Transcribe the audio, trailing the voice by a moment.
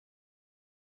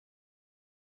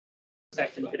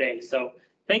session today. So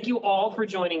thank you all for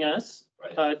joining us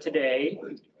today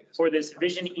for this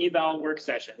Vision Eval work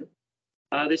session.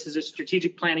 This is a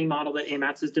strategic planning model that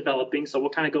AMATS is developing. So we'll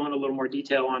kind of go into a little more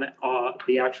detail on it,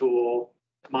 the actual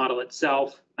model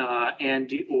itself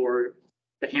or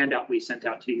the handout we sent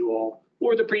out to you all,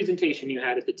 or the presentation you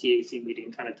had at the TAC meeting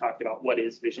kind of talked about what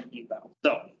is Vision Eval.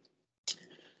 So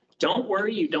don't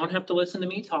worry, you don't have to listen to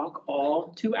me talk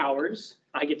all 2 hours.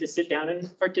 I get to sit down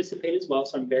and participate as well,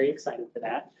 so I'm very excited for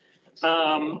that.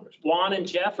 Juan and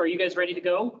Jeff, are you guys ready to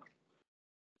go?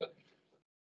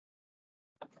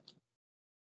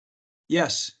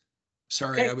 Yes.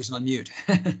 Sorry, okay. I was on mute.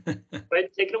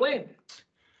 Right, take it away.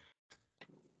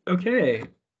 Okay.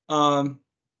 Hello,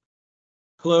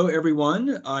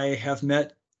 everyone. I have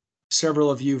met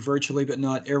several of you virtually, but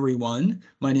not everyone.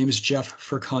 My name is Jeff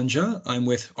Furkanja. I'm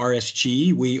with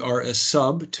RSG. We are a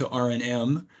sub to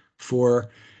R&M for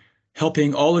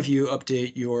helping all of you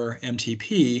update your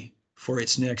MTP for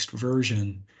its next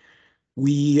version.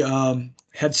 We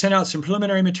had sent out some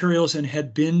preliminary materials and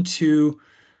had been to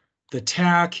the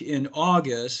TAC in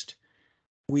August.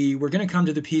 We were going to come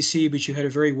to the PC, but you had a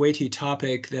very weighty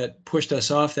topic that pushed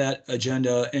us off that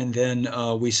agenda, and then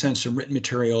we sent some written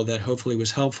material that hopefully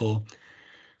was helpful.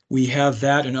 We have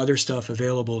that and other stuff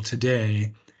available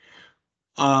today.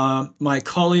 My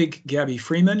colleague Gabby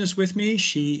Freeman is with me.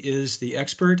 She is the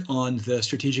expert on the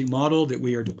strategic model that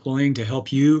we are deploying to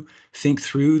help you think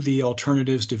through the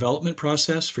alternatives development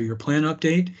process for your plan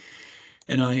update.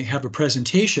 And I have a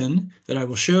presentation that I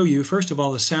will show you. First of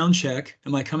all, a sound check.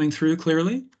 Am I coming through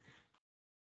clearly?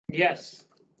 Yes.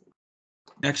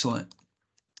 Excellent.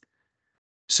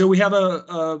 So we have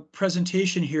a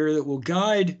presentation here that will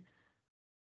guide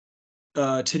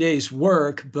today's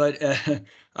work, but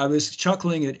I was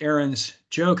chuckling at Aaron's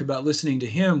joke about listening to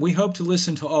him. We hope to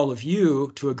listen to all of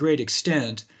you to a great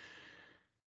extent.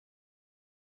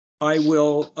 I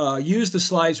will use the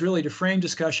slides really to frame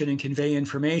discussion and convey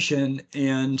information,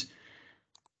 and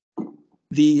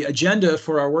the agenda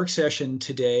for our work session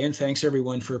today, and thanks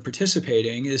everyone for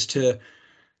participating, is to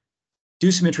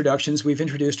do some introductions. We've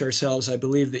introduced ourselves. I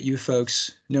believe that you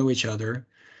folks know each other.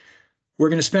 We're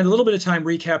going to spend a little bit of time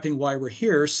recapping why we're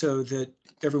here so that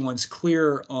everyone's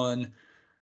clear on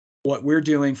what we're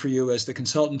doing for you as the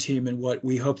consultant team and what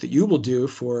we hope that you will do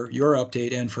for your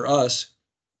update and for us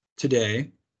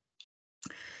today.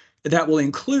 That will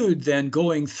include then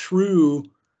going through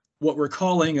what we're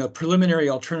calling a preliminary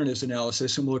alternatives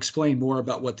analysis, and we'll explain more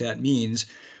about what that means.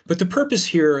 But the purpose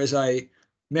here, as I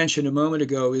mentioned a moment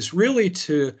ago, is really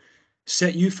to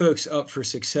set you folks up for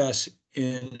success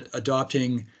in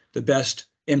adopting the best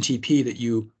MTP that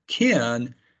you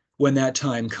can when that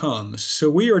time comes. So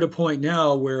we are at a point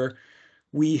now where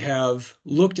we have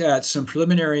looked at some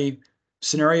preliminary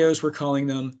scenarios, we're calling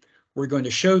them. We're going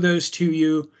to show those to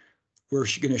you. We're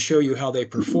going to show you how they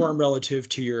perform relative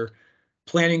to your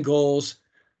planning goals,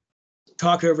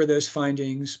 talk over those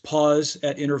findings, pause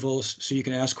at intervals so you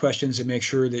can ask questions and make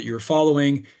sure that you're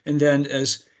following, and then,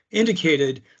 as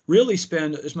indicated, really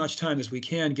spend as much time as we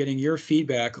can getting your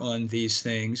feedback on these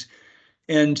things.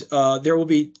 And there will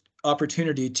be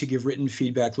opportunity to give written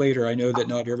feedback later. I know that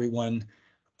not everyone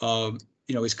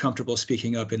is comfortable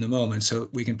speaking up in the moment, so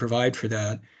we can provide for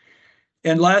that.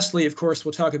 And lastly, of course,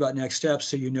 we'll talk about next steps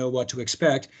so you know what to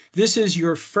expect. This is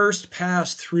your first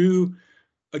pass through,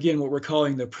 again, what we're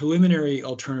calling the preliminary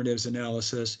alternatives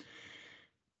analysis.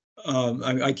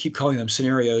 I keep calling them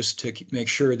scenarios to make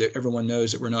sure that everyone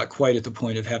knows that we're not quite at the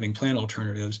point of having plan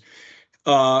alternatives.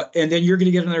 And then you're going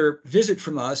to get another visit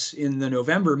from us in the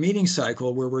November meeting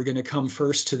cycle, where we're going to come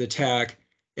first to the TAC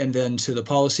and then to the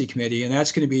policy committee. And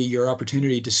that's going to be your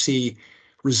opportunity to see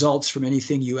results from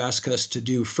anything you ask us to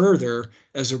do further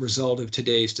as a result of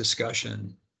today's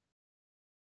discussion.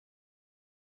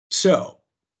 So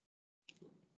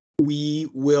we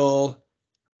will,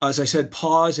 as I said,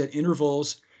 pause at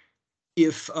intervals.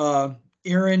 If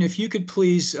Aaron, if you could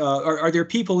please, are there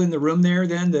people in the room there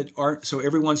then that aren't, so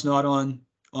everyone's not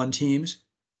on Teams?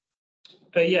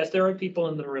 Yes, there are people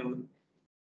in the room.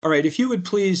 All right, if you would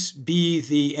please be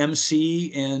the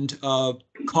MC and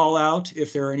call out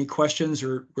if there are any questions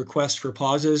or requests for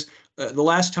pauses. The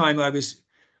last time I was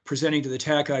presenting to the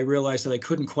TAC, I realized that I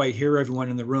couldn't quite hear everyone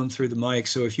in the room through the mic.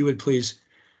 So if you would please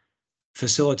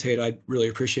facilitate, I'd really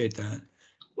appreciate that.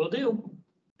 Will do.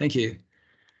 Thank you.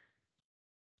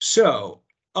 So,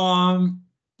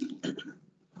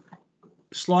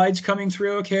 slides coming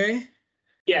through okay?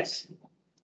 Yes.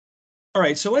 All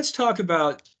right, so let's talk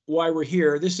about why we're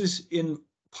here. This is in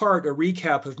part a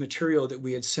recap of material that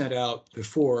we had sent out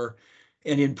before,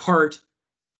 and in part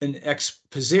an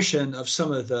exposition of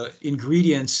some of the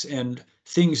ingredients and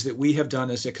things that we have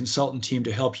done as a consultant team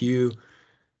to help you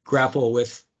grapple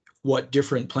with what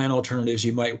different plan alternatives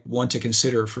you might want to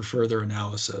consider for further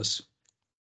analysis.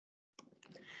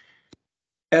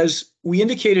 As we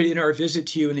indicated in our visit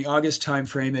to you in the August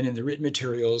timeframe and in the written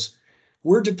materials,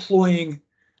 we're deploying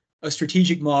a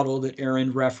strategic model that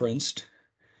Aaron referenced.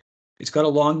 It's got a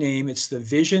long name. It's the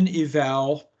Vision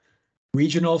Eval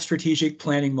Regional Strategic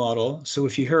Planning Model. So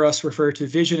if you hear us refer to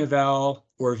Vision Eval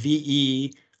or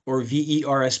VE or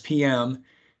VERSPM,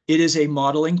 it is a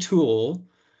modeling tool.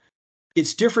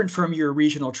 It's different from your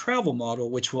regional travel model,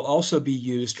 which will also be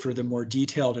used for the more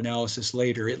detailed analysis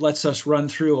later. It lets us run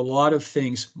through a lot of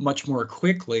things much more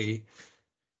quickly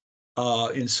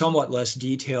in somewhat less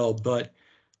detail, but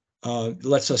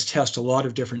lets us test a lot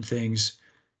of different things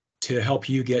to help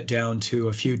you get down to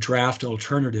a few draft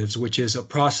alternatives, which is a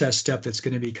process step that's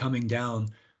going to be coming down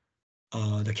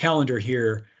the calendar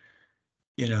here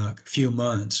in a few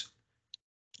months.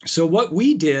 So what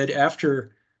we did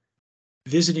after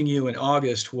visiting you in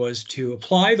August was to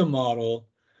apply the model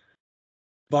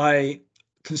by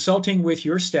consulting with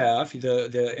your staff,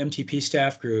 the MTP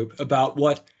staff group, about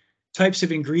what types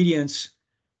of ingredients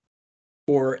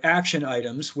or action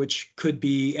items, which could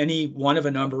be any one of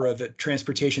a number of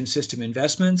transportation system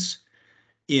investments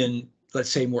in,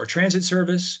 let's say, more transit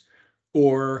service,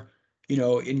 or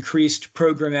increased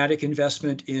programmatic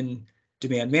investment in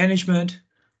demand management,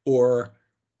 or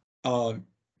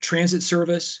transit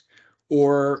service,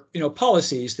 or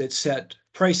policies that set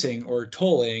pricing or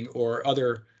tolling or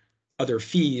other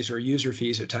fees or user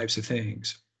fees or types of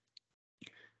things.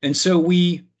 And so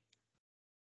we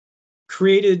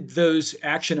created those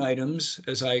action items,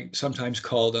 as I sometimes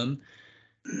call them,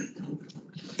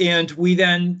 and we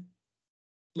then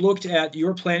looked at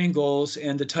your planning goals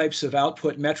and the types of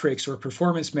output metrics or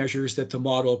performance measures that the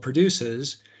model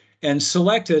produces, and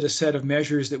selected a set of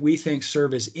measures that we think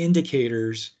serve as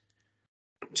indicators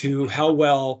to how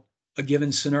well a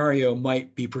given scenario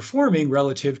might be performing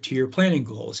relative to your planning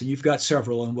goals. And you've got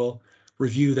several, and we'll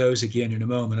review those again in a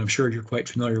moment. I'm sure you're quite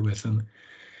familiar with them.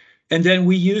 And then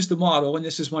we use the model, and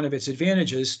this is one of its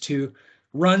advantages, to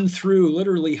run through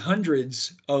literally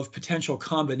hundreds of potential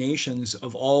combinations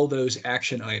of all those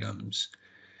action items.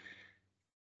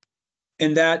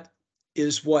 And that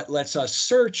is what lets us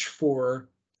search for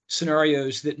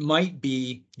scenarios that might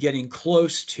be getting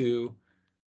close to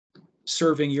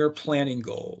serving your planning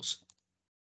goals.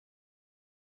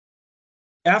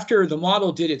 After the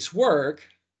model did its work,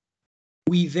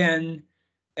 we then,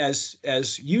 as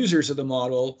users of the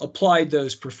model, applied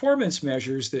those performance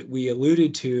measures that we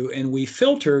alluded to, and we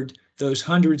filtered those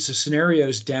hundreds of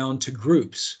scenarios down to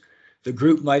groups. The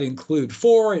group might include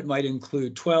 4, it might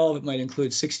include 12, it might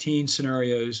include 16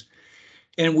 scenarios.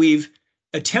 And we've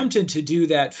attempted to do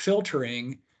that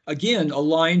filtering, again,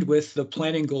 aligned with the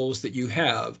planning goals that you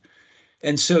have.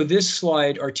 And so this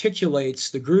slide articulates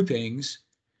the groupings,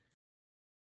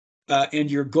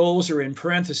 and your goals are in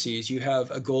parentheses. You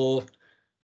have a goal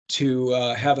to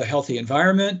have a healthy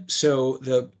environment. So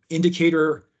the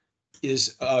indicator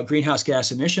is greenhouse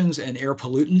gas emissions and air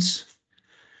pollutants.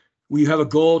 We have a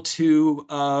goal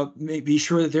to be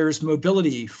sure that there's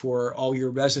mobility for all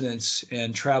your residents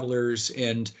and travelers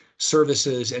and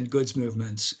services and goods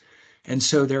movements. And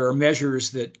so there are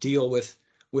measures that deal with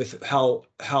how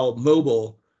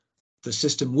mobile the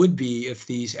system would be if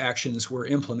these actions were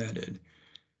implemented.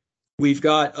 We've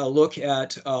got a look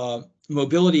at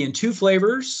mobility in 2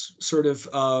 flavors, sort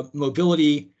of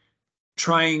mobility,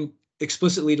 trying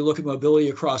explicitly to look at mobility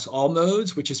across all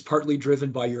modes, which is partly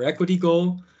driven by your equity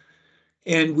goal.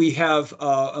 And we have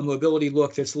a mobility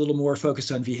look that's a little more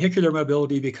focused on vehicular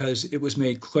mobility, because it was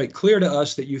made quite clear to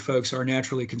us that you folks are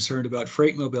naturally concerned about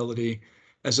freight mobility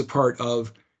as a part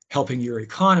of helping your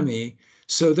economy.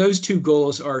 So those 2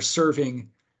 goals are serving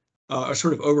are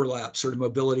sort of overlap, sort of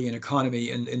mobility and economy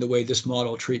in the way this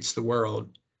model treats the world.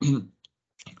 And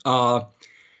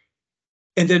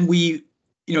then you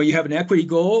have an equity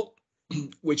goal,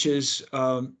 which is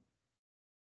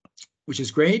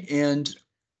great. And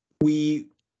we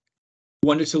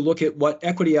wanted to look at what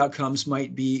equity outcomes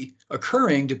might be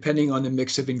occurring depending on the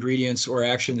mix of ingredients or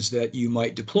actions that you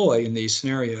might deploy in these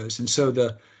scenarios. And so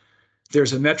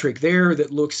there's a metric there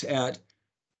that looks at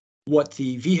what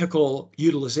the vehicle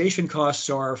utilization costs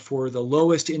are for the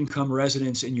lowest income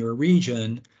residents in your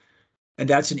region. And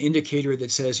that's an indicator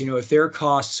that says, if their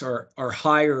costs are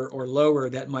higher or lower,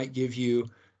 that might give you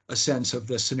a sense of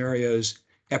the scenario's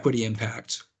equity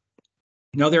impacts.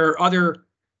 Now, there are other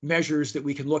measures that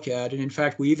we can look at. And in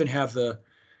fact, we even have the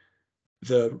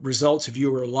the results of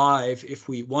you are live. If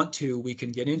we want to, we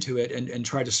can get into it and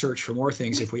try to search for more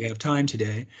things if we have time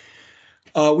today.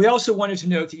 We also wanted to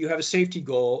note that you have a safety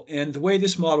goal, and the way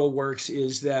this model works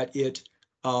is that it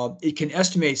can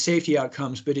estimate safety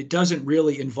outcomes, but it doesn't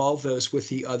really involve those with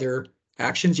the other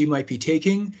actions you might be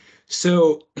taking.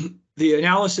 So the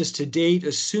analysis to date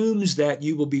assumes that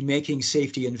you will be making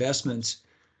safety investments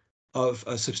of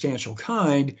a substantial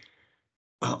kind,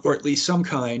 or at least some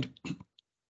kind.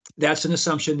 That's an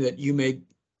assumption that you may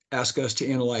ask us to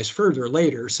analyze further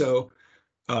later. So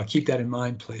keep that in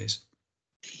mind, please.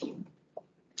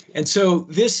 And so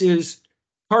this is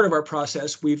part of our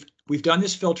process. We've done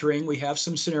this filtering. We have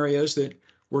some scenarios that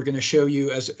we're going to show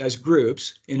you as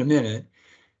groups in a minute.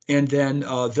 And then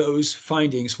those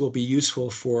findings will be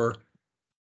useful for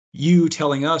you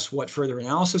telling us what further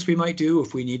analysis we might do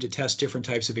if we need to test different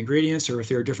types of ingredients or if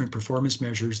there are different performance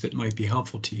measures that might be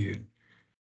helpful to you.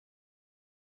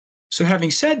 So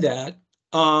having said that,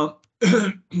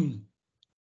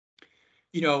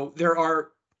 there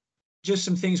are just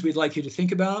some things we'd like you to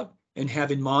think about and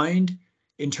have in mind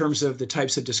in terms of the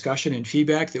types of discussion and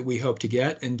feedback that we hope to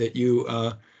get, and that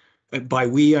you, by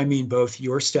we, I mean both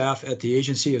your staff at the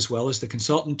agency as well as the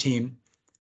consultant team.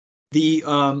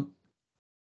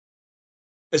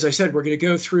 As I said, we're going to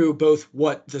go through both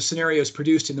what the scenarios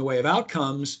produced in the way of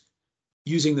outcomes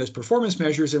using those performance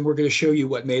measures, and we're going to show you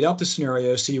what made up the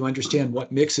scenario so you understand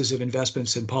what mixes of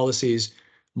investments and policies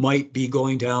might be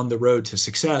going down the road to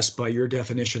success by your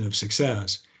definition of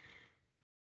success.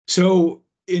 So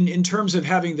in terms of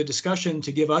having the discussion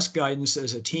to give us guidance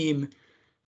as a team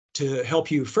to help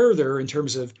you further in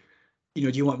terms of, do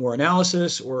you want more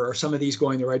analysis, or are some of these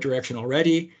going the right direction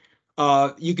already?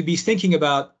 You could be thinking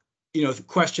about,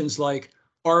 questions like,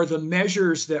 are the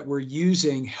measures that we're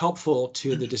using helpful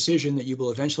to the decision that you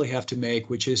will eventually have to make,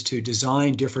 which is to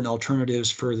design different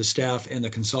alternatives for the staff and the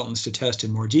consultants to test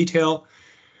in more detail?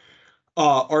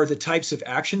 Are the types of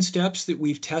action steps that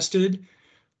we've tested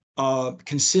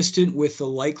consistent with the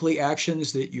likely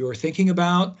actions that you're thinking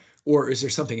about, or is there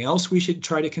something else we should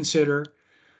try to consider?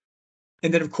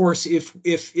 And then, of course,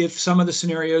 if some of the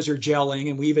scenarios are gelling,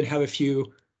 and we even have a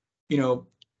few,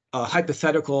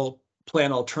 hypothetical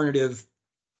plan alternative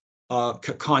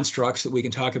constructs that we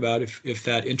can talk about if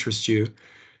that interests you.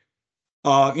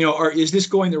 Is this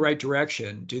going the right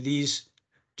direction? Do these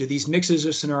mixes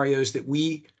of scenarios that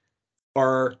we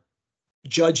are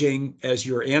judging as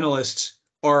your analysts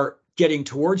are getting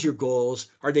towards your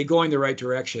goals, are they going the right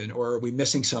direction, or are we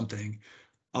missing something?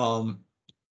 Or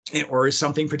is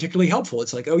something particularly helpful?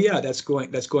 It's like, oh yeah, that's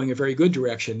going a very good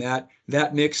direction.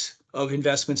 That mix of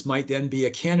investments might then be a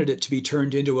candidate to be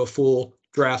turned into a full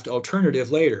draft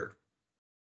alternative later.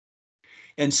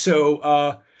 And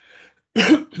so,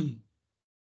 good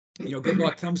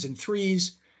luck comes in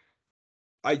threes.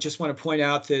 I just want to point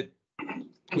out that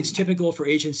it's typical for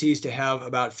agencies to have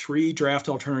about 3 draft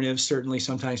alternatives. Certainly,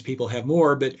 sometimes people have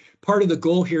more, but part of the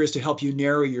goal here is to help you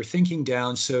narrow your thinking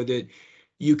down so that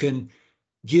you can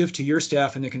give to your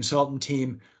staff and the consultant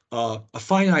team a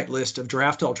finite list of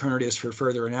draft alternatives for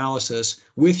further analysis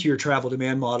with your travel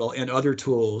demand model and other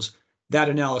tools. That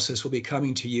analysis will be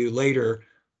coming to you later,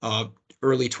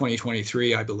 early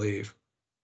 2023, I believe.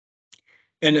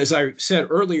 And as I said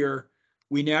earlier,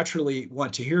 we naturally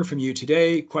want to hear from you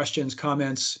today, questions,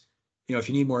 comments, if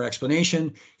you need more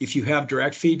explanation, if you have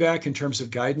direct feedback in terms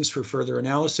of guidance for further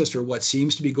analysis or what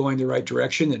seems to be going the right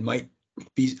direction that might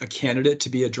be a candidate to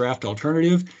be a draft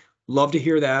alternative, love to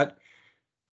hear that.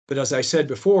 But as I said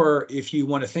before, if you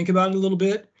want to think about it a little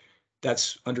bit,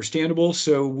 that's understandable.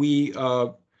 So we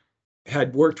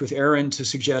had worked with Aaron to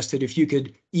suggest that if you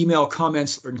could email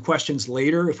comments and questions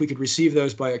later, if we could receive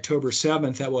those by October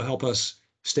 7th, that will help us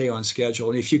stay on schedule.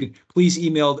 And if you could please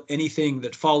email anything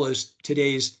that follows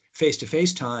today's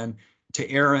face-to-face time to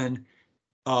Aaron,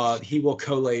 he will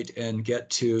collate and get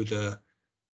to the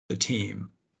team.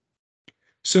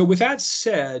 So with that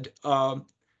said,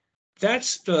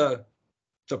 that's the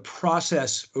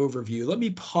process overview. Let me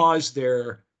pause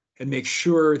there and make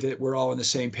sure that we're all on the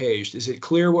same page. Is it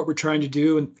clear what we're trying to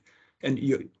do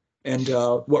and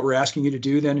what we're asking you to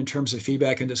do then in terms of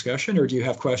feedback and discussion, or do you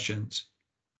have questions?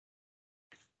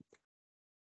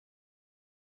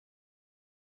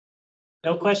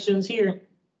 No questions here.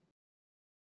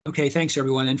 Okay, thanks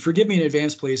everyone. And forgive me in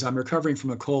advance, please. I'm recovering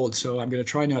from a cold, so I'm going to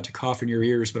try not to cough in your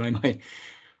ears, but I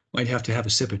might have to have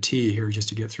a sip of tea here just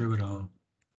to get through it all.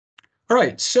 All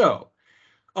right, so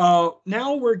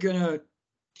now we're going to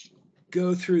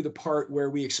go through the part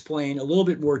where we explain a little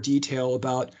bit more detail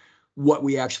about what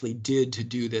we actually did to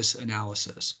do this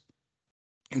analysis.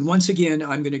 And once again,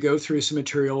 I'm going to go through some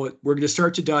material. We're going to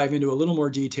start to dive into a little more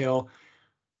detail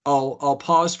I'll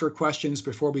pause for questions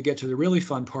before we get to the really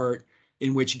fun part,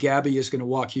 in which Gabby is going to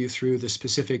walk you through the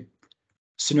specific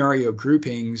scenario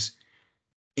groupings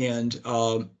and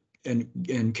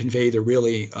convey the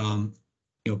really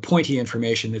pointy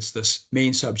information that's the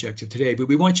main subject of today. But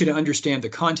we want you to understand the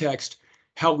context,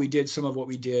 how we did some of what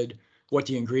we did, what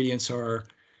the ingredients are,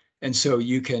 and so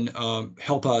you can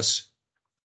help us,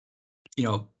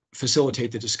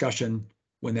 facilitate the discussion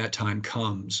when that time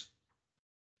comes.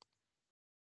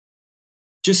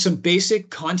 Just some basic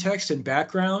context and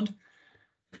background.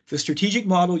 The strategic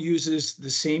model uses the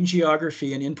same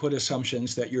geography and input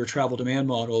assumptions that your travel demand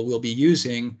model will be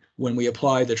using when we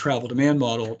apply the travel demand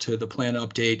model to the plan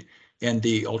update and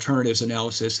the alternatives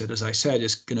analysis that, as I said,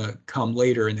 is going to come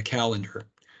later in the calendar.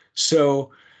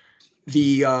 So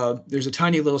there's a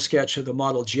tiny little sketch of the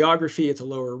model geography at the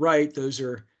lower right. Those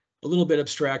are a little bit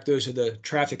abstract. Those are the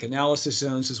traffic analysis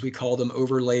zones, as we call them,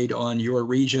 overlaid on your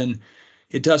region.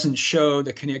 It doesn't show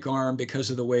the kinetic arm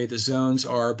because of the way the zones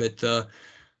are, but the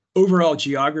overall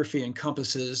geography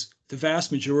encompasses the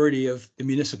vast majority of the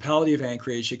municipality of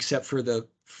Anchorage, except for the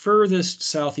furthest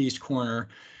southeast corner,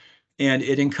 and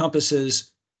it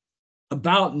encompasses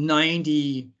about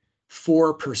 94%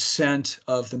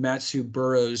 of the Mat-Su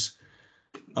borough's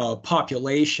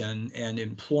population and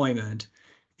employment,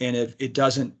 and it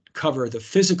doesn't cover the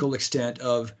physical extent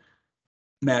of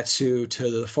Mat-Su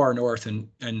to the far north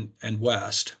and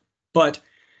west. But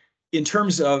in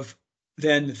terms of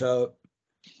then the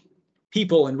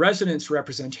people and residents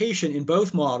representation in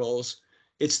both models,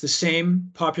 it's the same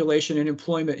population and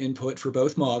employment input for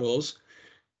both models.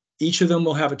 Each of them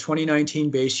will have a 2019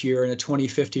 base year and a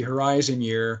 2050 horizon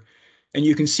year. And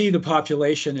you can see the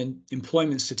population and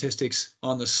employment statistics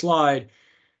on the slide.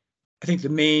 I think the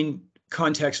main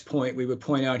context point we would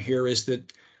point out here is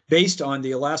that based on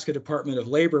the Alaska Department of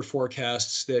Labor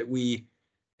forecasts that we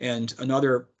and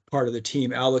another part of the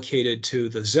team allocated to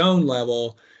the zone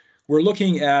level, we're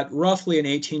looking at roughly an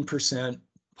 18%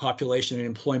 population and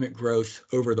employment growth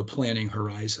over the planning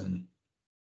horizon.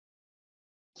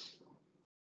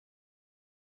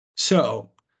 So,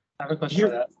 I have a question for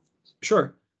that.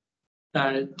 Sure.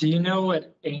 Do you know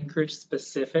what Anchorage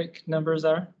specific numbers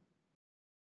are?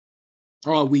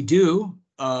 We do.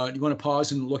 Do you want to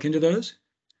pause and look into those?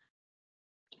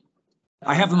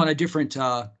 I have them on a different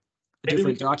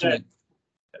document.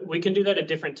 We can do that at a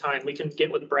different time. We can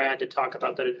get with Brad to talk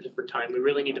about that at a different time. We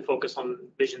really need to focus on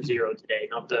Vision Zero today,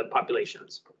 not the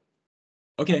populations.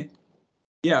 Okay.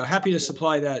 Yeah, happy to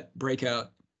supply that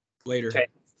breakout later. Okay.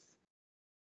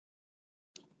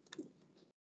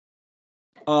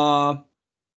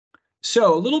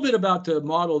 So a little bit about the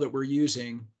model that we're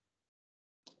using.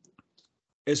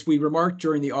 As we remarked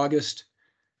during the August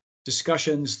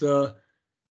discussions,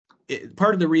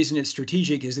 part of the reason it's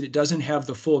strategic is that it doesn't have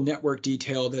the full network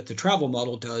detail that the travel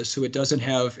model does. So it doesn't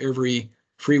have every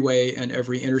freeway and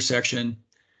every intersection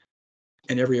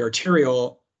and every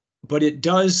arterial, but it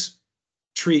does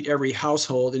treat every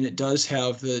household, and it does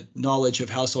have the knowledge of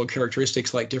household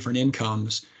characteristics like different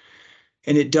incomes.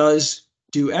 And it does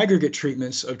do aggregate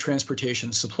treatments of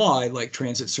transportation supply like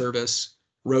transit service,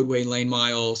 roadway lane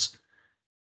miles,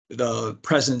 the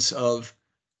presence of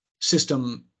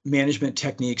system management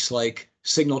techniques like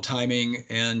signal timing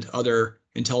and other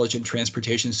intelligent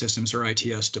transportation systems or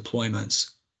ITS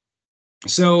deployments.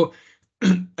 So,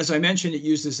 as I mentioned, it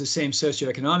uses the same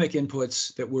socioeconomic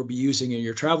inputs that we'll be using in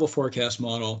your travel forecast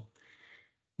model.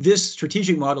 This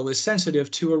strategic model is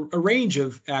sensitive to a range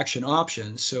of action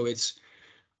options. So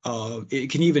it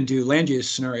can even do land use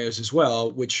scenarios as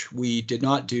well, which we did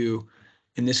not do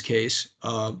in this case.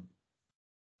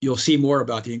 You'll see more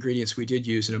about the ingredients we did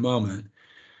use in a moment.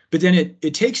 But then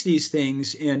it takes these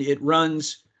things and it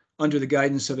runs under the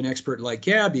guidance of an expert like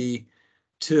Gabby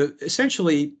to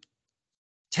essentially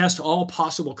test all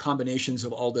possible combinations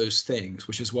of all those things,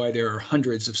 which is why there are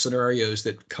hundreds of scenarios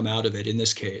that come out of it in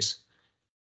this case.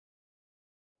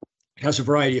 It has a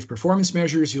variety of performance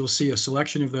measures. You'll see a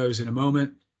selection of those in a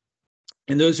moment.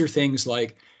 And those are things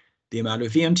like the amount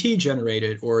of VMT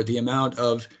generated, or the amount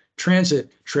of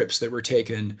transit trips that were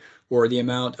taken, or the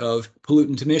amount of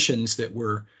pollutant emissions that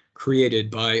were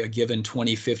created by a given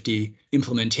 2050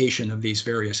 implementation of these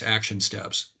various action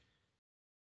steps.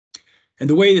 And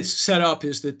the way it's set up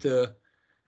is that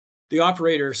the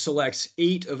operator selects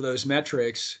 8 of those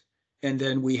metrics, and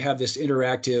then we have this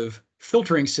interactive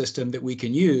filtering system that we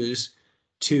can use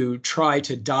to try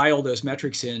to dial those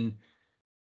metrics in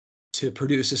to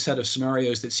produce a set of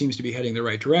scenarios that seems to be heading the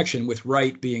right direction, with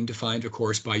right being defined, of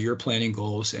course, by your planning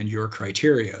goals and your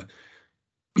criteria.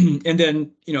 And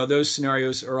then, those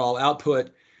scenarios are all output.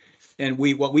 And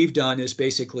what we've done is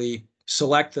basically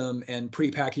select them and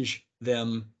pre-package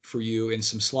them for you in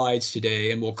some slides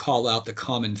today, and we'll call out the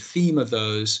common theme of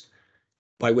those,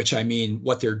 by which I mean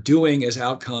what they're doing as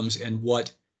outcomes and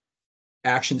what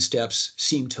action steps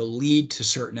seem to lead to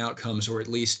certain outcomes, or at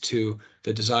least to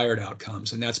the desired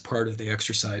outcomes. And that's part of the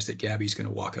exercise that Gabby's going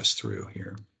to walk us through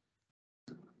here.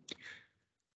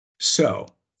 So,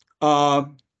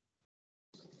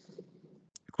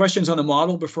 questions on the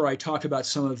model before I talk about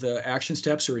some of the action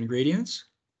steps or ingredients?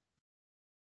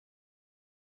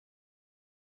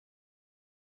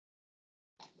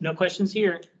 No questions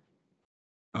here.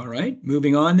 All right,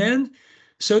 moving on then.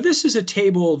 So this is a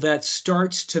table that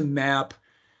starts to map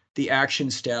the action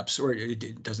steps, or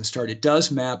it doesn't start, it does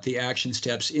map the action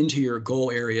steps into your goal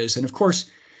areas. And of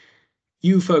course,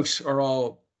 you folks are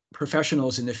all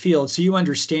professionals in the field, so you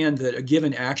understand that a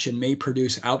given action may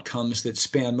produce outcomes that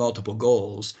span multiple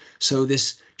goals. So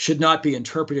this should not be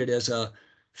interpreted as a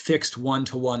fixed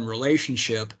one-to-one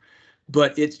relationship,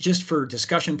 but it's just for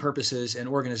discussion purposes and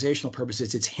organizational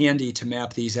purposes, it's handy to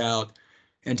map these out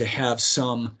and to have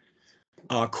some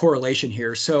correlation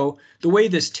here. So the way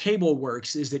this table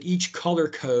works is that each color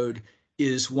code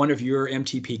is one of your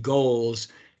MTP goals,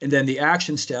 and then the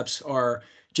action steps are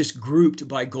just grouped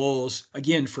by goals,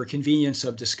 again, for convenience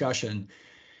of discussion.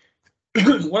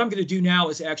 What I'm going to do now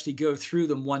is actually go through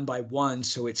them one by one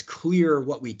so it's clear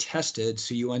what we tested,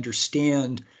 so you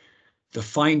understand the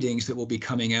findings that will be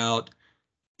coming out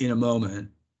in a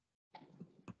moment.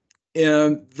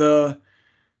 And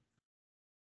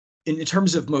in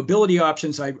terms of mobility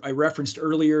options, I referenced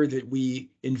earlier that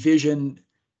we envision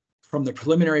from the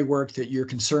preliminary work that you're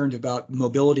concerned about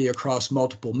mobility across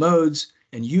multiple modes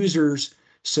and users.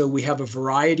 So we have a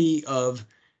variety of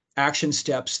action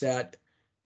steps that,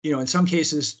 in some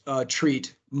cases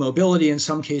treat mobility, in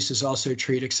some cases also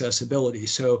treat accessibility.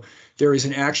 So there is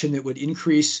an action that would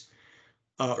increase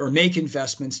or make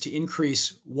investments to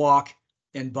increase walk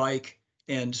and bike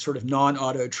and sort of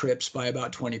non-auto trips by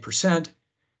about 20%.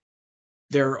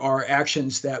 There are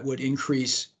actions that would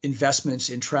increase investments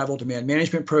in travel demand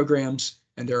management programs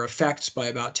and their effects by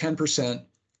about 10%.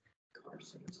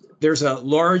 There's a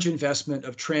large investment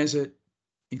of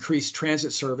increased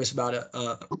transit service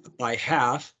by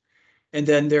half. And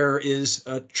then there is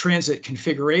a transit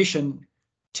configuration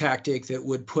tactic that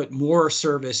would put more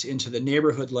service into the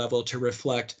neighborhood level to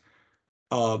reflect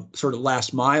sort of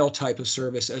last mile type of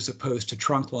service as opposed to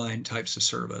trunk line types of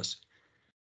service.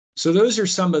 So those are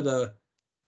some of the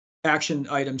action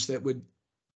items that would,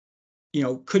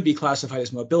 could be classified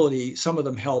as mobility. Some of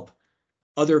them help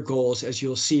other goals, as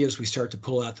you'll see as we start to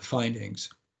pull out the findings.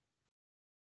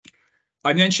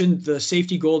 I mentioned the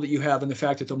safety goal that you have and the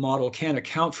fact that the model can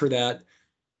account for that.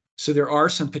 So there are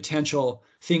some potential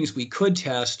things we could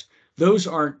test. Those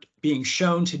aren't being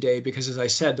shown today because, as I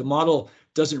said, the model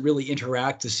doesn't really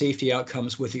interact the safety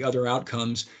outcomes with the other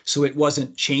outcomes. So it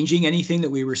wasn't changing anything that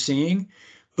we were seeing,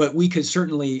 but we could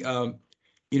certainly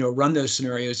run those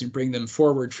scenarios and bring them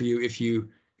forward for you if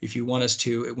you want us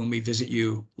to when we visit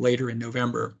you later in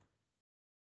November.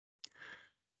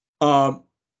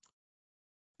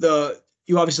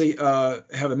 You obviously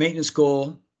have a maintenance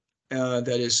goal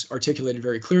that is articulated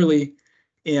very clearly,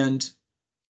 and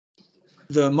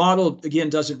the model again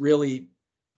doesn't really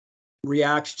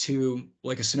react to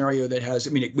like a scenario that has.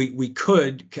 I mean, we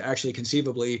could actually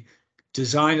conceivably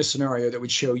design a scenario that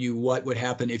would show you what would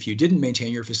happen if you didn't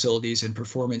maintain your facilities and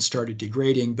performance started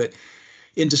degrading. But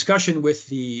in discussion with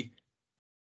the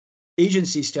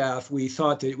agency staff, we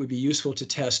thought that it would be useful to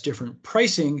test different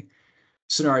pricing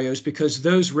scenarios because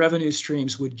those revenue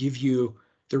streams would give you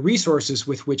the resources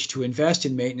with which to invest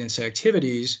in maintenance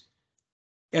activities.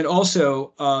 And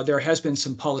also, there has been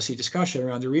some policy discussion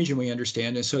around the region, we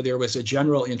understand, and so there was a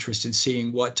general interest in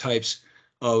seeing what types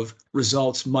of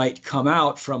results might come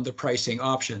out from the pricing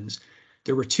options.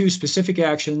 There were two specific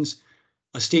actions,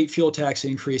 a state fuel tax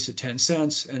increase at 10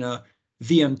 cents and a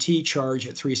VMT charge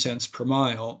at 3 cents per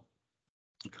mile.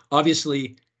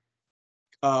 Obviously,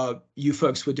 you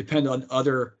folks would depend on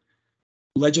other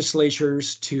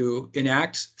legislatures to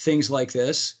enact things like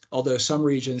this, although some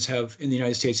regions in the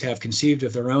United States have conceived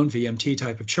of their own VMT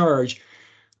type of charge.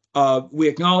 We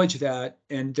acknowledge that,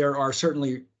 and there are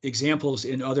certainly examples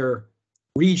in other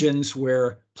regions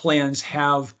where plans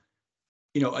have,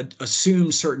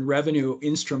 assumed certain revenue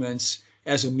instruments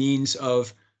as a means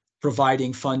of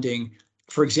providing funding,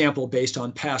 for example, based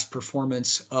on past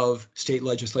performance of state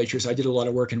legislatures. I did a lot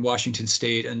of work in Washington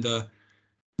State, and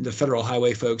the federal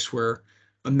highway folks were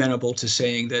amenable to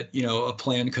saying that, a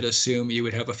plan could assume you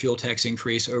would have a fuel tax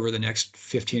increase over the next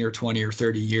 15 or 20 or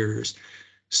 30 years.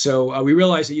 So we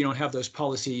realize that you don't have those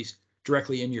policies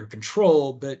directly in your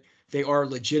control, but they are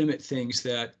legitimate things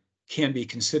that can be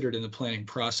considered in the planning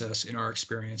process in our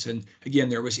experience. And again,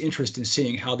 there was interest in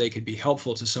seeing how they could be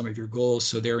helpful to some of your goals,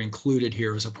 so they're included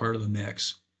here as a part of the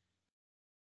mix.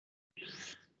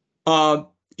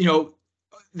 You know,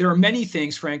 there are many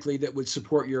things, frankly, that would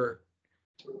support your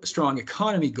strong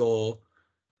economy goal.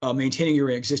 Maintaining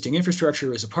your existing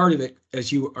infrastructure is a part of it,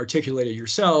 as you articulated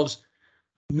yourselves.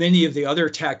 Many of the other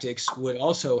tactics would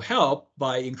also help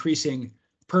by increasing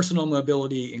personal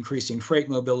mobility, increasing freight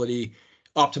mobility,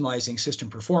 optimizing system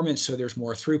performance so there's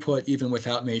more throughput even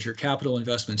without major capital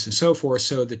investments and so forth.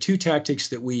 So the two tactics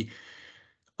that we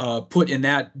put in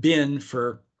that bin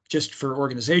for just for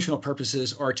organizational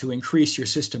purposes are to increase your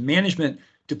system management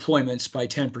deployments by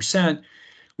 10%.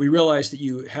 We realize that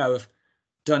you have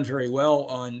done very well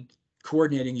on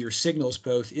coordinating your signals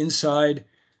both inside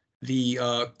the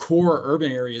core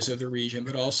urban areas of the region,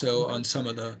 but also on some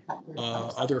of the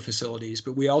other facilities.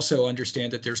 But we also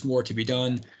understand that there's more to be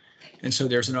done, and so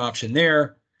there's an option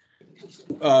there.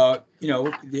 You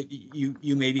know,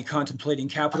 you may be contemplating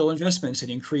capital investments and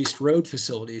increased road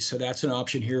facilities, so that's an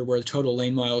option here where the total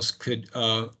lane miles could,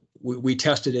 we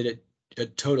tested it at a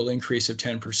total increase of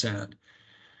 10%.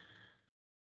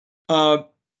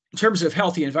 In terms of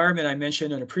healthy environment, I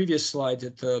mentioned on a previous slide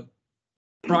that the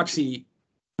proxy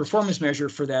performance measure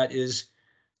for that is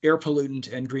air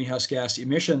pollutant and greenhouse gas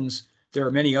emissions. There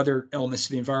are many other elements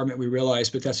to the environment we realize,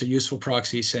 but that's a useful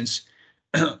proxy since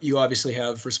you obviously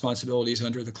have responsibilities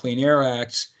under the Clean Air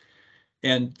Acts,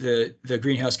 and the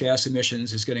greenhouse gas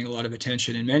emissions is getting a lot of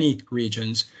attention in many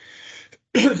regions.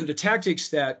 The tactics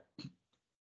that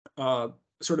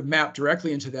sort of map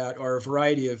directly into that are a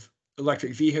variety of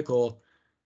electric vehicle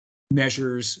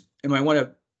measures, and I want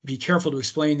to be careful to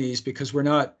explain these because we're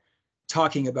not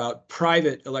talking about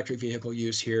private electric vehicle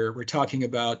use here. We're talking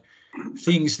about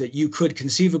things that you could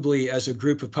conceivably, as a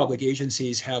group of public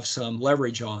agencies, have some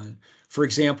leverage on. For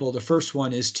example, the first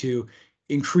one is to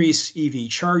increase EV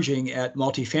charging at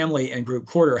multifamily and group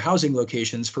quarter housing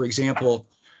locations, for example,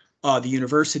 the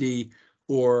university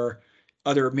or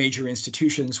other major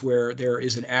institutions where there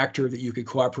is an actor that you could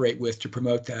cooperate with to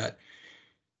promote that.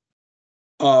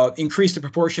 Increase the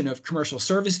proportion of commercial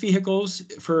service vehicles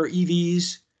for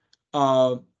EVs,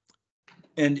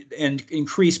 and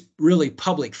increase really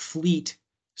public fleet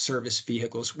service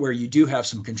vehicles where you do have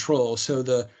some control. So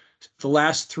the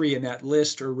last three in that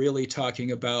list are really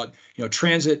talking about, you know,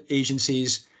 transit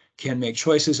agencies can make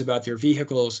choices about their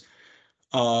vehicles,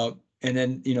 and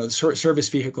then, you know, service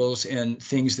vehicles and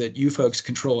things that you folks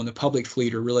control in the public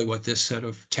fleet are really what this set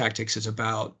of tactics is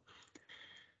about.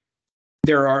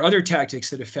 There are other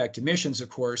tactics that affect emissions, of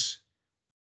course.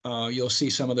 You'll see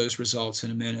some of those results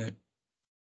in a minute.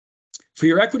 For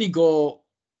your equity goal,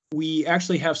 we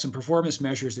actually have some performance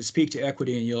measures that speak to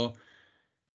equity, and you'll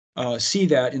see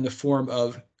that in the form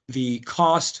of the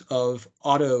cost of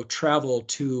auto travel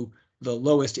to the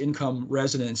lowest income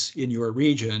residents in your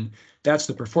region. That's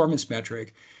the performance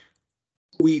metric.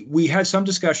 We had some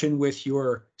discussion with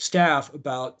your staff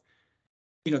about,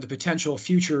 you know, the potential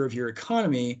future of your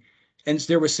economy, and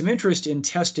there was some interest in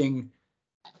testing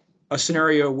a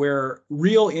scenario where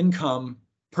real income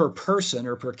per person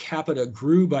or per capita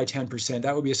grew by 10%.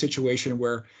 That would be a situation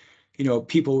where, you know,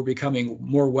 people were becoming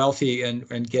more wealthy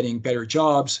and getting better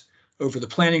jobs over the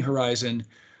planning horizon,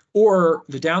 or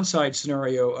the downside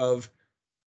scenario of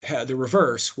the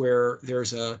reverse, where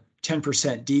there's a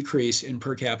 10% decrease in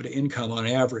per capita income on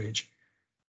average.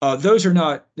 Those are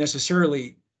not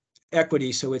necessarily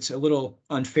equity, so it's a little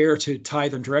unfair to tie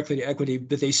them directly to equity,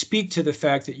 but they speak to the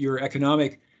fact that your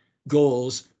economic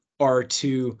goals are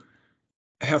to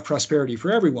have prosperity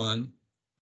for everyone,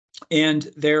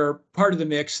 and they're part of the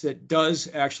mix that does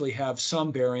actually have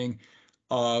some bearing.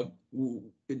 We're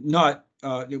going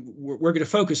to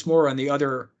focus more on the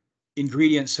other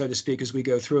ingredients, so to speak, as we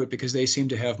go through it, because they seem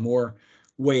to have more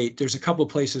weight. There's a couple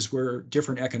of places where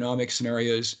different economic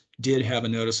scenarios did have a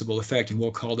noticeable effect, and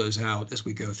we'll call those out as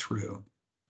we go through.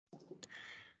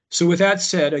 So with that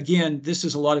said, again, this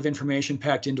is a lot of information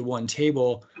packed into one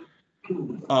table.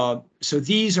 So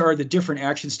these are the different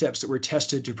action steps that were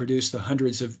tested to produce the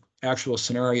hundreds of actual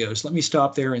scenarios. Let me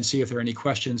stop there and see if there are any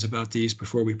questions about these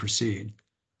before we proceed.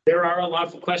 There are a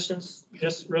lot of questions.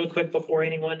 Just real quick before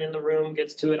anyone in the room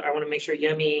gets to it, I want to make sure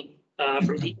Yemi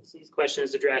from DEC's question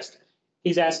is addressed.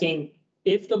 He's asking,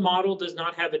 if the model does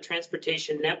not have a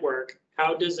transportation network,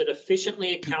 how does it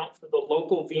efficiently account for the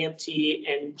local VMT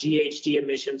and GHG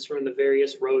emissions from the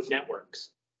various road networks?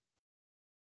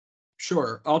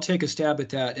 Sure, I'll take a stab at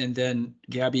that, and then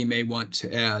Gabby may want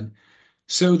to add.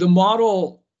 So the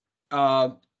model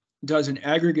does an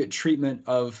aggregate treatment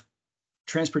of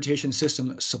transportation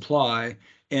system supply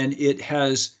and it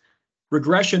has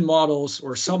regression models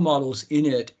or submodels in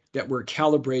it that were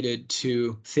calibrated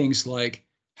to things like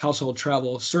household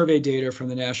travel survey data from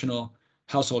the National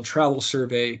Household Travel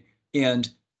Survey and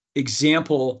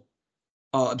example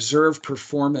observed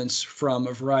performance from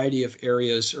a variety of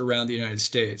areas around the United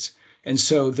States. And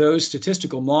so those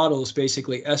statistical models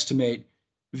basically estimate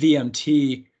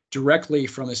VMT directly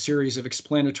from a series of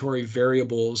explanatory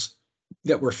variables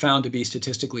that were found to be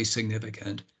statistically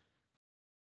significant.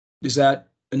 Is that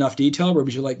enough detail, or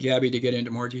would you like Gabby to get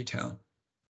into more detail?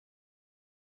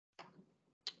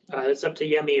 It's up to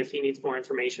Yemi if he needs more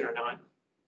information or not.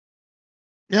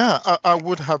 Yeah, I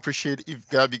would appreciate if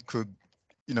Gabby could,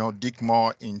 dig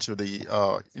more into the,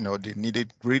 the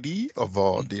needed gritty of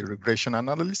the regression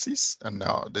analysis and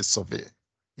the survey.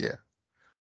 Yeah.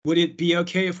 Would it be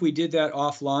okay if we did that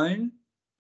offline?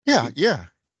 Yeah.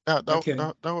 Okay.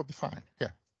 That would be fine. Yeah.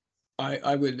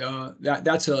 I would,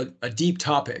 that's a deep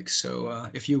topic. So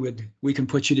if you would, we can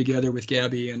put you together with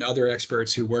Gabby and other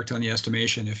experts who worked on the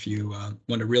estimation if you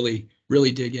want to really,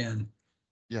 really dig in.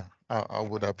 Yeah, I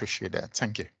would appreciate that.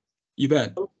 Thank you. You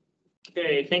bet.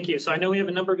 Okay, thank you. So I know we have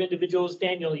a number of individuals.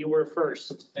 Daniel, you were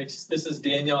first. Thanks. This is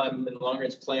Daniel. I'm in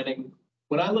long-range planning.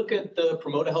 When I look at the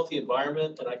promote a healthy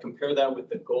environment and I compare that with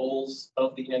the goals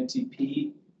of the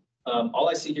NTP, all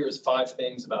I see here is 5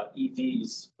 things about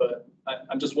EVs, but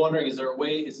I'm just wondering, is there a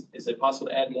way, is it possible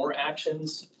to add more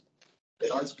actions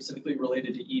that aren't specifically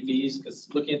related to EVs? Because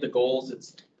looking at the goals,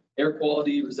 it's air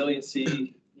quality,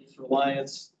 resiliency,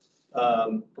 reliance,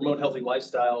 promote healthy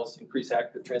lifestyles, increase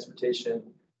active transportation.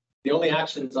 The only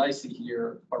actions I see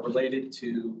here are related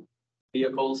to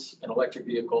vehicles and electric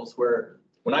vehicles, where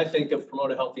when I think of promote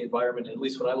a healthy environment, at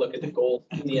least when I look at the goals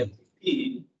in the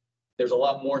MTP, there's a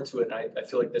lot more to it. I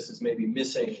feel like this is maybe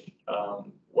missing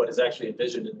what is actually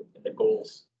envisioned in the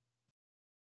goals.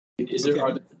 Are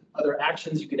there other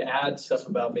actions you could add, stuff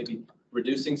about maybe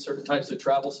reducing certain types of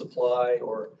travel supply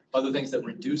or other things that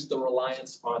reduce the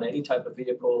reliance on any type of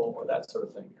vehicle or that sort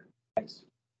of thing? Thanks.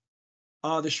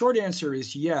 The short answer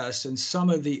is yes, and some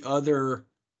of the other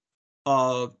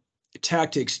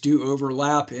tactics do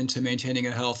overlap into maintaining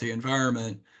a healthy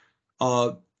environment.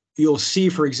 You'll see,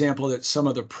 for example, that some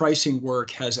of the pricing work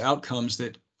has outcomes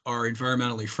that are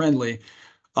environmentally friendly,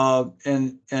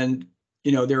 and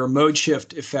there are mode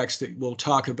shift effects that we'll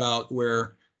talk about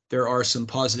where there are some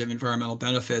positive environmental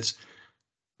benefits.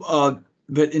 But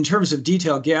in terms of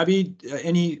detail, Gabby,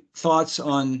 any thoughts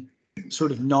on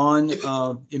sort of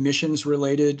non-emissions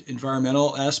related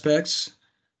environmental aspects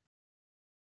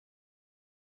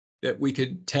that we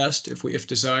could test if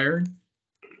desired?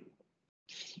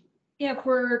 Yeah, if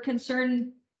we're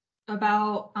concerned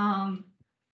about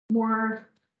more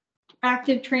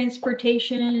active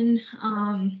transportation,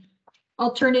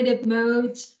 alternative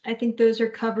modes, I think those are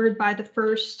covered by the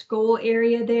first goal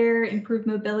area there. Improved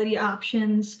mobility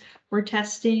options. We're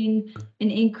testing an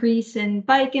increase in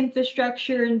bike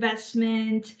infrastructure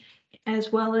investment,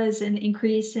 as well as an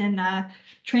increase in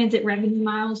transit revenue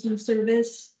miles and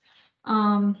service.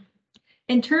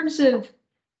 In terms of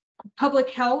public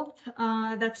health,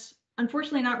 that's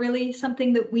unfortunately not really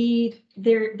something that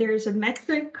there's a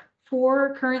metric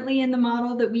for currently in the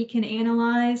model that we can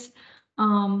analyze.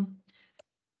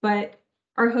 But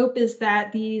our hope is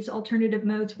that these alternative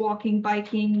modes, walking,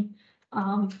 biking,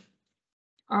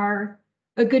 are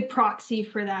a good proxy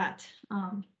for that.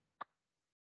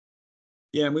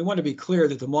 Yeah, and we want to be clear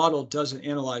that the model doesn't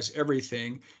analyze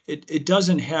everything. It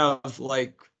doesn't have,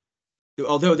 like,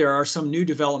 although there are some new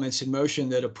developments in motion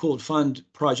that a pooled fund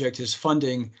project is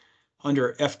funding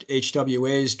under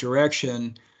FHWA's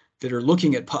direction that are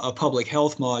looking at a public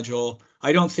health module,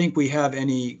 I don't think we have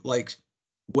any like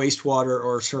wastewater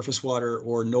or surface water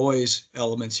or noise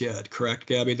elements yet, correct,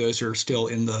 Gabby? Those are still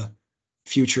in the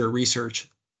future research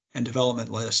and development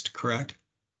list, correct?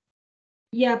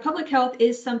 Yeah, public health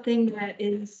is something that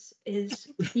is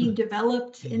being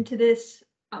developed into this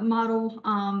model.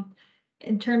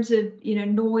 In terms of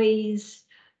noise,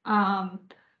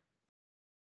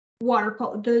 water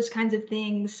quality, those kinds of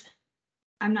things,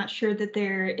 I'm not sure that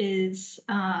there is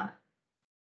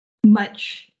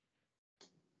much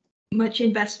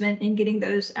investment in getting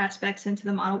those aspects into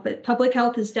the model, but public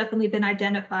health has definitely been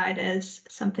identified as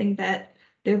something that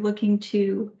they're looking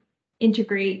to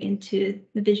integrate into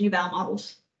the Vision Eval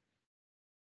models.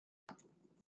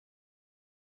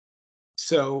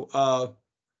 So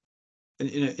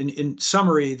in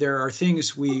summary, there are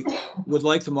things we would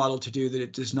like the model to do that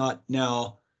it does not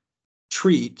now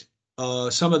treat.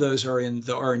 Some of those are in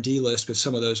the R&D list, but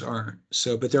some of those aren't.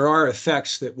 But there are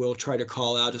effects that we'll try to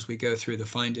call out as we go through the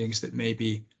findings that may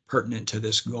be pertinent to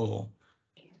this goal.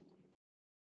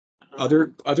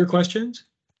 Other questions?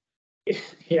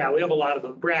 Yeah, we have a lot of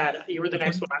them. Brad, you were the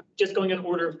next one. I'm just going in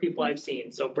order of people I've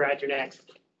seen. So Brad, you're next.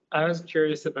 I was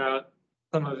curious about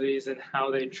some of these and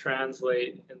how they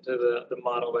translate into the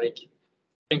model, like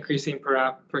increasing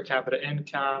per capita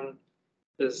income.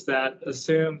 Does that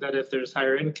assume that if there's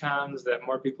higher incomes, that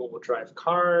more people will drive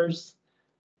cars?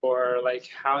 Or like,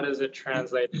 how does it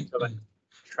translate into like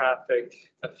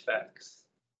traffic effects?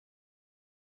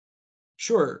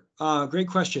 Sure. Great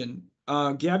question.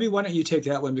 Gabby, why don't you take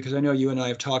that one? Because I know you and I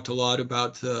have talked a lot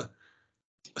about the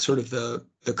sort of the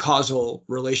causal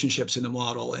relationships in the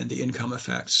model and the income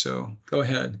effects. So go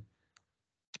ahead.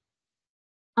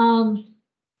 I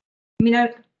mean,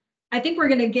 I think we're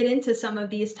going to get into some of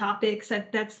these topics.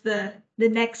 That's the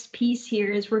next piece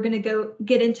here is we're going to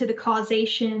get into the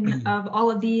causation of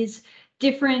all of these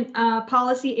different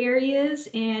policy areas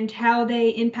and how they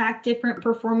impact different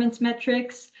performance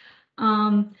metrics.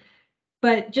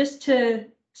 But just to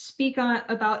speak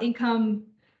about income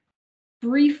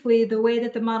briefly, the way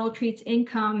that the model treats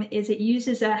income is it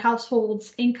uses a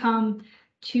household's income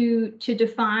to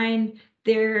define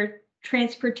their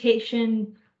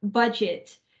transportation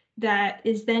budget. That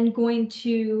is then going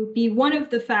to be one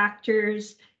of the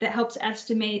factors that helps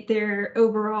estimate their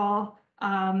overall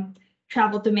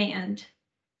travel demand.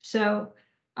 So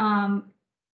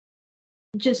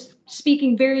just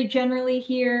speaking very generally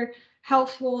here,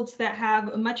 households that have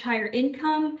a much higher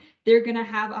income, they're going to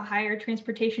have a higher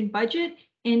transportation budget.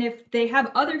 And if they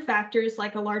have other factors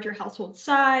like a larger household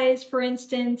size, for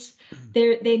instance,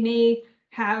 they may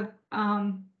have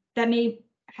that may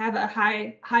have a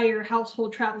higher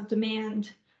household travel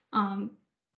demand than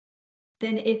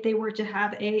if they were to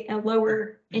have a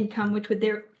lower income, which would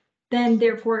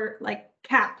therefore like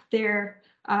cap their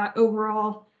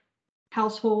overall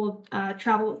household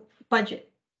travel budget.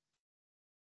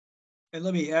 And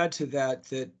let me add to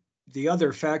that the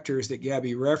other factors that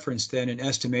Gabby referenced then in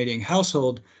estimating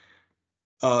household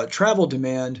travel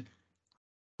demand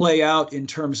play out in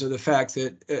terms of the fact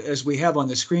that, as we have on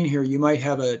the screen here, you might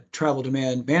have a travel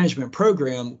demand management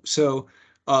program. So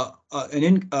a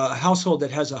household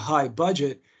that has a high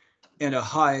budget and a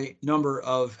high number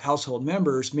of household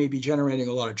members may be generating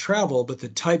a lot of travel, but the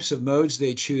types of modes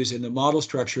they choose in the model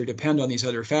structure depend on these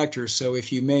other factors. So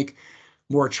if you make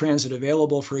more transit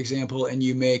available, for example, and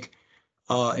you make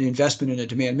an investment in a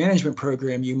demand management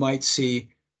program, you might see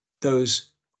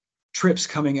those trips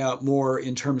coming out more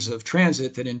in terms of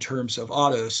transit than in terms of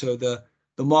auto. So the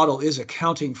model is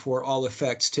accounting for all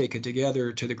effects taken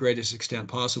together to the greatest extent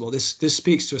possible. This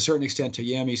speaks to a certain extent to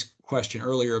Yami's question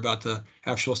earlier about the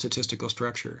actual statistical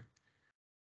structure.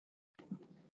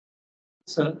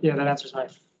 So yeah, that answers my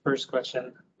first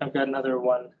question. I've got another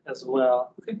one as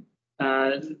well. Okay.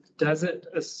 Does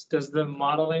the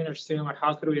modeling assume, or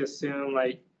how could we assume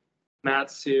like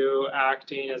Matsu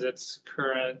acting as its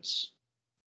current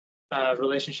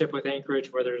relationship with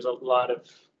Anchorage, where there's a lot of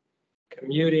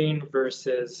commuting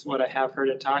versus what I have heard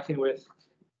in talking with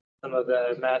some of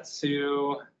the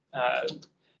Matsu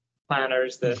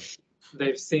planners, that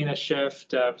they've seen a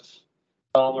shift of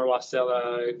Balmer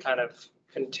Wasilla kind of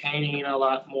containing a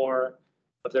lot more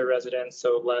of their residents,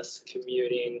 so less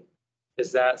commuting.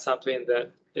 Is that something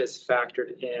that is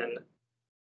factored in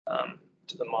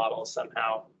to the model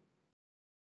somehow?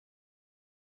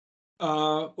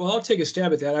 Well, I'll take a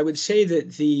stab at that. I would say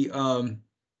that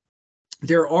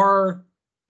there are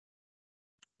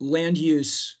land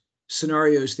use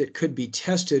scenarios that could be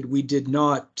tested. We did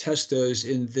not test those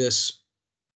in this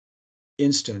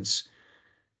instance.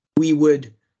 We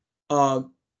would,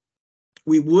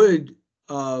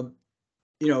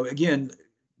 again,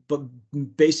 but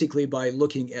basically by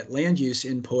looking at land use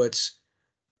inputs,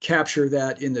 capture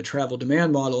that in the travel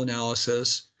demand model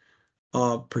analysis.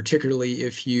 Particularly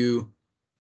if you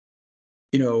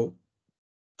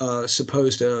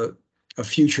supposed a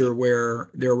future where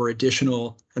there were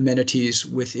additional amenities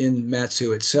within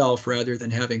Matsu itself rather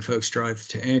than having folks drive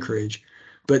to Anchorage.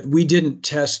 But we didn't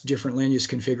test different land use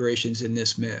configurations in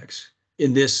this mix,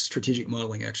 in this strategic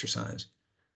modeling exercise.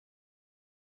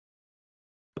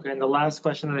 Okay, and the last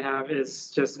question that I have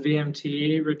is just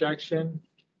VMT reduction.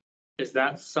 Is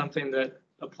that something that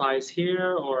applies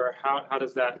here, or how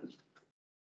does that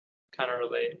kind of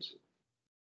relate?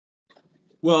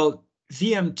 Well,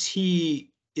 VMT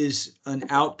is an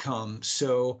outcome.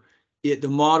 So the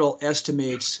model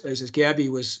estimates, as Gabby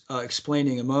was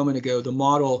explaining a moment ago, the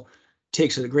model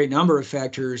takes a great number of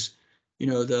factors,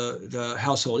 the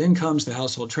household incomes, the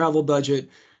household travel budget,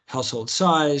 household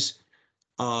size,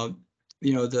 the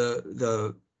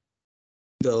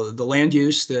land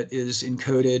use that is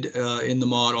encoded in the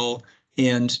model,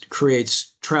 and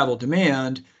creates travel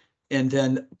demand. and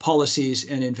then policies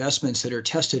and investments that are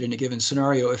tested in a given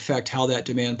scenario affect how that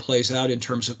demand plays out in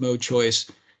terms of mode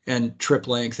choice and trip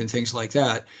length and things like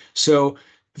that. So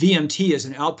VMT is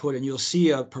an output, and you'll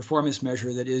see a performance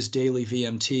measure that is daily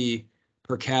VMT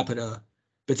per capita,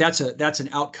 but that's an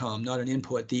outcome, not an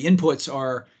input. The inputs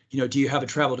are, do you have a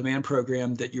travel demand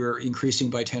program that you're increasing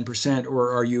by 10%,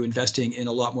 or are you investing in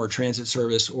a lot more transit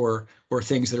service or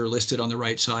things that are listed on the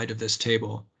right side of this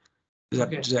table? Does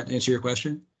that answer your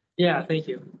question? Yeah, thank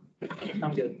you.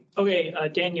 I'm good. Okay,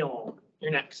 Daniel,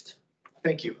 you're next.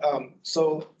 Thank you.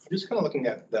 So I'm just kind of looking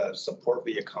at the support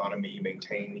the economy,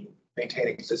 maintain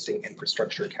existing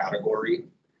infrastructure category.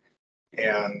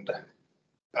 And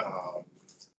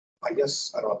I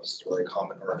guess, I don't know if this is really a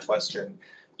comment or a question.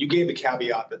 You gave the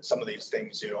caveat that some of these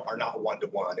things, are not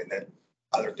one-to-one, and that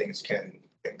other things can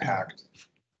impact,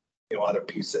 other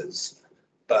pieces.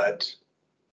 But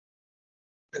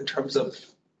in terms of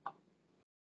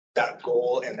that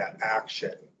goal and that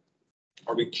action,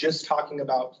 are we just talking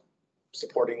about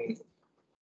supporting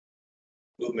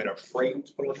movement of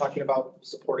freight when we're talking about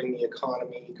supporting the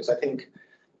economy? Because I think,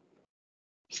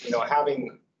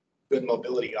 having good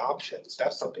mobility options,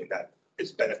 that's something that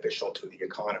is beneficial to the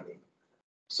economy.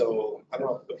 So I don't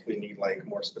know if we need like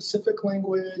more specific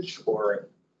language, or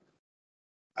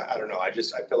I don't know. I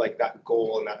feel like that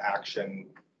goal and that action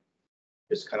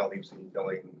just kind of leaves me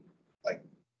feeling like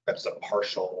that's a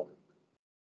partial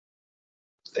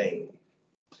thing.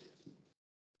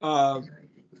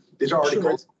 These are already Sure.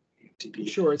 goals.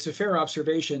 Sure, it's a fair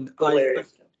observation.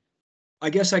 Hilarious. I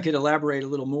guess I could elaborate a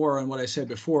little more on what I said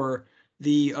before.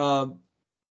 The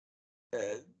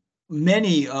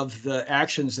many of the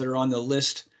actions that are on the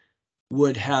list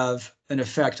would have an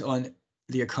effect on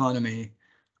the economy.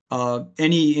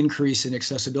 Any increase in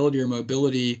accessibility or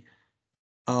mobility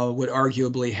would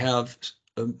arguably have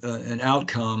an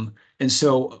outcome, and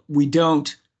so we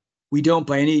don't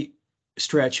by any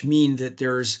stretch mean that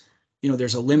there's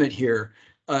a limit here.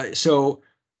 So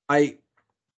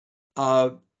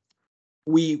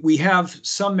we have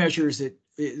some measures that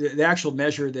the actual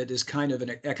measure that is kind of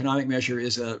an economic measure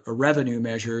is a revenue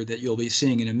measure that you'll be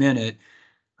seeing in a minute.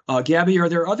 Gabby, are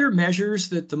there other measures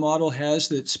that the model has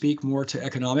that speak more to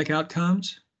economic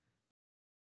outcomes?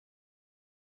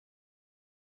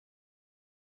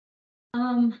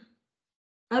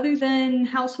 Other than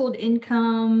household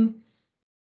income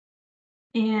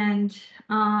and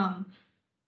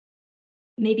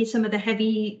maybe some of the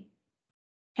heavy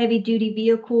duty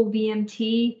vehicle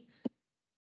VMT,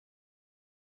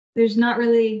 there's not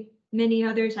really many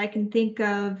others I can think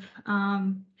of.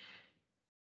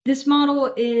 This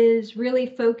model is really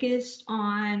focused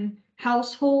on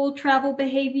household travel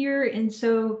behavior, and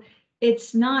so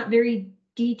it's not very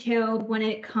detailed when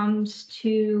it comes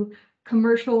to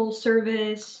commercial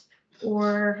service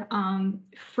or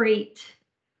freight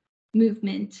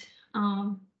movement.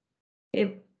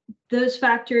 Those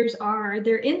factors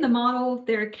they're in the model,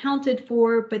 they're accounted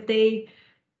for, but they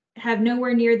have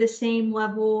nowhere near the same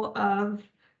level of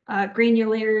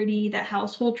granularity that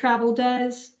household travel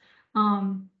does.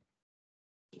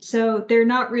 So they're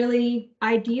not really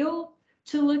ideal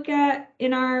to look at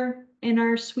in our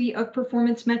suite of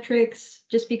performance metrics,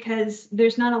 just because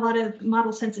there's not a lot of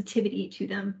model sensitivity to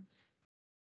them.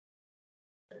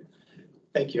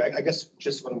 Thank you. I guess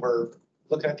just when we're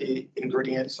looking at the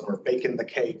ingredients and we're baking the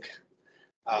cake,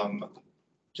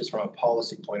 just from a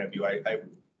policy point of view,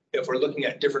 if we're looking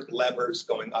at different levers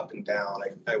going up and down,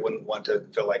 I wouldn't want to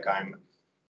feel like I'm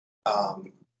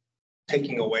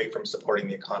taking away from supporting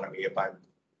the economy if I'm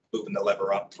moving the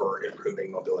lever up for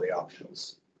improving mobility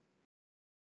options.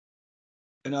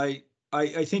 And I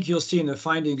think you'll see in the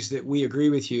findings that we agree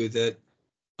with you that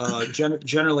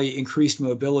generally increased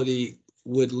mobility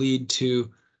would lead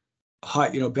to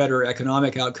better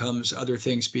economic outcomes, other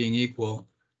things being equal.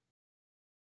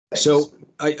 Thanks. So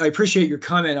I appreciate your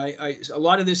comment. A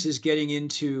lot of this is getting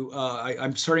into,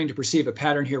 I'm starting to perceive a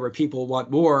pattern here where people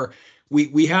want more.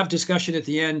 We have discussion at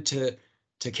the end to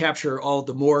capture all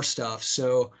the more stuff.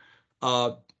 So,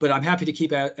 but I'm happy to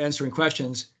keep answering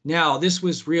questions. Now, this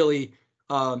was really,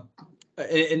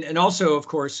 and also, of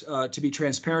course, to be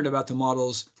transparent about the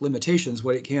model's limitations,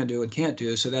 what it can do and can't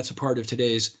do. So that's a part of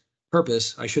today's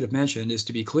purpose, I should have mentioned, is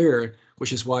to be clear,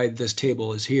 which is why this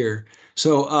table is here.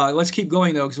 So let's keep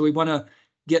going, though, because we want to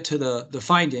get to the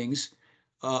findings.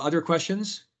 Other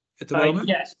questions at the moment?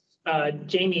 Yes,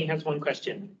 Jamie has one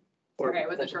question. Sorry, I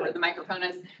wasn't sure where the microphone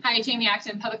is. Hi, Jamie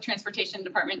Acton, Public Transportation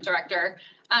Department Director.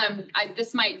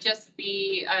 This might just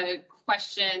be a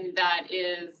question that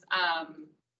is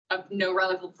of no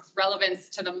relevance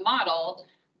to the model,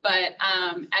 but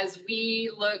as we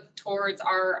look towards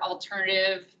our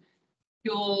alternative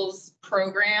fuels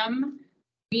program,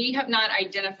 we have not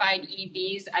identified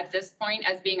EVs at this point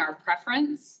as being our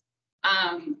preference.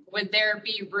 Would there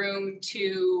be room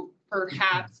to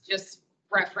perhaps just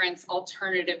reference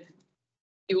alternative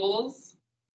fuels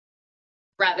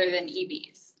rather than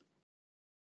EVs?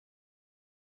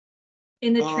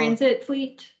 In the transit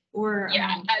fleet or?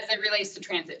 Yeah, as it relates to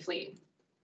transit fleet.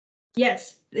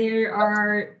 Yes, there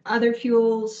are other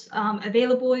fuels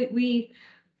available. We,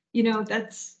 you know,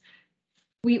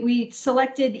 we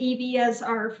selected EV as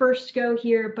our first go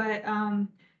here, but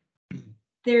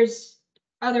there's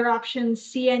other options,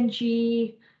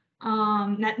 CNG,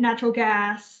 natural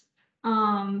gas,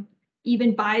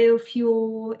 even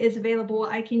biofuel is available.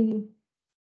 I can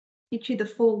get you the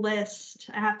full list.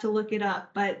 I have to look it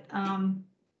up, but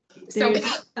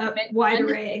there's a wide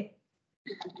array.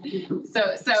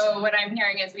 So what I'm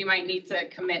hearing is we might need to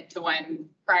commit to one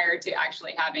prior to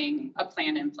actually having a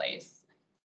plan in place.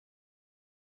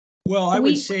 Well, I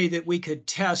would say that we could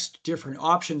test different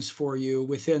options for you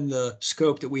within the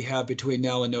scope that we have between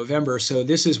now and November. So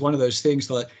this is one of those things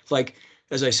that, like,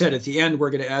 as I said, at the end, we're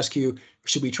going to ask you,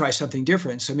 should we try something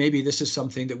different? So maybe this is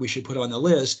something that we should put on the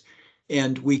list,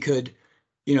 and we could,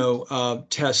 you know,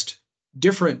 test a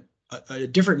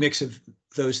different mix of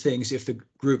those things if the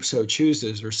group so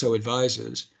chooses or so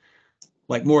advises,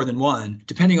 like more than one,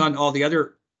 depending on all the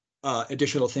other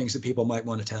additional things that people might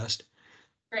want to test.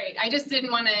 Great. I just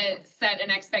didn't want to set an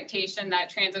expectation that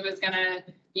transit was going to,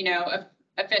 you know,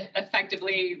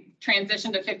 effectively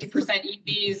transition to 50%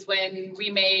 EVs when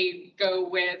we may go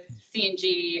with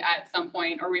CNG at some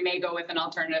point, or we may go with an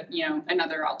alternative, you know,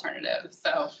 another alternative.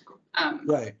 So,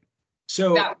 right.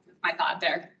 So that was my thought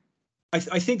there. I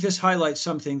think this highlights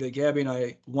something that Gabby and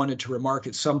I wanted to remark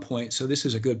at some point. So this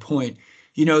is a good point.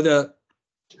 You know,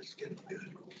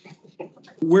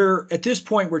 we're at this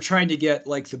point, we're trying to get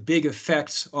like the big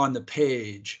effects on the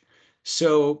page.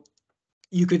 So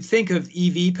you could think of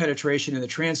EV penetration in the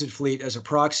transit fleet as a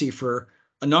proxy for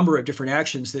a number of different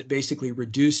actions that basically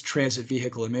reduce transit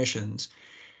vehicle emissions.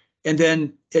 And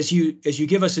then as you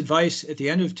give us advice at the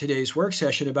end of today's work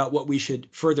session about what we should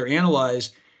further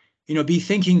analyze, you know, be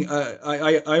thinking,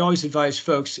 I always advise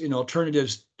folks in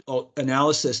alternatives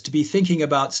analysis to be thinking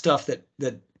about stuff that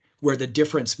where the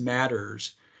difference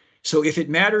matters. So if it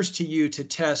matters to you to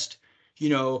test, you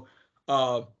know,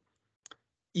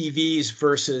 EVs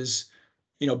versus,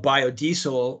 you know,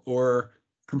 biodiesel or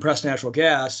compressed natural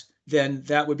gas, then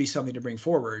that would be something to bring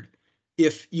forward.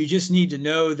 If you just need to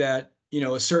know that, you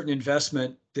know, a certain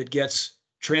investment that gets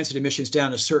transit emissions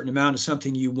down a certain amount is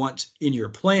something you want in your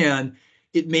plan,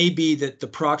 it may be that the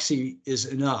proxy is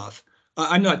enough.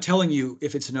 I'm not telling you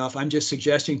if it's enough. I'm just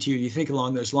suggesting to you, you think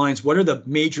along those lines, what are the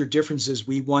major differences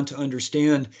we want to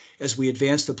understand as we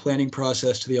advance the planning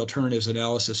process to the alternatives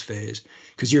analysis phase?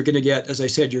 Because you're going to get, as I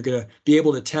said, you're going to be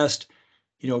able to test,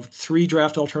 you know, 3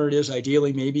 draft alternatives,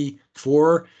 ideally maybe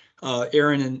 4.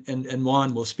 Aaron and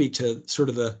Juan will speak to sort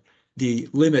of the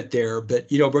limit there,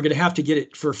 but, you know, we're going to have to get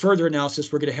it for further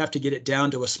analysis. We're going to have to get it down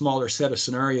to a smaller set of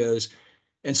scenarios.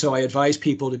 And so I advise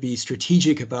people to be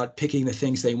strategic about picking the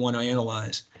things they want to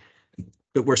analyze.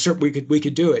 But we're certain we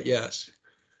could do it, yes.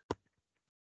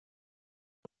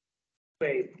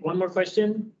 Wait, one more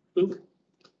question, Luke?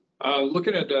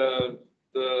 Looking at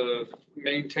the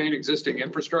maintain existing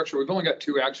infrastructure, we've only got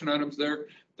 2 action items there.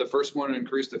 The first one,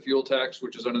 increase the fuel tax,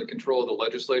 which is under the control of the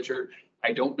legislature.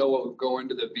 I don't know what would go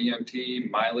into the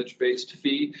VMT mileage-based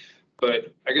fee,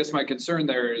 but I guess my concern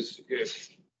there is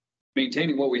if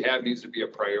maintaining what we have needs to be a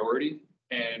priority.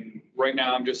 And right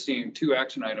now I'm just seeing 2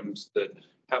 action items that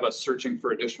have us searching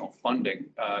for additional funding.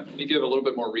 Can you give a little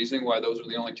bit more reasoning why those are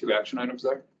the only 2 action items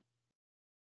there?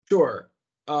 Sure.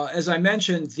 As I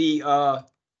mentioned, the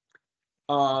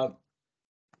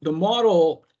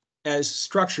model as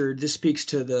structured, this speaks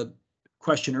to the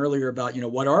question earlier about, you know,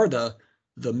 what are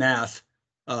the math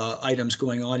items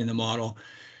going on in the model.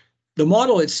 The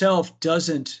model itself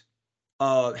doesn't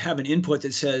have an input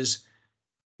that says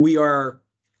we are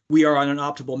on an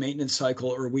optimal maintenance cycle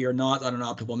or we are not on an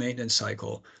optimal maintenance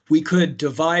cycle. We could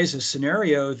devise a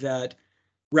scenario that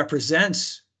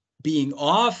represents being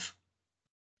off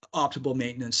optimal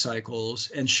maintenance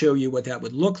cycles and show you what that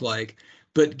would look like.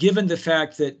 But given the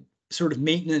fact that sort of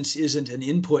maintenance isn't an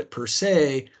input per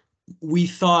se, we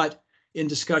thought in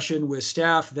discussion with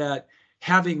staff that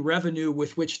having revenue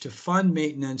with which to fund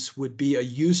maintenance would be a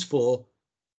useful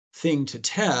thing to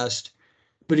test.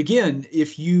 But again,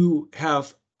 if you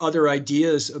have other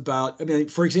ideas about, I mean,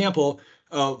 for example,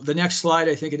 the next slide,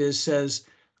 I think it is, says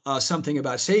something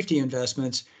about safety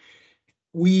investments.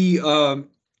 We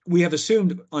have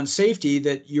assumed on safety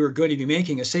that you're going to be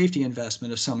making a safety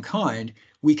investment of some kind.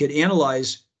 we could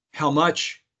analyze how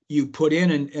much you put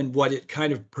in and what it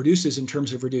kind of produces in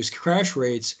terms of reduced crash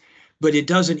rates, but it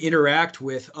doesn't interact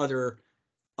with other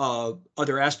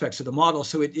aspects of the model.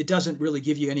 So it doesn't really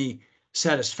give you any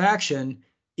satisfaction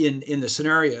in the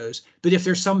scenarios. But if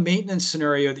there's some maintenance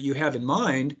scenario that you have in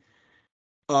mind,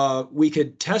 we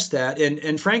could test that.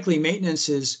 And frankly, maintenance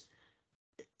is,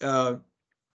 well,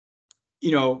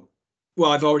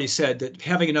 I've already said that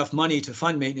having enough money to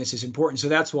fund maintenance is important, so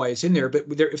that's why it's in there. But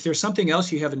if there's something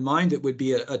else you have in mind that would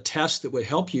be a test that would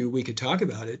help you, we could talk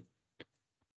about it.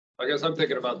 I guess I'm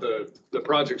thinking about the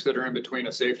projects that are in between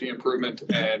a safety improvement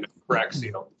and crack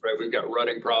seal, right? We've got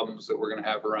rutting problems that we're going to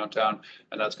have around town,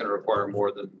 and that's going to require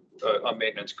more than a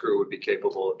maintenance crew would be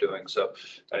capable of doing. So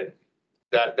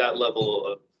that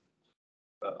level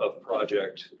of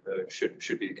project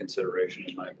should be a consideration,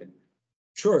 in my opinion.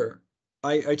 Sure,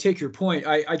 I take your point.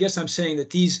 I guess I'm saying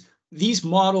that these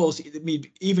models, I mean,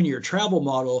 even your travel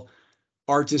model,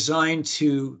 are designed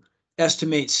to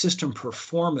estimate system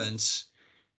performance.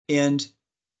 And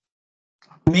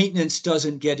maintenance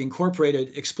doesn't get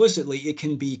incorporated explicitly. It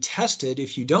can be tested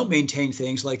if you don't maintain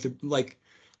things like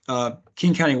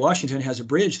King County, Washington has a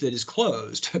bridge that is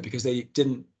closed because they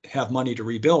didn't have money to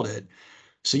rebuild it.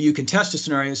 So you can test a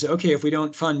scenario and say, okay, if we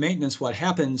don't fund maintenance, what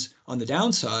happens on the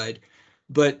downside?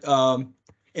 But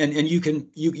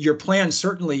your plan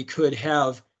certainly could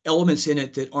have elements in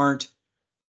it that aren't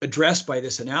addressed by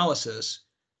this analysis.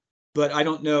 But I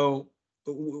don't know.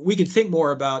 We could think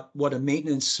more about what a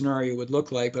maintenance scenario would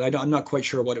look like, but I'm not quite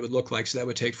sure what it would look like, so that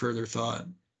would take further thought.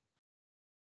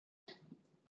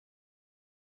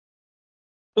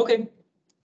 Okay.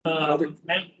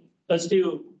 Matt, let's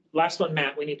do last one,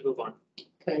 Matt. We need to move on.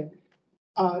 Okay.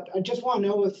 I just want to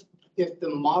know if the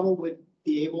model would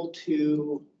be able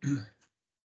to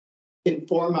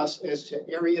inform us as to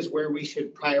areas where we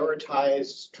should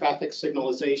prioritize traffic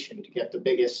signalization to get the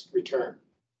biggest return.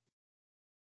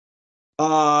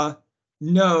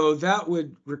 No, that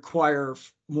would require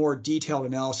more detailed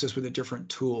analysis with a different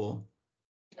tool.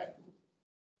 Okay.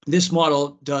 This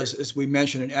model does, as we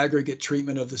mentioned, an aggregate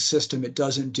treatment of the system. It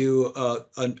doesn't do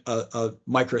a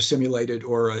micro-simulated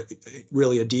or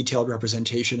really a detailed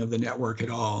representation of the network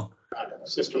at all.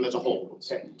 System as a whole.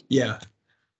 Okay. Yeah.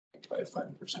 By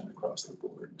 5% across the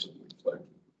board.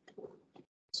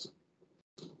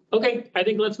 Okay, I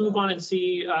think let's move on and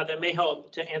see, that may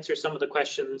help to answer some of the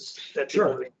questions that people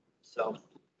Sure. made.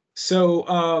 So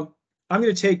I'm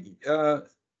going to take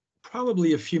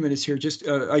probably a few minutes here. Just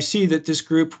I see that this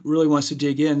group really wants to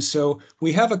dig in. So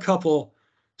we have a couple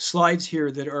slides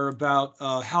here that are about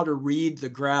how to read the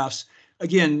graphs.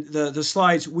 Again, the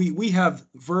slides, we have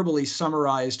verbally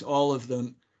summarized all of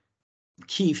the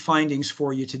key findings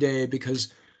for you today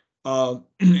because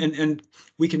and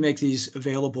we can make these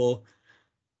available.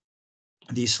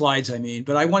 These slides, I mean,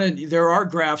 but there are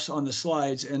graphs on the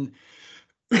slides, and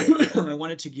I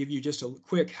wanted to give you just a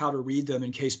quick how to read them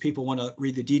in case people want to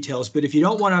read the details. But if you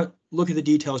don't want to look at the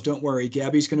details, don't worry.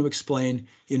 Gabby's going to explain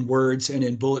in words and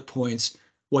in bullet points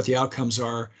what the outcomes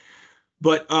are.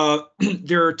 But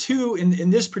there are two, in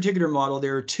this particular model,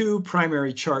 there are two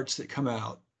primary charts that come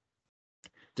out.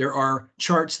 There are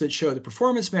charts that show the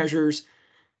performance measures,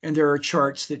 and there are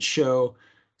charts that show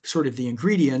sort of the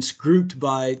ingredients grouped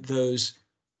by those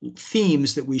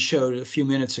themes that we showed a few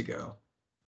minutes ago.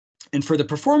 And for the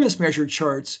performance measure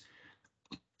charts,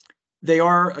 they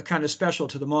are a kind of special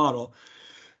to the model.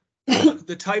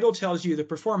 The title tells you the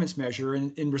performance measure,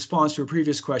 and in response to a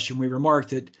previous question, we remarked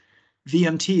that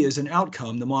VMT is an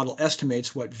outcome. The model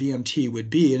estimates what VMT would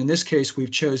be. And in this case,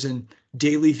 we've chosen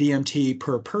daily VMT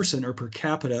per person or per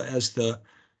capita as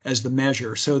the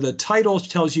measure. So the title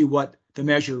tells you what the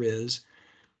measure is.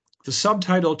 The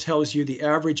subtitle tells you the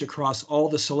average across all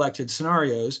the selected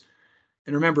scenarios.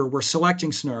 And remember, we're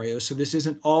selecting scenarios, so this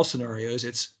isn't all scenarios,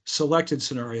 it's selected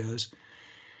scenarios.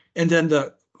 And then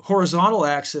the horizontal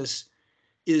axis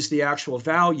is the actual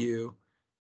value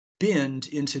binned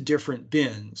into different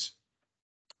bins,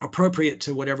 appropriate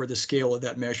to whatever the scale of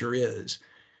that measure is.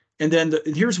 And then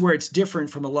here's where it's different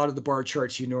from a lot of the bar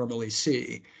charts you normally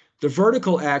see. The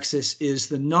vertical axis is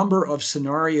the number of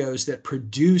scenarios that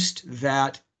produced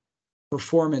that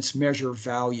performance measure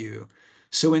value.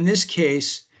 So in this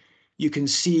case, you can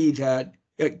see that,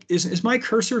 is my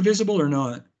cursor visible or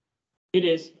not? It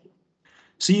is.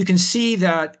 So you can see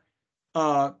that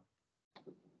the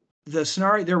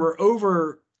scenario, there were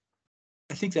over,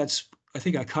 I think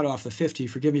I cut off the 50,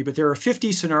 forgive me, but there are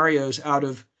 50 scenarios out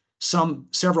of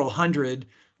several hundred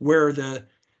where the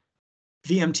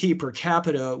VMT per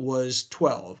capita was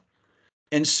 12.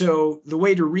 And so the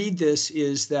way to read this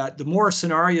is that the more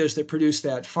scenarios that produce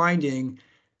that finding,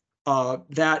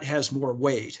 that has more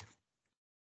weight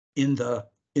in the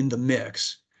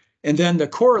mix. And then the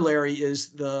corollary is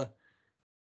there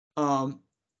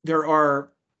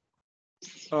are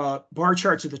bar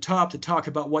charts at the top that talk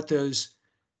about what those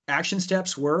action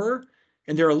steps were,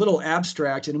 and they're a little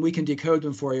abstract, and we can decode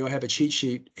them for you. I have a cheat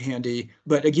sheet handy,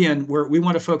 but again, we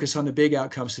want to focus on the big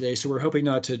outcomes today, so we're hoping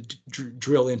not to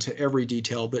drill into every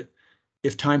detail, but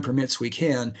if time permits, we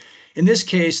can. In this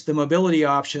case, the mobility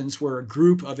options were a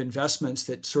group of investments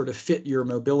that sort of fit your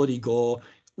mobility goal,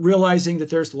 realizing that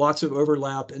there's lots of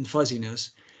overlap and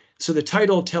fuzziness. So the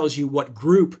title tells you what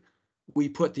group we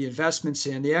put the investments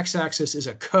in. The x-axis is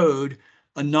a code,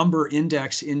 a number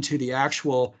index into the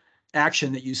actual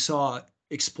action that you saw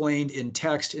explained in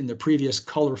text in the previous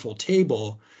colorful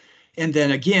table. And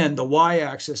then again, the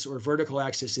y-axis or vertical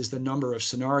axis is the number of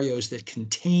scenarios that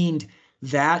contained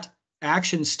that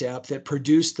action step that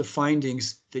produced the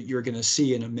findings that you're going to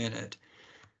see in a minute.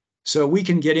 So we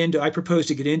can get into, I propose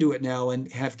to get into it now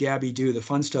and have Gabby do the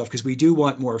fun stuff because we do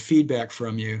want more feedback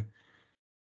from you.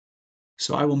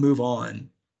 So I will move on.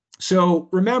 So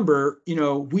remember,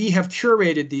 we have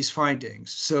curated these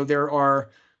findings. So there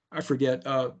are, I forget,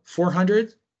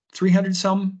 400, 300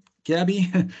 some,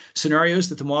 Gabby, scenarios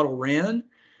that the model ran.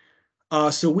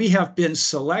 So we have been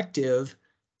selective,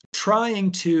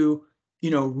 trying to,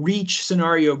 reach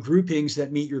scenario groupings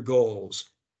that meet your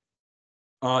goals.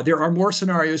 There are more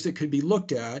scenarios that could be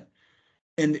looked at.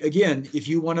 And again, if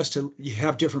you want us to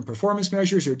have different performance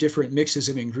measures or different mixes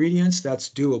of ingredients, that's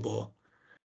doable.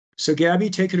 So Gabby,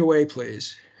 take it away,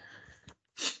 please.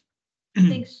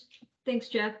 Thanks,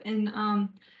 Jeff. And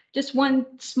just one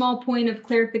small point of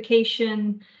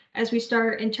clarification as we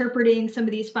start interpreting some of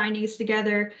these findings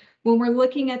together. When we're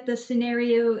looking at the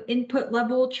scenario input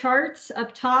level charts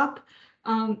up top,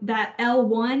 that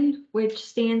L1, which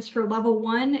stands for level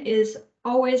 1, is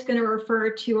always going to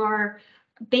refer to our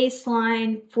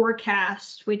baseline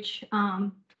forecast, which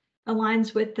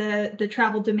aligns with the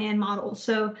travel demand model.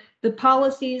 So the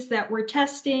policies that we're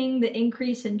testing, the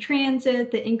increase in transit,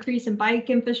 the increase in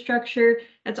bike infrastructure,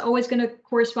 that's always going to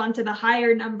correspond to the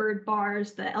higher numbered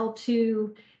bars, the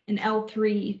L2 and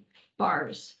L3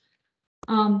 bars.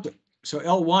 So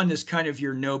L1 is kind of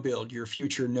your no build, your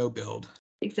future no build.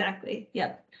 Exactly.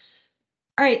 Yep.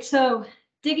 All right. So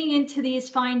digging into these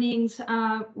findings,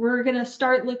 we're going to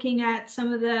start looking at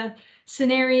some of the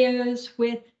scenarios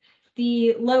with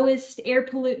the lowest air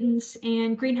pollutants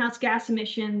and greenhouse gas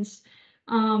emissions.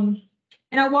 And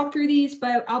I'll walk through these,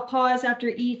 but I'll pause after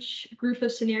each group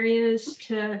of scenarios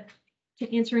to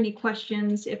answer any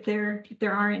questions if there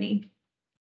are any.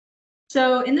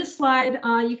 So in this slide,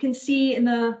 you can see in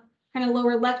the kind of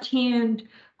lower left-hand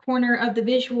corner of the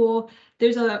visual,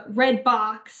 there's a red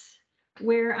box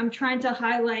where I'm trying to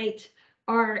highlight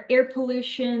our air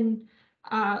pollution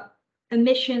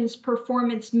emissions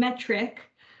performance metric.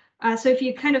 So if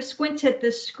you kind of squint at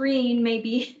the screen,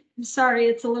 maybe, sorry,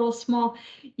 it's a little small,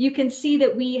 you can see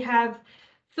that we have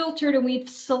filtered and we've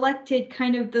selected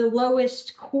kind of the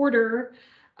lowest quarter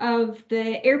of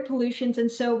the air pollutions.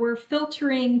 And so we're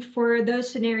filtering for those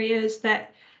scenarios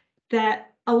that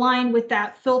align with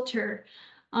that filter.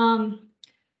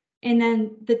 And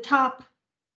then the top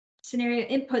scenario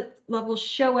input levels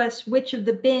show us which of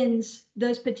the bins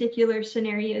those particular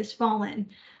scenarios fall in.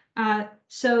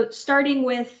 So starting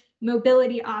with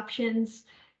mobility options,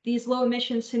 these low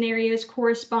emission scenarios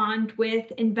correspond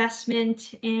with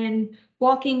investment in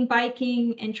walking,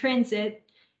 biking, and transit.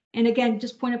 And again,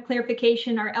 just point of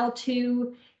clarification, our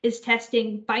L2 is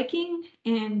testing biking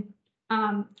and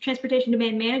transportation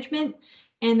demand management,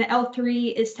 and the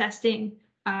L3 is testing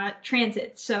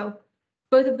transit. So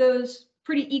both of those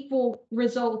pretty equal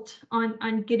result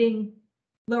on getting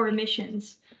lower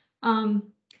emissions.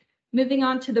 Moving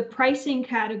on to the pricing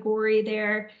category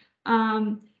there,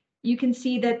 you can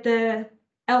see that the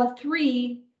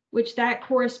L3, which that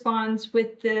corresponds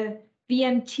with the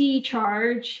VMT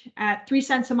charge at 3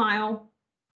 cents a mile,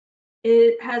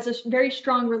 it has a very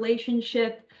strong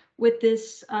relationship with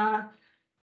this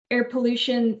air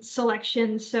pollution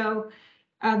selection. So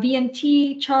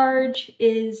VMT charge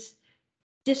is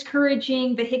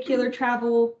discouraging vehicular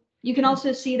travel. You can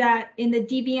also see that in the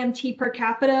DVMT per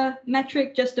capita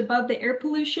metric just above the air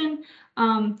pollution.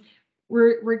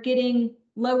 We're getting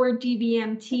lower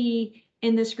DVMT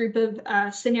in this group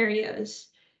of scenarios.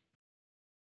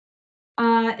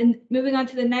 And moving on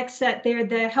to the next set there,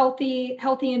 the healthy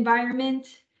environment,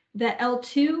 the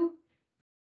L2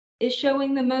 is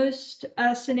showing the most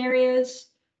scenarios,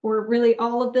 or really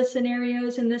all of the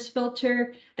scenarios in this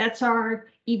filter. That's our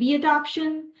EV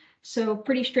adoption. So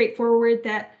pretty straightforward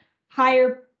that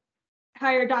higher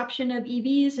higher adoption of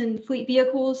EVs and fleet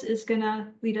vehicles is going to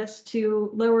lead us to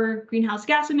lower greenhouse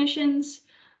gas emissions.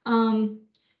 And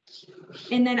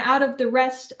then out of the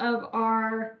rest of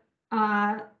our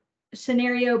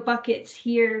scenario buckets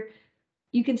here,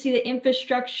 you can see the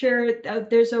infrastructure.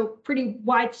 There's a pretty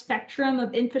wide spectrum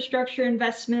of infrastructure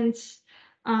investments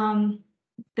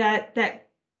that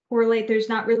correlate. There's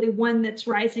not really one that's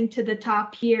rising to the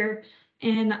top here.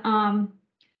 And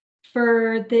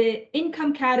for the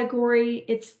income category,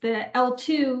 it's the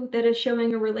L2 that is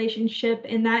showing a relationship,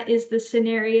 and that is the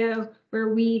scenario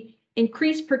where we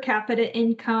increase per capita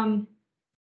income.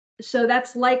 So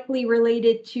that's likely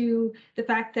related to the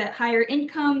fact that higher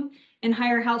income and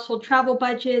higher household travel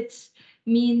budgets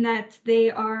mean that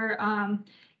they are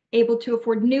able to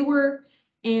afford newer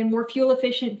and more fuel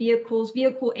efficient vehicles.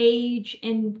 Vehicle age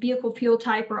and vehicle fuel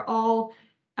type are all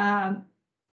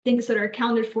things that are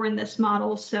accounted for in this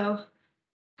model. So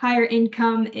higher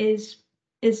income is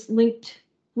linked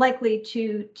likely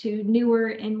to newer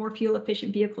and more fuel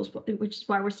efficient vehicles, which is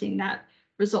why we're seeing that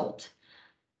result.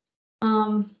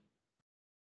 So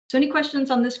any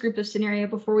questions on this group of scenario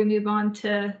before we move on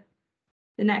to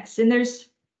the next? And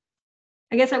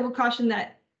I guess I will caution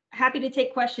that happy to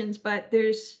take questions, but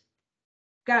there's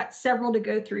got several to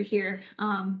go through here.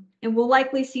 And we'll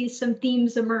likely see some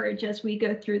themes emerge as we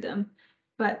go through them.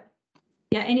 But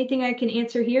yeah, anything I can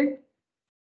answer here?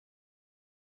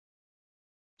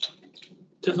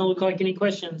 Doesn't look like any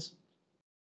questions.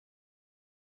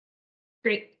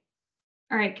 Great.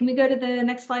 All right, can we go to the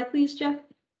next slide, please, Jeff?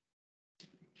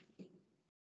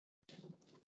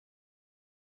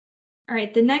 All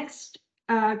right, the next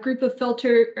group of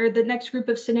the next group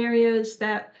of scenarios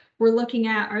that we're looking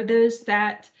at are those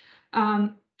that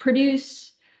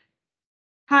produce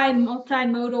high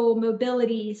multimodal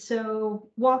mobility, so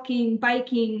walking,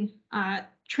 biking,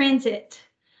 transit.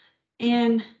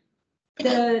 And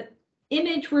the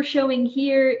image we're showing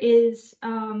here is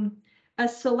a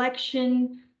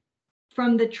selection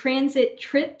from the transit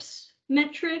trips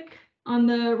metric on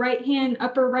the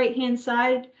upper right-hand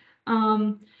side.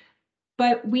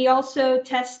 But we also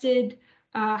tested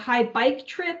high bike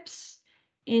trips.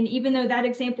 And even though that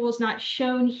example is not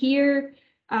shown here,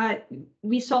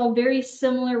 we saw very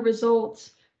similar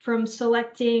results from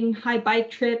selecting high bike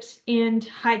trips and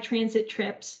high transit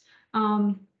trips.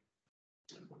 I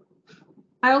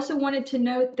also wanted to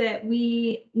note that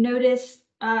we noticed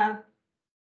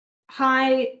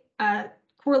high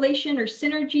correlation or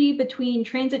synergy between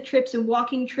transit trips and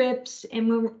walking trips.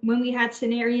 And when we had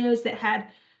scenarios that had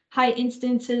high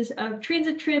instances of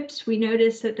transit trips, we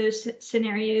noticed that those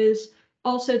scenarios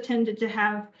also tended to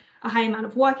have a high amount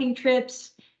of walking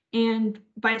trips and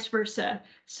vice versa.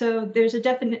 So there's a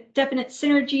definite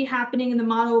synergy happening in the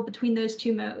model between those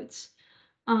two modes.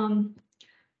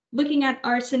 Looking at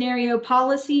our scenario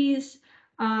policies,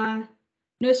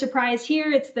 no surprise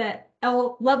here, it's the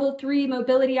level 3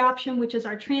 mobility option, which is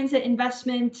our transit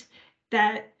investment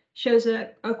that shows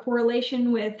a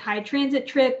correlation with high transit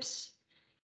trips.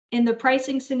 In the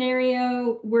pricing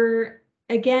scenario, we're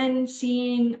again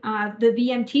seeing the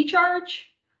VMT charge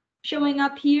showing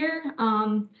up here,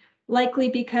 likely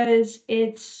because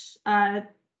it's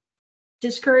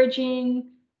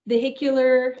discouraging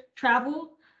vehicular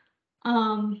travel.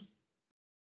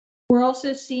 We're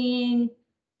also seeing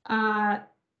the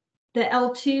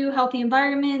L2 healthy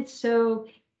environment, so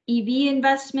EV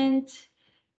investment.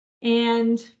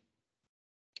 And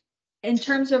in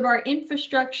terms of our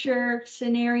infrastructure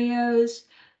scenarios,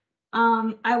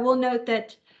 I will note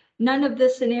that none of the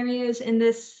scenarios in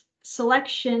this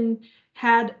selection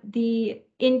had the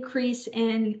increase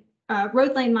in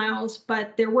road lane miles,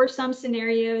 but there were some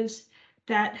scenarios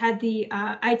that had the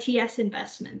ITS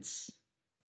investments.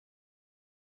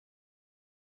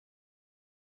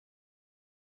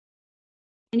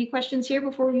 Any questions here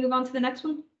before we move on to the next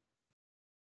one?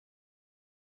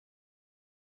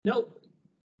 Nope.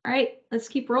 All right, let's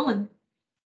keep rolling.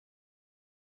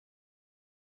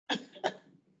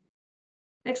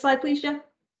 Next slide, please, Jeff.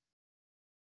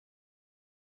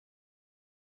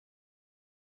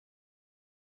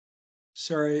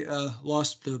 Sorry,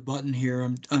 lost the button here.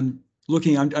 I'm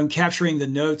capturing the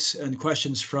notes and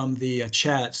questions from the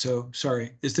chat. So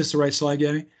sorry. Is this the right slide,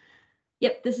 Gabby?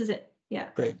 Yep, this is it. Yeah.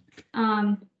 Great.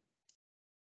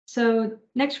 So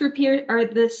next group here are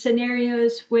the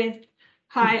scenarios with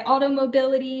high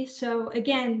automobility. So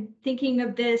again, thinking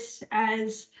of this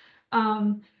as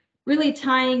really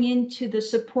tying into the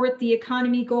support the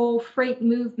economy goal, freight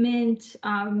movement,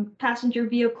 passenger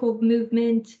vehicle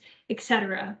movement,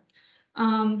 etc.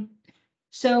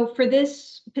 So for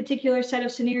this particular set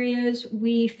of scenarios,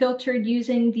 we filtered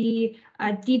using the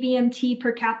DVMT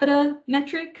per capita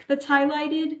metric that's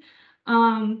highlighted.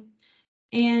 And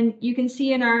you can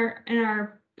see in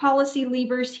our policy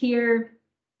levers here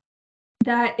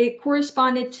that it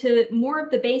corresponded to more of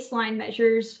the baseline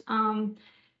measures.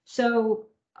 So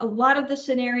a lot of the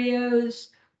scenarios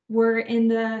were in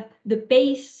the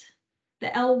base, the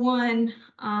L1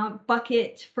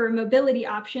 bucket for mobility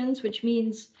options, which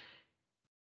means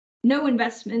no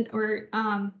investment or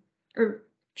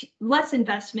less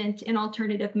investment in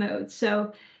alternative modes.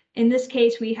 So in this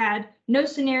case, we had no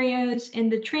scenarios in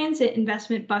the transit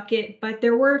investment bucket, but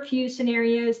there were a few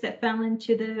scenarios that fell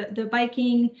into the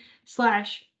biking/TDM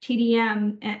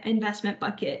investment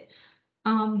bucket.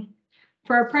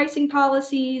 For our pricing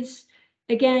policies,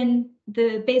 again,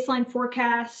 the baseline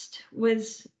forecast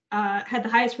was had the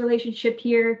highest relationship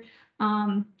here.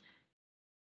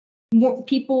 More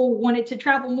people wanted to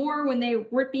travel more when they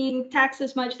weren't being taxed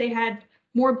as much. They had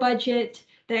more budget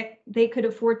that they could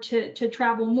afford to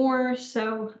travel more.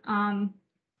 So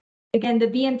again, the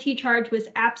VMT charge was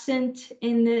absent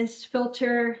in this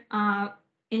filter.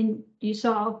 And you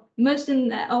saw most in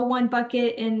the L1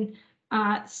 bucket and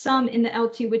some in the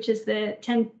L2, which is the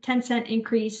 10 cent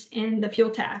increase in the fuel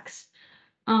tax.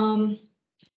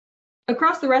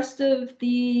 Across the rest of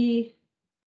the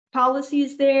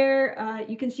policies there,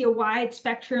 you can see a wide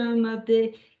spectrum of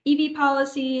the EV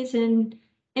policies, and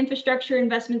infrastructure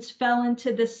investments fell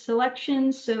into this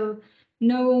selection. So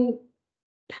no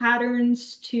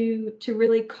patterns to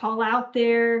really call out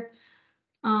there.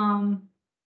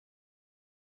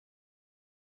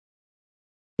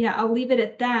 Yeah, I'll leave it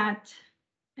at that.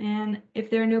 And if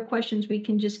there are no questions, we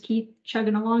can just keep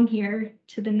chugging along here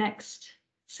to the next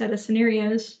set of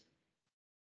scenarios.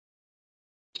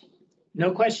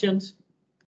 No questions.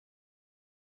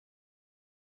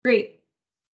 Great.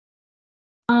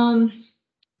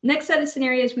 Next set of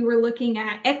scenarios, we were looking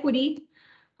at equity.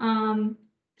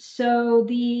 So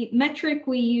the metric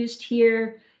we used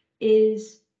here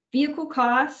is vehicle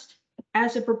cost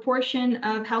as a proportion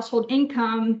of household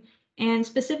income, and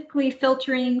specifically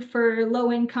filtering for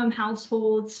low-income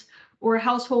households or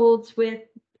households with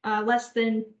less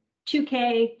than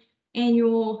 2K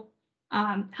annual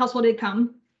household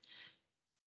income.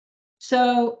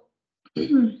 So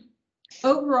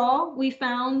overall, we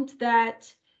found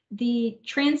that the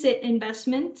transit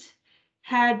investment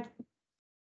had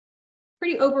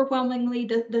pretty overwhelmingly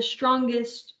the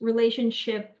strongest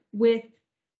relationship with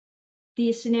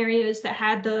the scenarios that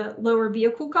had the lower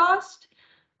vehicle cost.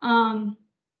 In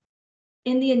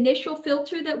the initial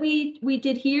filter that we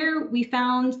did here, we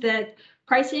found that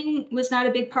pricing was not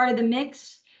a big part of the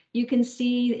mix. You can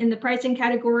see in the pricing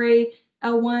category,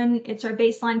 L1, it's our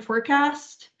baseline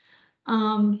forecast.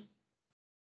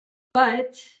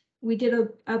 But we did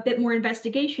a bit more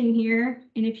investigation here.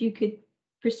 And if you could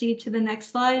proceed to the next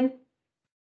slide.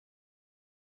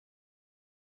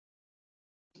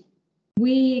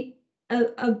 We,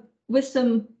 with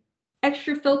some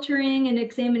extra filtering and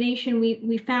examination,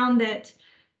 we found that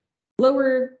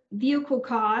lower vehicle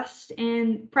costs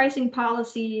and pricing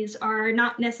policies are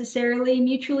not necessarily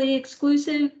mutually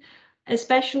exclusive,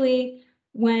 especially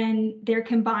when they're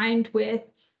combined with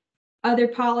other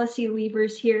policy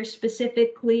levers here,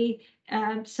 specifically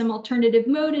some alternative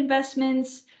mode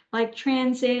investments like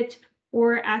transit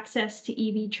or access to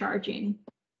EV charging.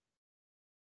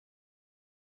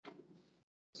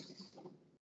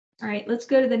 All right, let's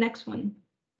go to the next one.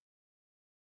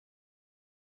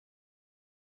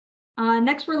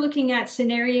 Next, we're looking at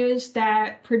scenarios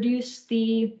that produce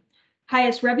the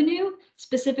highest revenue,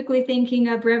 specifically thinking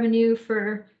of revenue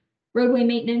for roadway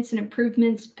maintenance and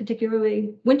improvements,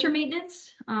 particularly winter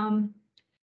maintenance.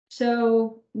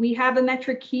 So we have a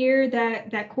metric here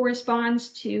that corresponds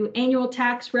to annual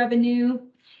tax revenue.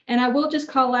 And I will just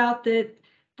call out that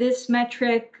this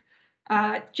metric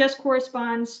just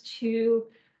corresponds to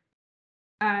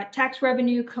tax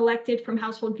revenue collected from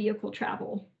household vehicle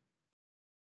travel.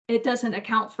 It doesn't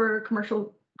account for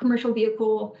commercial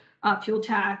vehicle fuel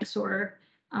tax or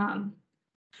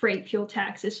freight fuel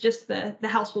tax. It's just the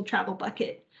household travel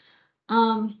bucket.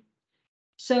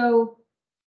 So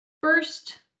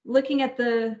first, looking at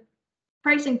the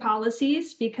pricing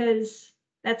policies, because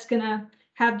that's going to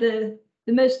have the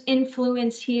most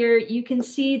influence here, you can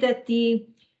see that the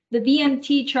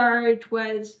VMT charge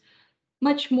was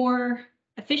much more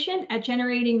efficient at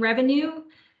generating revenue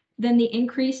than the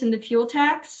increase in the fuel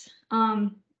tax.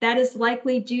 That is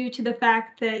likely due to the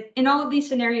fact that in all of these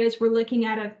scenarios, we're looking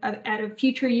at a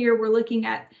future year, we're looking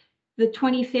at the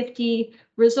 2050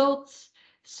 results.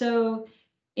 So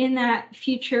in that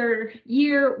future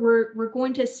year, we're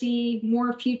going to see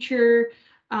more future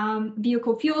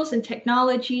vehicle fuels and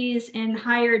technologies and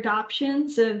higher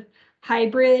adoptions of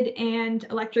hybrid and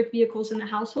electric vehicles in the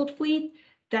household fleet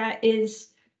that is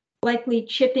likely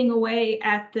chipping away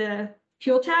at the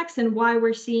fuel tax, and why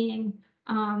we're seeing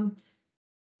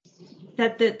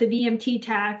that the VMT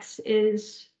tax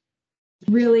is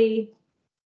really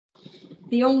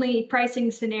the only pricing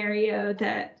scenario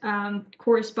that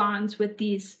corresponds with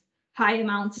these high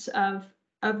amounts of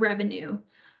revenue.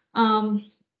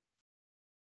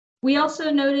 We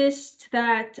also noticed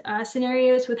that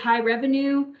scenarios with high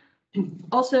revenue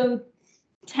also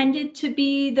tended to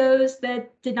be those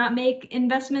that did not make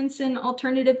investments in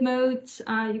alternative modes.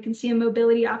 You can see in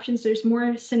mobility options, there's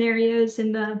more scenarios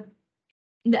in the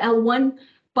L1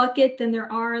 bucket than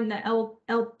there are in the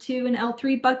L2 and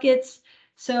L3 buckets.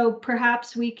 So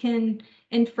perhaps we can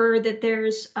infer that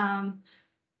there's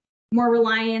more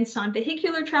reliance on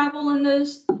vehicular travel in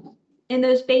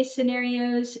those base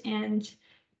scenarios, and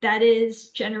that is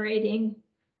generating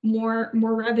more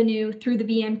revenue through the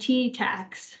VMT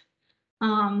tax.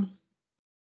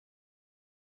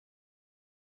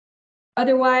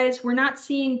 Otherwise, we're not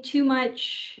seeing too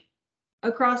much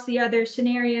across the other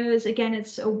scenarios. Again,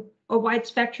 it's a wide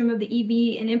spectrum of the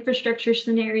EV and infrastructure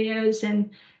scenarios.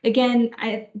 And again,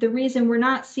 the reason we're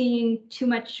not seeing too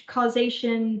much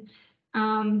causation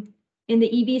in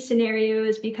the EV scenario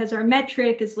is because our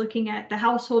metric is looking at the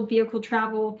household vehicle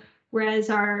travel, whereas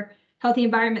our healthy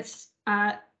environments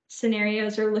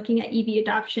scenarios are looking at EV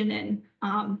adoption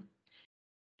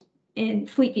in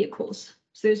fleet vehicles.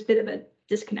 So there's a bit of a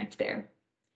disconnect there.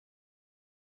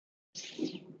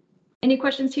 Any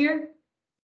questions here?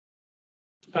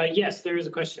 Yes, there is a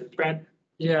question. Brad?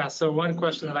 Yeah, so one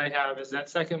question that I have is that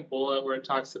second bullet where it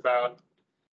talks about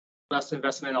less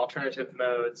investment in alternative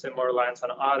modes and more reliance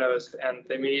on autos. And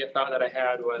the immediate thought that I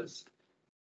had was,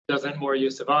 doesn't more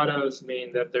use of autos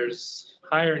mean that there's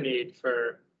higher need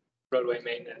for roadway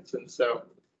maintenance? And so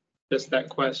just that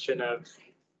question of,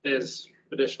 is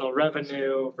additional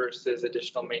revenue versus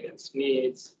additional maintenance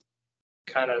needs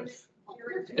kind of,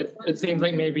 it seems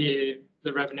like maybe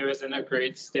the revenue isn't a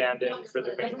great stand-in for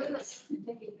the maintenance,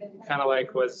 kind of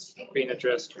like was being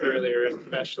addressed earlier,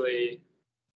 especially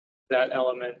that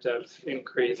element of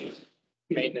increased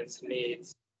maintenance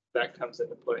needs that comes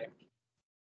into play.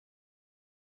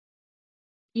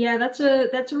 Yeah, that's a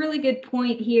really good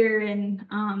point here, and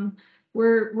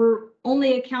we're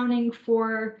only accounting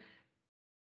for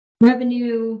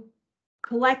revenue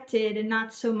collected and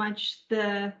not so much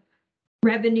the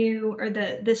revenue or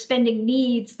the spending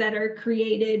needs that are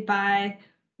created by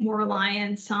more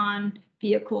reliance on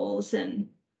vehicles and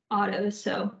autos.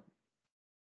 So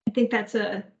I think that's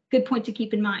a good point to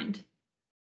keep in mind.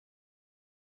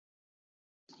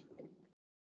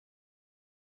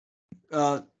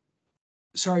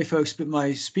 Sorry, folks, but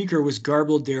my speaker was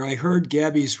garbled there. I heard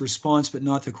Gabby's response, but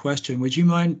not the question. Would you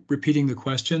mind repeating the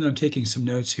question? I'm taking some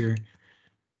notes here.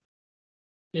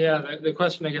 Yeah, the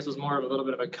question, I guess, was more of a little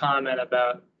bit of a comment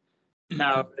about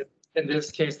how, in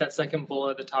this case, that second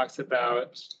bullet that talks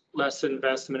about less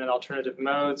investment in alternative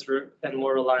modes and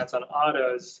more reliance on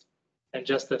autos, and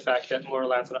just the fact that more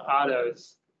reliance on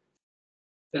autos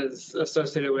is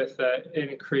associated with an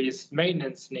increased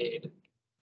maintenance need.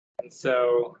 And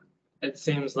so it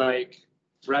seems like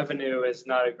revenue is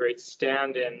not a great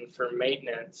stand-in for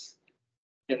maintenance,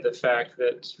 in the fact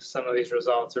that some of these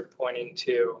results are pointing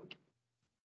to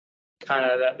kind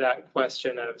of that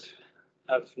question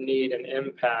of need and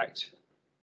impact.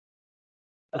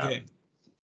 Okay.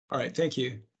 All right. Thank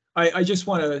you. I just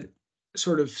want to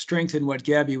sort of strengthen what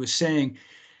Gabby was saying.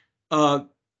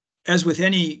 As with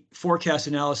any forecast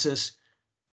analysis,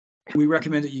 we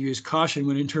recommend that you use caution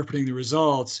when interpreting the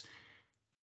results.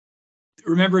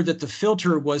 Remember that the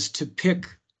filter was to pick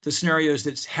the scenarios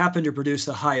that happen to produce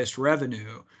the highest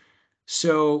revenue.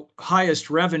 So highest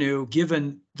revenue,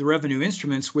 given the revenue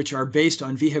instruments, which are based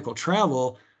on vehicle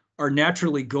travel, are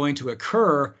naturally going to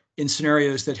occur in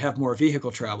scenarios that have more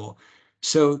vehicle travel.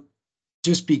 So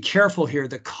just be careful here.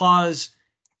 The cause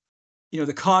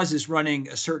is running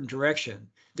a certain direction.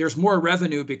 There's more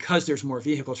revenue because there's more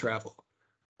vehicle travel,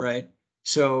 right?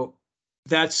 So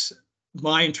that's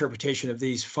my interpretation of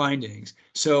these findings.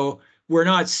 So we're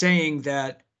not saying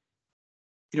that,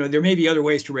 there may be other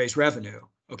ways to raise revenue.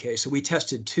 Okay, so we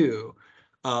tested two.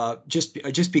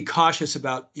 Just be cautious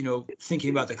about, thinking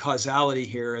about the causality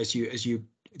here as you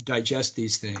digest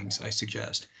these things, I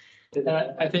suggest.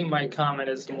 I think my comment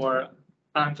is more,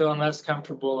 I'm feeling less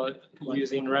comfortable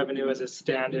using revenue as a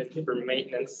stand-in for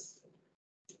maintenance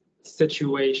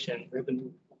situation.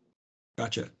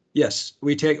 Gotcha. Yes,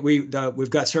 we've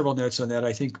got several notes on that.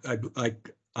 I think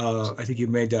I think you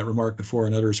made that remark before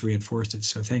and others reinforced it,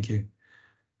 so thank you.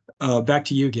 Back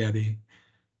to you, Gabby.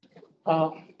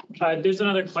 There's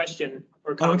another question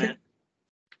or comment. Okay.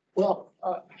 Well,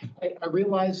 I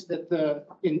realize that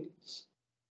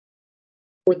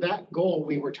for that goal,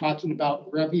 we were talking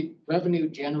about revenue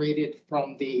generated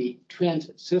from the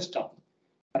transit system.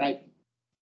 But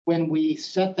when we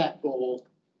set that goal,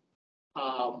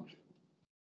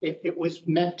 it was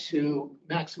meant to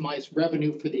maximize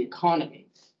revenue for the economy.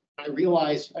 I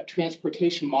realize a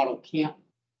transportation model can't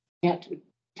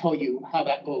tell you how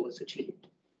that goal is achieved.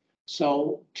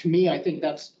 So to me, I think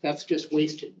that's just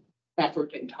wasted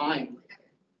effort and time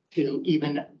to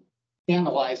even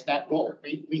analyze that goal.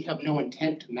 We have no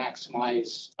intent to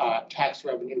maximize tax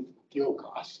revenue fuel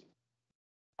costs.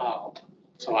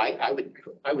 So I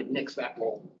would nix that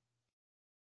goal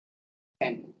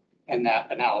and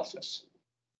that analysis.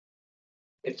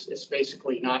 It's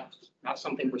basically not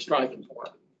something we're striving for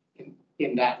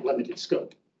in that limited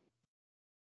scope.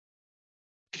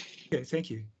 Okay, thank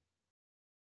you.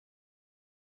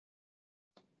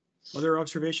 Other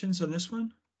observations on this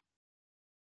one?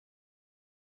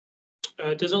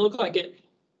 Doesn't look like it.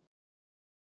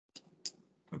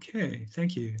 Okay,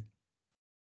 thank you.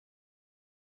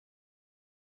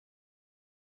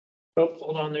 Oh,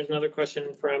 hold on, there's another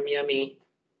question from Yemi.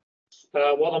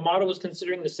 While the model was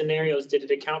considering the scenarios, did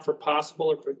it account for possible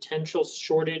or potential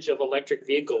shortage of electric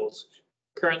vehicles?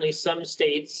 Currently, some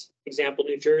states, example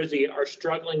New Jersey, are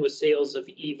struggling with sales of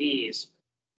EVs.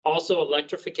 Also,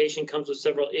 electrification comes with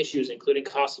several issues, including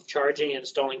cost of charging and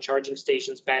installing charging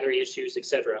stations, battery issues,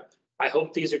 etc. I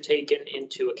hope these are taken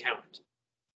into account.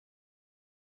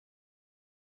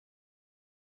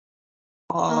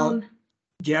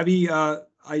 Gabby,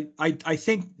 I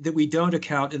think that we don't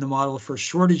account in the model for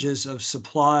shortages of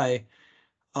supply,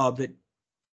 but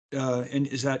and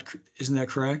isn't that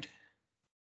correct?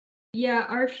 Yeah,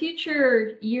 our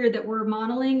future year that we're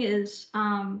modeling is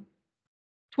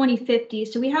 2050.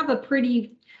 So we have a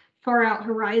pretty far out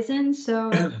horizon.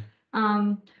 So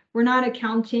we're not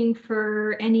accounting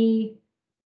for any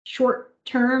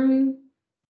short-term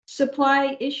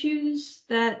supply issues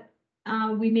that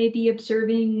we may be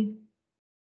observing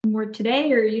more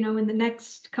today or, in the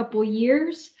next couple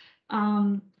years.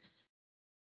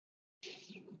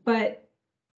 But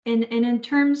in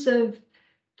terms of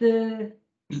the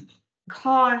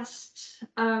costs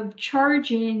of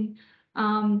charging,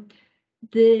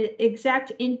 the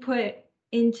exact input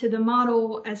into the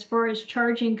model as far as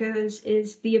charging goes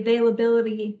is the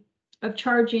availability of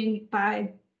charging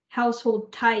by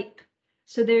household type.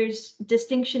 So there's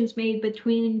distinctions made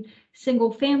between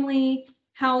single family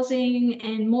housing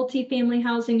and multifamily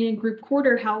housing and group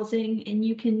quarter housing, and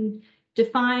you can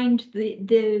define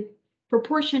the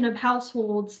proportion of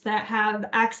households that have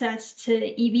access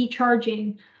to EV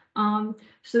charging. So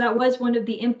that was one of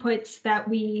the inputs that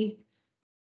we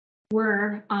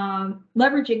were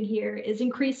leveraging here, is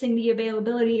increasing the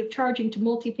availability of charging to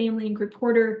multifamily and group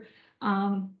quarter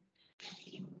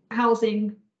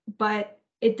housing, but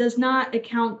it does not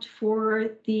account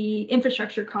for the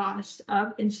infrastructure costs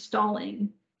of installing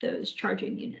those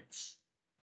charging units.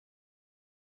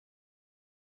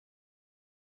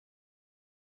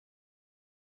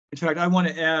 In fact, I want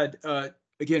to add,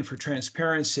 again, for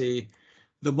transparency,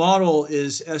 the model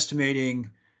is estimating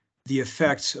the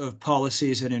effects of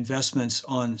policies and investments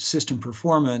on system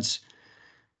performance.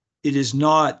 It is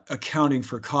not accounting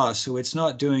for costs, so it's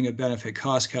not doing a benefit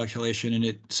cost calculation, and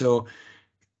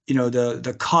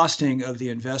the costing of the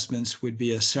investments would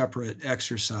be a separate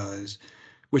exercise,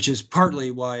 which is partly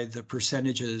why the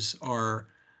percentages are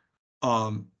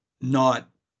not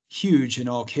huge in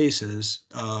all cases.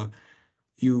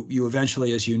 You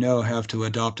eventually, as you know, have to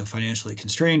adopt a financially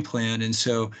constrained plan. And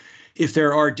so if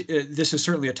there are, this is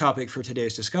certainly a topic for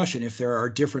today's discussion, if there are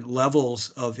different levels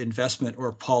of investment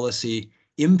or policy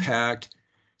impact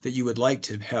that you would like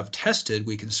to have tested,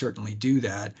 we can certainly do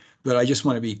that. But I just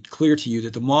want to be clear to you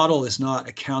that the model is not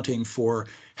accounting for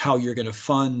how you're going to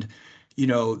fund,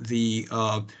 the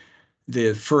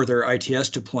further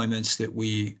ITS deployments that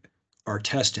we are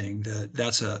testing.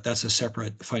 That's a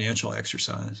separate financial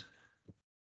exercise.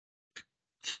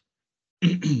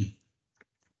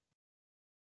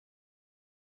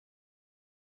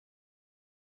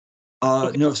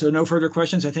 No, so no further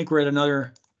questions. I think we're at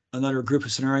another group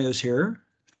of scenarios here.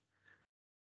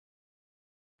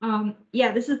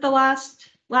 Yeah, this is the last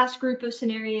group of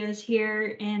scenarios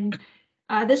here, and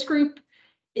this group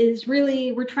is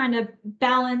really, we're trying to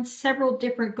balance several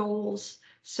different goals.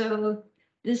 So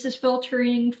this is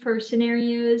filtering for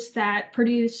scenarios that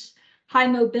produce high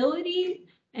mobility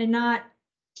and not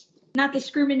not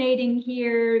discriminating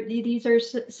here. These are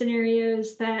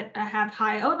scenarios that have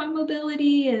high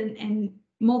automobility and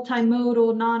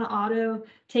multimodal, non-auto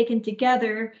taken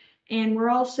together. And we're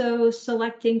also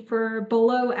selecting for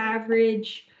below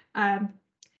average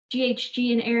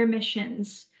GHG and air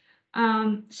emissions.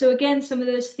 So again, some of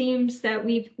those themes that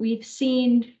we've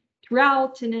seen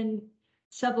throughout, and then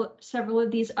several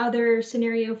of these other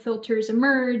scenario filters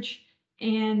emerge.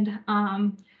 And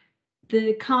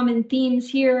the common themes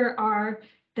here are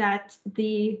that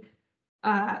the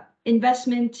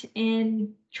investment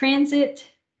in transit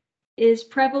is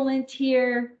prevalent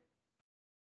here,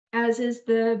 as is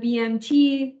the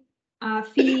VMT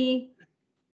fee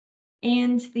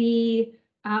and the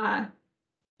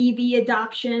EV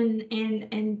adoption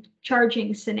and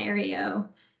charging scenario.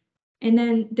 And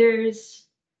then there's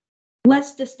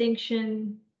less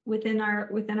distinction within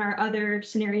our other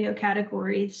scenario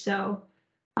categories. So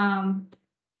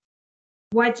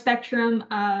wide spectrum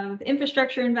of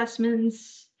infrastructure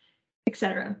investments,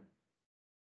 etc.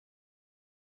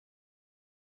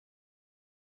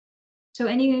 So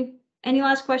any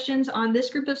last questions on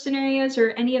this group of scenarios or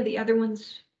any of the other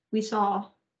ones we saw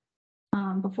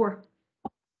before?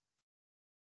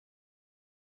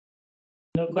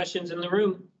 No questions in the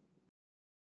room.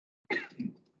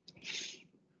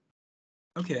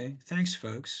 Okay, thanks,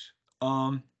 folks.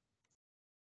 I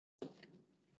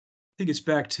think it's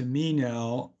back to me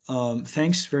now.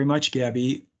 Thanks very much,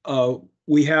 Gabby.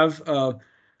 We have, oh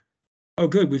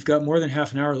good, we've got more than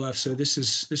half an hour left, so this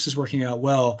is working out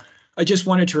well. I just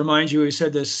wanted to remind you, we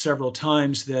said this several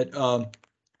times, that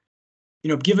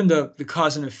given the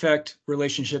cause and effect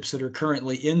relationships that are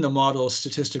currently in the model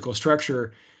statistical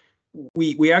structure,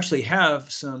 we actually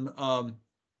have some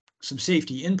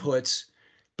safety inputs,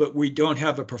 but we don't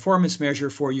have a performance measure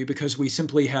for you because we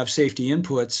simply have safety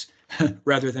inputs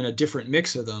rather than a different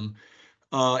mix of them.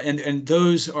 And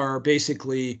those are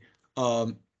basically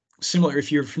similar.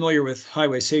 If you're familiar with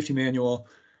Highway Safety Manual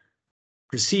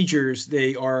procedures,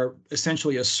 they are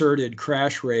essentially asserted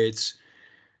crash rates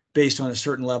based on a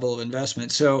certain level of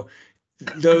investment. So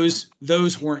those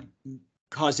weren't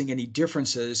causing any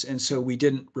differences, and so we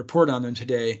didn't report on them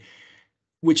today,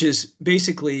 which is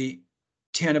basically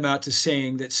tantamount to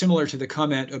saying that, similar to the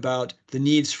comment about the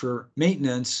needs for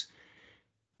maintenance,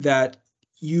 that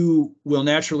you will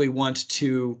naturally want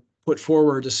to put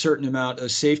forward a certain amount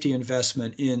of safety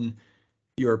investment in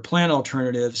your plan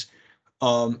alternatives.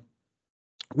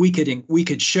 We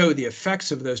could show the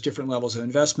effects of those different levels of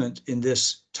investment in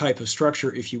this type of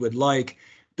structure if you would like,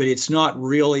 but it's not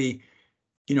really,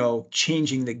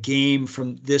 changing the game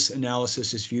from this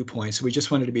analysis's viewpoint. So we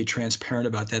just wanted to be transparent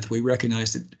about that we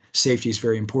recognize that safety is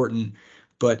very important,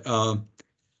 but we're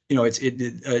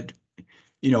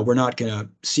not going to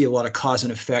see a lot of cause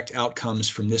and effect outcomes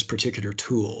from this particular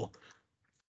tool.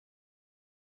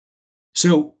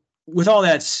 So with all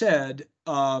that said,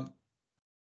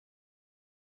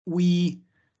 we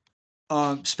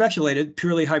speculated,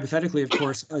 purely hypothetically, of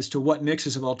course, as to what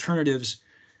mixes of alternatives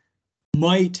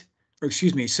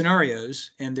scenarios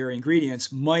and their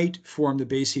ingredients might form the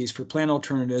bases for plan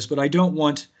alternatives, but I don't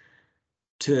want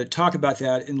to talk about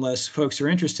that unless folks are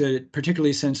interested,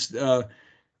 particularly since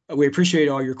we appreciate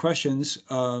all your questions.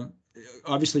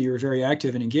 Obviously, you're very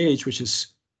active and engaged, which is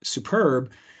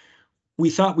superb. We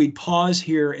thought we'd pause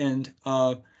here and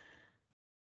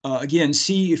again,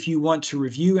 see if you want to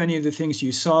review any of the things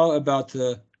you saw about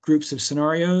the groups of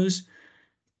scenarios,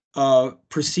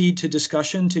 proceed to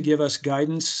discussion to give us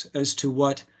guidance as to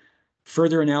what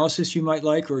further analysis you might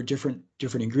like, or different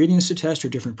ingredients to test, or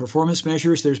different performance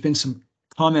measures. There's been some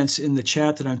comments in the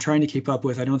chat that I'm trying to keep up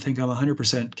with. I don't think I'm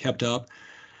 100% kept up.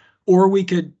 Or we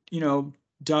could,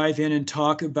 dive in and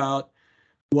talk about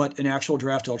what an actual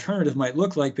draft alternative might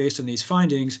look like based on these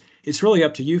findings. It's really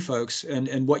up to you folks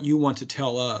and what you want to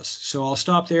tell us. So I'll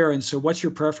stop there. And so what's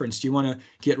your preference? Do you want to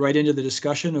get right into the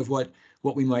discussion of what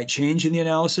we might change in the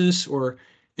analysis, or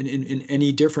in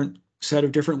any different set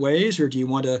of different ways? Or do you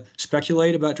want to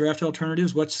speculate about draft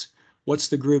alternatives? What's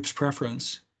the group's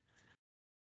preference?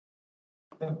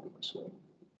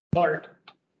 Bart,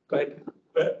 go ahead.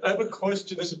 I have a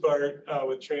question. This is Bart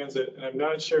with transit, and I'm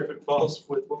not sure if it falls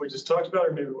with what we just talked about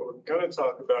or maybe what we're going to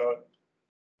talk about.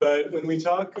 But when we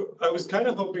talk, I was kind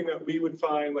of hoping that we would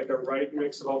find like a right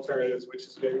mix of alternatives, which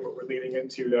is maybe what we're leading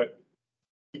into, that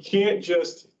you can't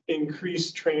just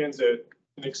increase transit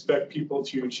and expect people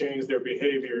to change their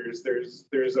behaviors. There's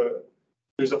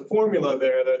a formula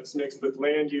there that's mixed with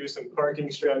land use and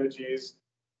parking strategies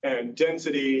and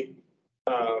density.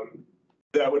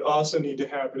 That would also need to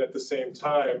happen at the same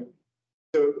time.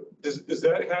 So is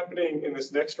that happening in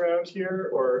this next round here,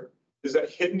 or Is that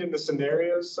hidden in the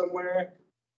scenarios somewhere?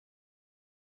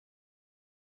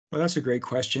 Well, that's a great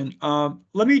question.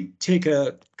 Let me take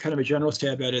a kind of a general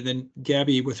stab at it, and then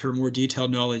Gabby, with her more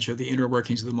detailed knowledge of the inner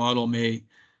workings of the model, may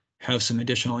have some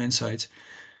additional insights.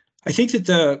 I think that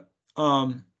the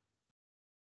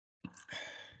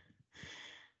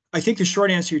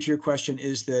short answer to your question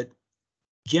is that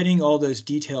getting all those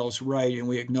details right, and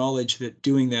we acknowledge that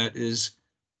doing that is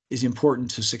important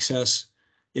to success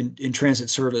in transit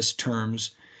service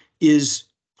terms, is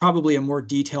probably a more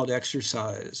detailed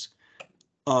exercise.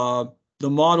 The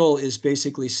model is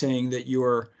basically saying that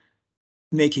you're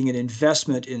making an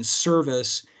investment in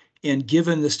service, and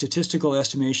given the statistical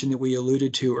estimation that we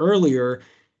alluded to earlier,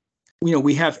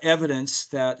 we have evidence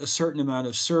that a certain amount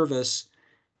of service,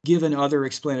 given other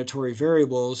explanatory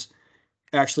variables,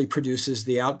 actually produces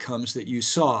the outcomes that you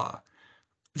saw.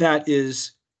 That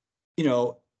is,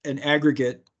 an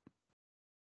aggregate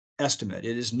estimate.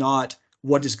 It is not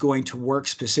what is going to work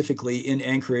specifically in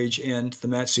Anchorage and the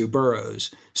Mat-Su boroughs.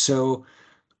 So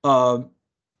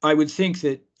I would think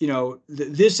that,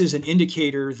 this is an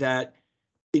indicator that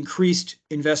increased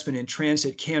investment in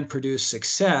transit can produce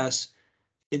success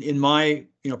in my,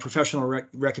 professional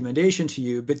recommendation to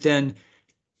you. But then,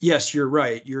 yes, you're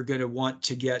right. You're going to want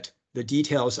to get the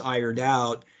details ironed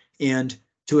out. And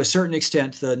to a certain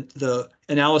extent, the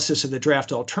analysis of the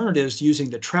draft alternatives using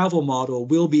the travel model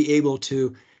will be able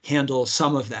to handle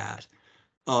some of that,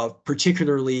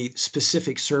 particularly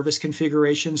specific service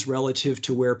configurations relative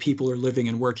to where people are living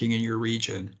and working in your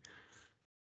region.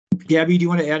 Gabby, do you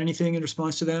want to add anything in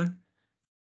response to that?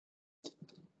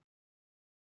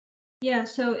 Yeah,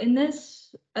 so in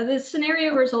this the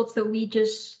scenario results that we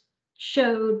just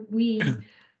showed, we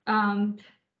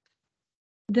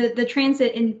the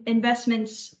transit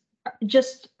investments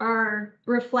just are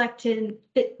reflecting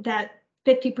that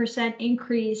 50%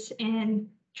 increase in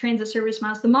transit service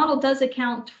miles. The model does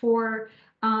account for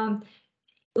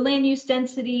land use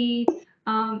density.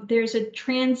 There's a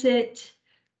transit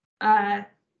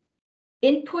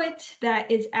input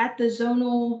that is at the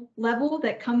zonal level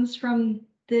that comes from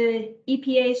the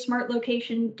EPA Smart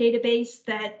Location database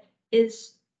that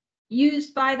is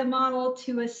used by the model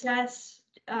to assess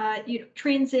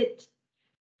transit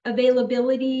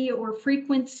availability or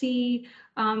frequency.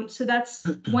 So that's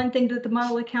one thing that the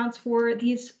model accounts for.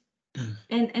 These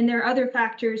and there are other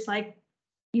factors like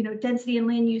density and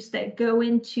land use that go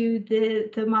into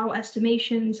the model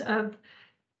estimations of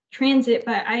transit.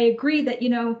 But I agree that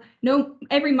no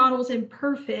every model is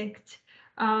imperfect.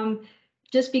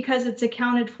 Just because it's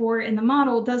accounted for in the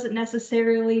model doesn't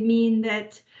necessarily mean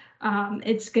that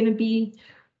it's going to be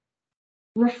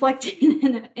reflected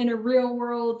in a real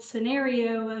world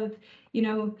scenario of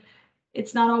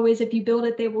it's not always if you build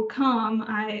it they will come.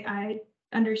 I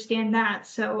understand that.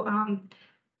 So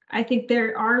I think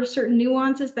there are certain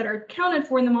nuances that are accounted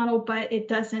for in the model, but it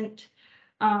doesn't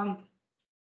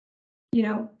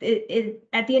it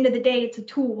at the end of the day it's a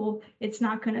tool. It's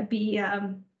not going to be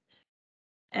an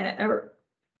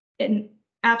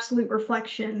absolute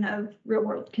reflection of real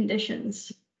world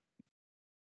conditions.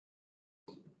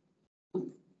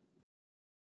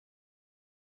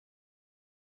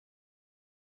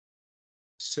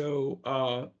 So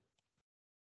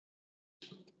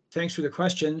thanks for the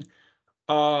question.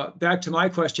 Back to my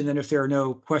question then, if there are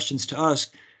no questions to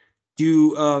us,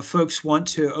 do folks want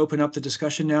to open up the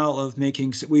discussion now of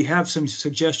we have some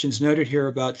suggestions noted here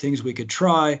about things we could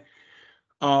try.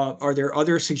 Are there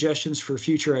other suggestions for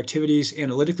future activities,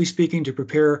 analytically speaking, to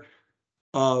prepare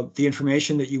the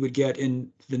information that you would get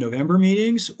in the November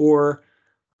meetings? Or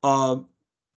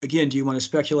again, do you want to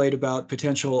speculate about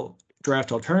potential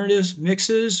draft alternatives,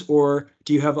 mixes, or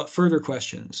do you have further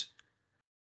questions?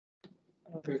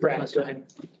 Brad, go ahead.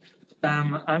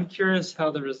 I'm curious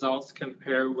how the results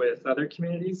compare with other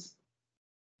communities.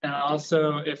 And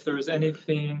also if there was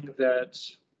anything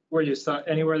where you saw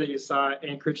anywhere that you saw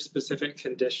Anchorage specific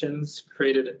conditions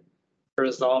created a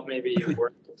result maybe you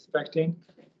weren't expecting.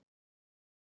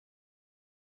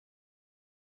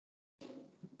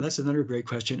 That's another great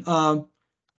question.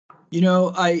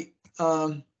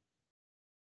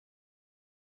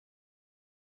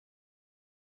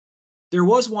 There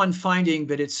was one finding,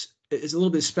 but it's a little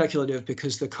bit speculative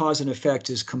because the cause and effect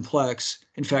is complex.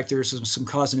 In fact, there's some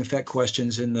cause and effect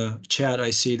questions in the chat I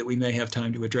see that we may have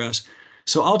time to address.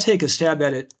 So I'll take a stab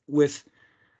at it with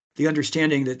the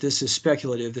understanding that this is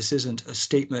speculative. This isn't a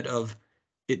statement of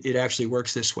it actually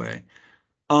works this way.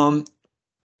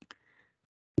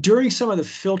 During some of the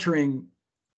filtering,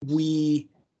 we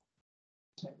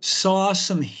saw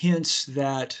some hints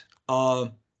that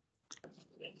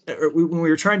when we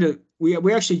were trying to,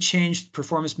 we actually changed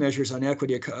performance measures on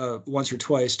equity once or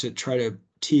twice to try to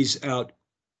tease out,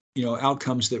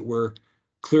 outcomes that were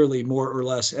clearly more or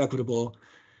less equitable.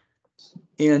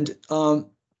 And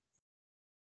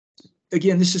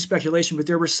again, this is speculation, but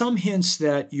there were some hints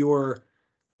that your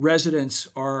residents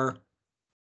are,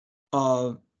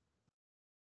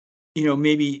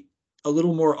 maybe a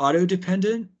little more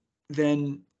auto-dependent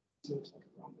than,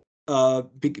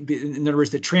 in other words,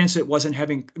 that transit wasn't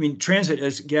having, transit,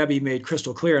 as Gabby made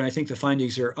crystal clear, and I think the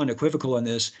findings are unequivocal on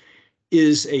this,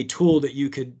 is a tool that you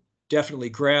could definitely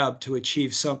grab to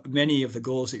achieve many of the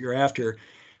goals that you're after.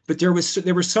 But there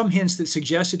were some hints that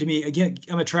suggested to me, again,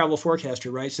 I'm a travel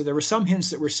forecaster, right? So there were some hints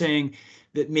that were saying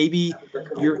that maybe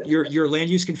your land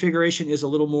use configuration is a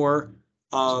little more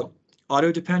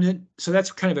auto-dependent. So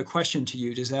that's kind of a question to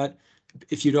you. Does that,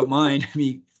 if you don't mind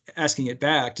me asking it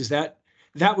back,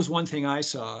 that was one thing I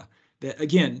saw that,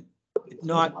 again,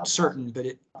 not certain, but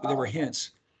there were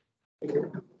hints.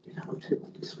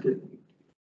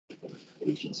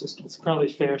 It's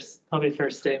probably fair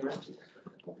statement.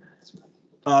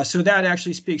 So that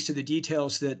actually speaks to the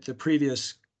details that the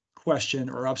previous question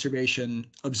or observation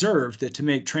observed, that to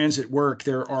make transit work,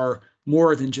 there are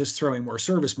more than just throwing more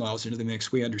service miles into the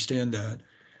mix. We understand that.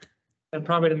 And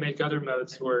probably to make other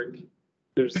modes work,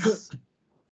 there's, a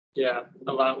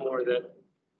lot more that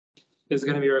is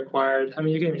going to be required.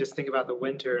 You can even just think about the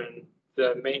winter and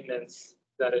the maintenance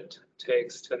that it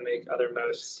takes to make other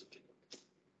modes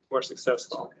more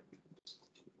successful.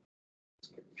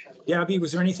 Gabby,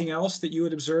 was there anything else that you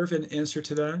would observe in answer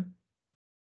to that?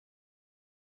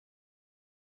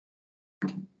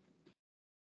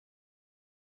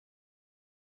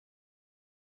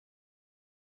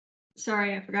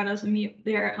 Sorry, I forgot I was on mute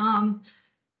there.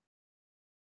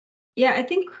 Yeah, I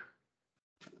think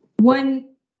one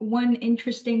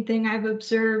interesting thing I've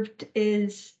observed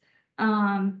is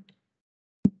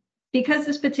because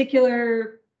this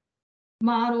particular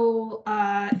model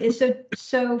is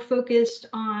so focused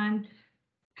on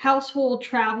household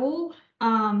travel,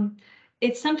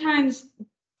 it's sometimes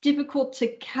difficult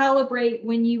to calibrate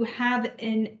when you have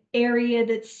an area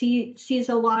that sees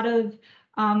a lot of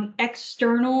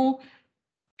external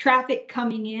traffic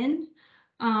coming in.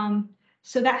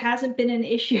 So that hasn't been an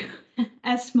issue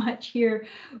as much here,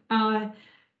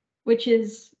 which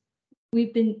is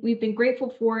we've been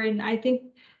grateful for, and I think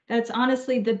that's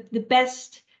honestly the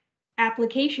best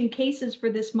application cases for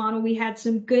this model. We had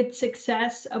some good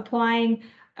success applying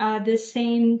this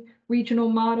same regional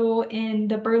model in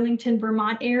the Burlington,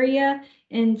 Vermont area,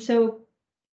 and so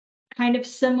kind of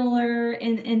similar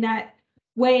in that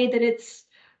way that it's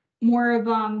more of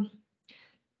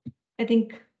I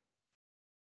think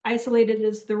isolated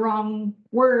is the wrong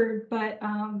word, but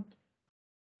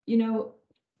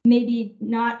maybe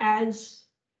not as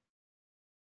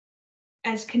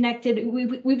connected.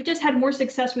 We've just had more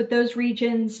success with those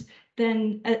regions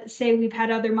than say we've had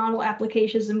other model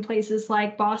applications in places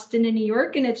like Boston and New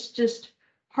York, and it's just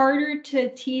harder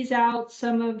to tease out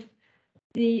some of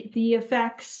the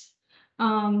effects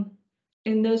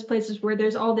in those places where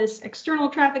there's all this external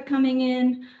traffic coming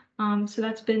in. So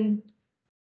that's been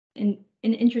an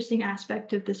interesting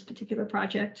aspect of this particular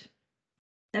project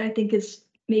that I think is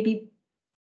maybe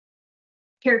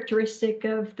characteristic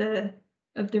of the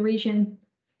region.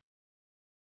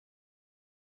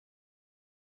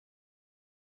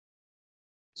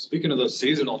 Speaking of those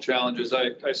seasonal challenges, I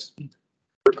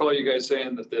recall you guys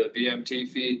saying that the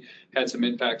VMT fee had some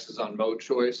impacts on mode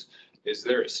choice. Is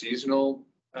there a seasonal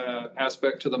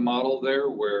aspect to the model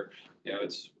there where,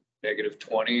 it's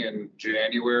 -20 in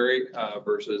January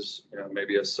versus,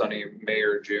 maybe a sunny May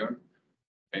or June?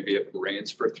 Maybe it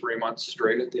rains for 3 months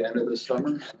straight at the end of the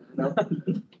summer? No?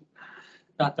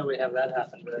 Not that we have that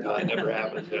happen. But No, it never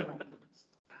happens.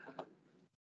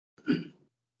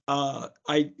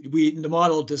 The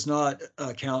model does not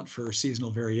account for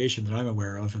seasonal variation that I'm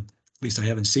aware of. At least I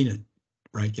haven't seen it,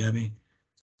 right, Gabby?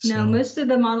 No, most of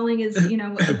the modeling is,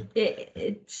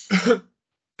 it's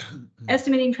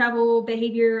estimating travel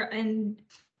behavior and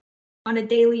on a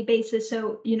daily basis.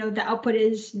 So, the output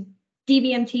is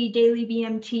DVMT, daily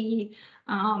VMT,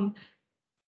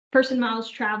 person miles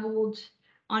traveled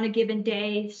on a given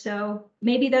day. So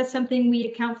maybe that's something we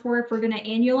account for if we're going to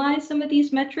annualize some of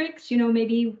these metrics.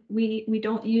 Maybe we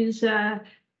don't use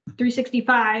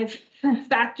 365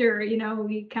 factor,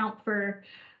 we account for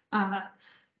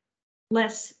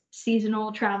less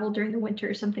seasonal travel during the winter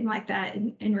or something like that,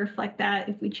 and reflect that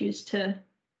if we choose to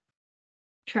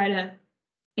try to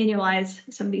annualize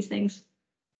some of these things.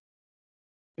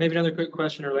 Maybe another quick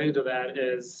question related to that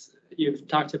is you've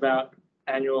talked about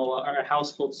annual or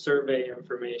household survey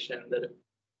information that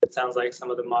it sounds like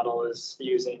some of the model is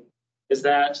using. Is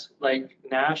that like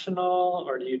national,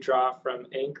 or do you draw from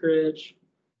Anchorage?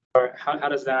 Or how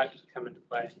does that come into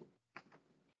play?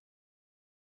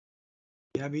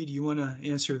 Gabby, do you want to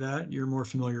answer that? You're more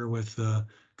familiar with the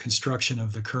construction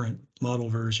of the current model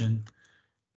version.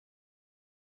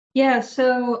 Yeah,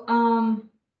 so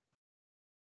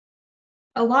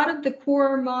a lot of the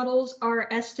core models are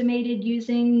estimated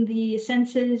using the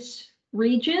census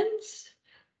regions.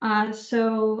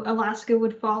 So Alaska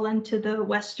would fall into the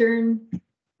western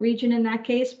region in that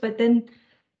case, but then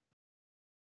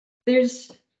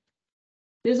there's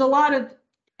a lot of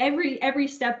every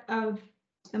step of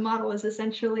the model is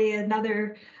essentially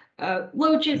another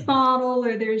logit model,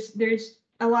 or there's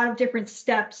a lot of different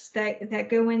steps that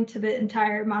go into the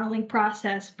entire modeling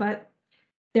process, but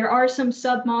there are some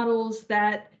submodels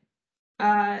that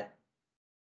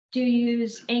do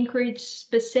use Anchorage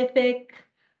specific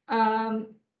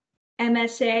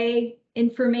MSA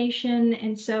information.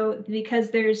 And so because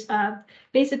there's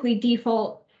basically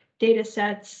default data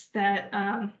sets that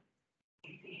are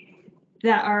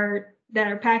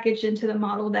packaged into the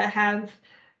model that have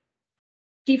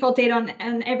default data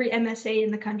on every MSA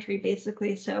in the country,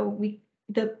 basically. So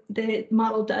the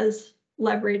model does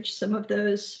leverage some of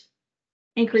those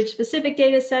Anchorage specific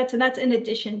data sets, and that's in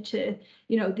addition to,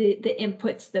 you know, the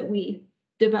inputs that we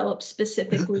develop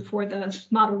specifically for the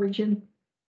model region.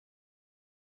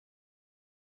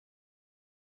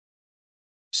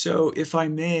 So if I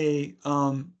may,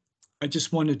 I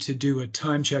just wanted to do a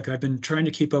time check. I've been trying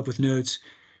to keep up with notes.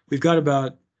 We've got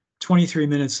about 23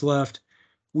 minutes left.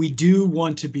 We do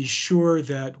want to be sure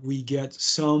that we get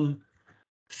some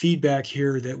feedback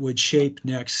here that would shape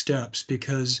next steps,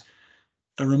 because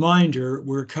a reminder,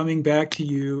 we're coming back to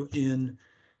you in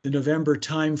the November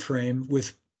timeframe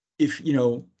with, if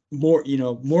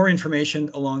more information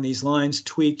along these lines,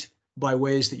 tweaked by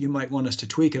ways that you might want us to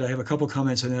tweak it. I have a couple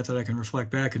comments on that I can reflect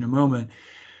back in a moment.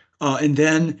 And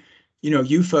then,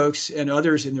 you folks and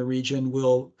others in the region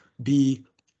will be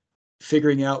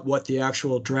figuring out what the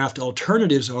actual draft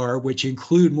alternatives are, which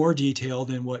include more detail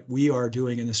than what we are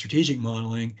doing in the strategic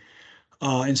modeling.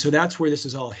 And so that's where this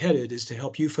is all headed, is to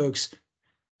help you folks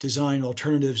design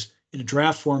alternatives in a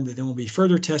draft form that then will be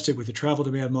further tested with the travel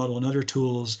demand model and other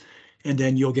tools. And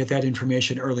then you'll get that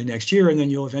information early next year, and then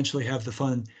you'll eventually have the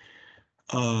fun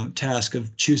task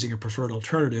of choosing a preferred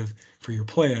alternative for your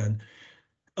plan.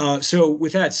 So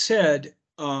with that said,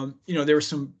 there are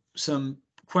some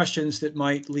questions that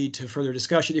might lead to further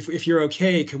discussion. If you're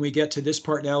okay, can we get to this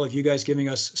part now of you guys giving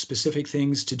us specific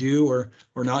things to do or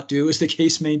not do, as the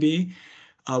case may be,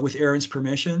 with Aaron's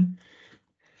permission?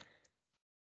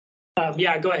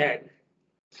 Yeah, go ahead.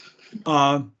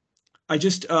 I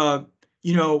just,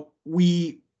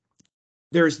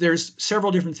 there's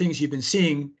several different things you've been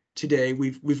seeing today.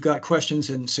 We've got questions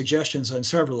and suggestions on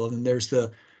several of them. There's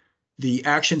the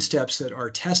action steps that are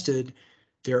tested.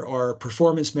 There are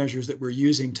performance measures that we're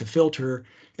using to filter,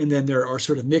 and then there are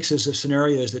sort of mixes of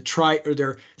scenarios that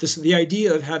the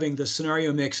idea of having the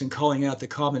scenario mix and calling out the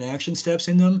common action steps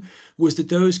in them was that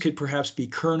those could perhaps be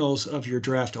kernels of your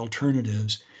draft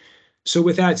alternatives. So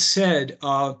with that said,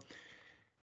 there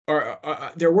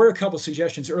were a couple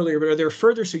suggestions earlier, but are there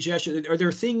further suggestions? Are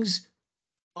there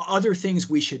other things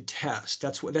we should test?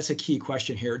 That's a key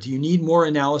question here. Do you need more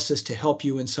analysis to help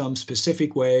you in some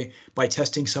specific way by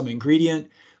testing some ingredient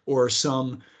or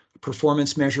some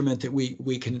performance measurement that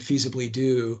we can feasibly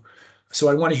do? So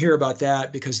I want to hear about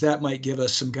that, because that might give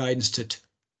us some guidance to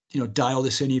dial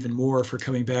this in even more for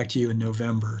coming back to you in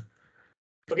November.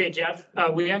 Okay, Jeff,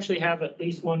 we actually have at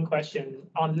least one question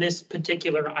on this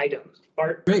particular item.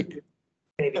 Bart? Great.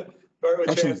 Maybe. Bart with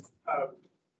Excellent. Chance.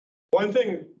 One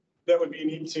thing that would be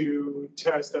neat to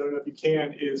test, I don't know if you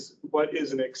can, is what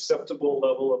is an acceptable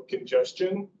level of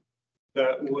congestion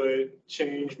that would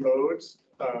change modes.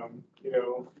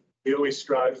 We always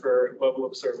strive for level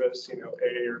of service,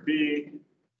 A or B.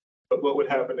 But what would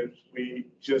happen if we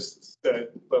just said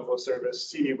level of service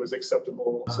C was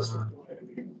acceptable system, and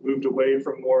we moved away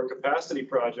from more capacity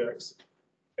projects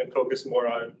and focused more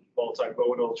on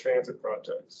multimodal transit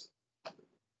projects?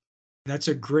 That's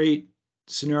a great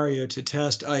scenario to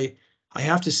test. I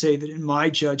have to say that in my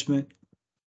judgment,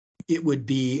 it would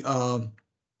be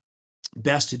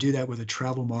best to do that with a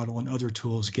travel model and other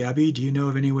tools. Gabby, do you know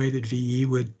of any way that VE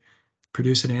would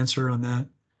produce an answer on that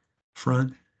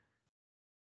front?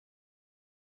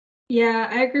 Yeah,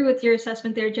 I agree with your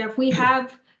assessment there, Jeff. We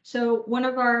have, so one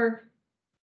of our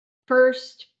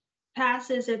first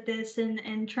passes at this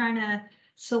and trying to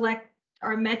select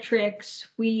our metrics,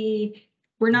 we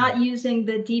we're not using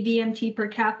the DVMT per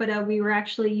capita. We were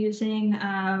actually using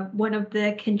one of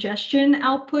the congestion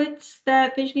outputs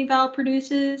that Vision Eval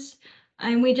produces.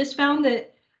 And we just found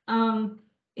that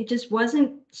it just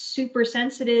wasn't super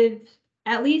sensitive,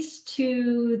 at least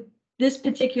to this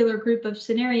particular group of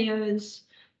scenarios.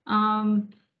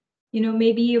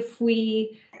 Maybe if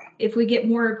we get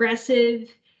more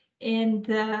aggressive in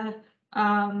the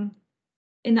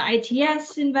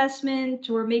ITS investment,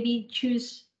 or maybe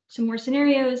choose some more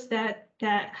scenarios that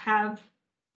have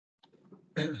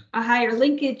a higher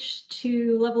linkage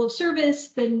to level of service,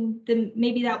 then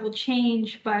maybe that will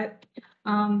change. But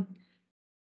I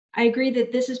agree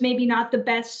that this is maybe not the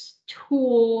best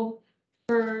tool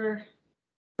for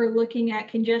looking at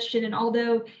congestion. And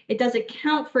although it does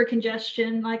account for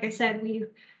congestion, like I said,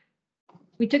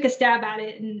 we took a stab at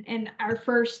it, and our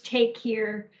first take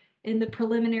here in the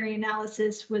preliminary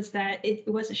analysis was that it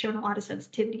wasn't showing a lot of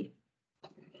sensitivity.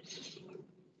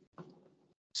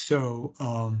 So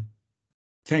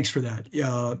thanks for that.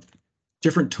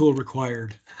 Different tool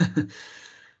required.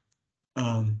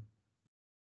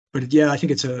 But yeah, I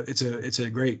think it's a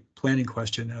great planning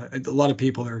question. A lot of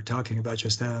people are talking about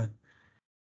just that.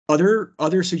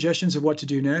 Other suggestions of what to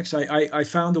do next? I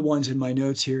found the ones in my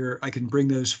notes here. I can bring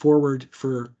those forward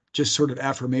for just sort of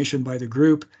affirmation by the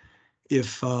group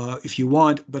if you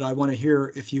want, but I want to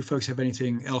hear if you folks have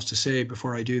anything else to say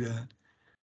before I do that.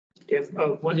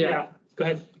 Yeah. Go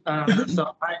ahead.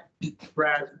 So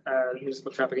Brad,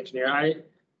 municipal traffic engineer. I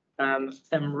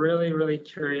am really, really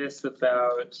curious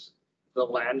about the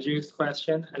land use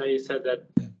question. I know you said that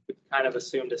we kind of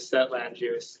assumed a set land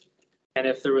use, and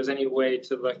if there was any way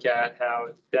to look at how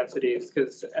densities,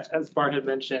 because as Bart had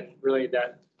mentioned, really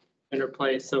that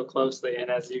interplay so closely, and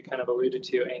as you kind of alluded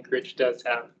to, Anchorage does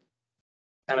have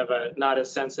kind of a not as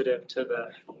sensitive to the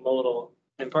modal,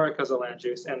 in part because of land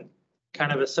use. And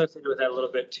kind of associated with that a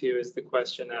little bit too is the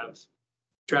question of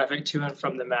traffic to and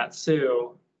from the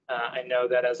Mat-Su. I know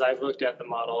that as I've looked at the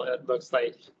model, it looks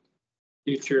like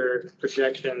future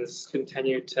projections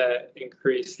continue to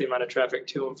increase the amount of traffic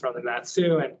to and from the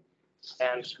Mat-Su.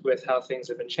 And with how things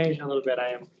have been changing a little bit, I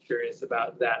am curious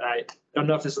about that. I don't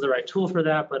know if this is the right tool for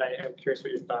that, but I am curious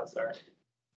what your thoughts are.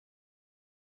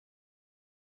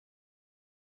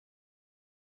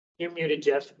 You're muted,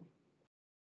 Jeff.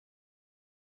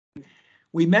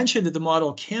 We mentioned that the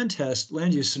model can test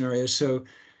land use scenarios. So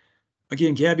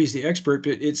again, Gabby's the expert,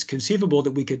 but it's conceivable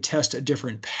that we could test a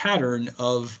different pattern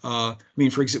of,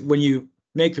 for example, when you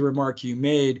make the remark you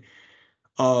made,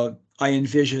 I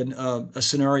envision a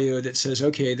scenario that says,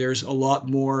 okay, there's a lot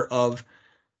more of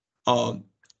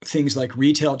things like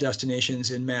retail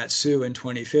destinations in Mat-Su in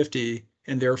 2050,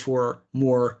 and therefore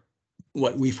more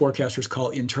what we forecasters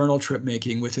call internal trip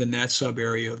making within that sub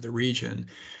area of the region.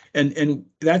 And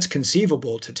that's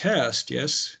conceivable to test,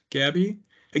 yes, Gabby?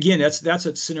 Again, that's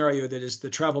a scenario that is the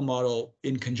travel model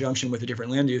in conjunction with a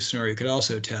different land use scenario could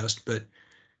also test, but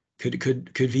could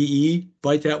VE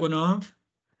bite that one off?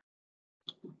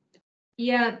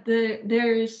 Yeah, the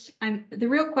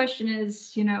real question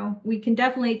is, we can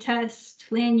definitely test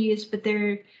land use, but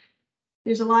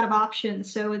there's a lot of options.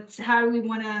 So it's how do we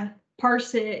want to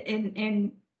parse it,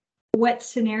 and what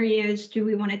scenarios do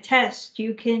we want to test?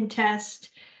 You can test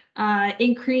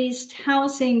increased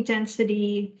housing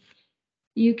density.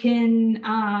 You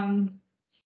can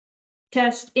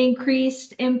test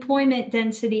increased employment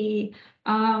density.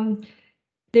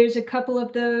 There's a couple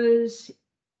of those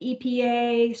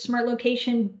EPA smart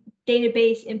location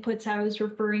database inputs I was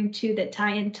referring to that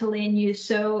tie into land use.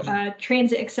 So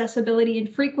transit accessibility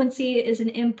and frequency is an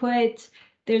input.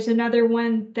 There's another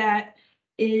one that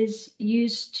is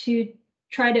used to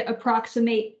try to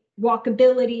approximate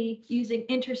walkability using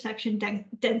intersection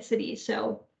density.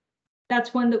 So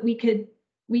that's one that we could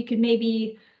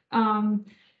maybe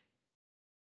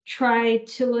try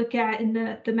to look at in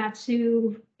the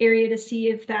Mat-Su area to see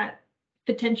if that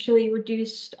potentially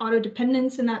reduced auto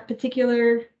dependence in that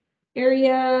particular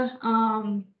area.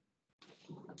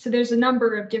 So there's a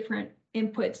number of different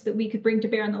inputs that we could bring to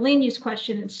bear on the land use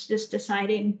question. It's just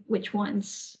deciding which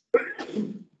ones.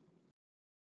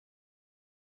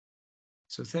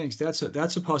 So thanks. That's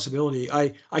a possibility.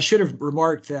 I should have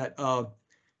remarked that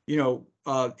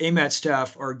AMAT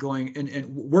staff are going, and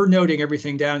we're noting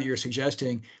everything down that you're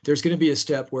suggesting. There's going to be a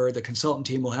step where the consultant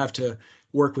team will have to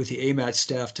work with the AMAT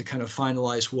staff to kind of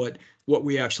finalize what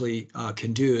we actually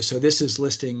can do. So this is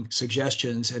listing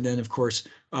suggestions, and then of course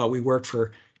we work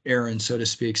for Aaron, so to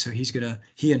speak. So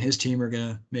he and his team are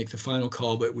gonna make the final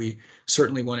call, but we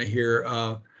certainly want to hear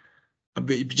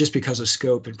just because of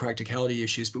scope and practicality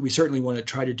issues, but we certainly want to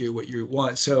try to do what you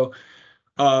want. So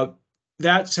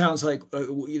that sounds like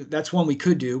that's one we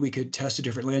could do. We could test a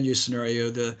different land use scenario.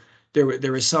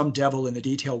 There is some devil in the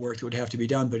detail work that would have to be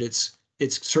done, but it's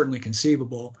certainly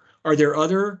conceivable. Are there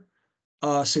other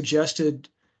suggested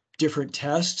different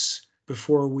tests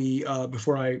before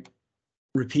I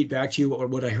repeat back to you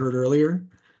what I heard earlier?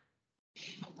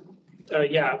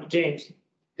 Yeah, James.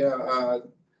 Yeah,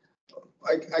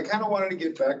 I kind of wanted to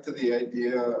get back to the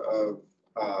idea of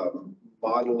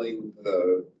modeling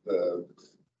the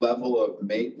level of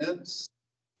maintenance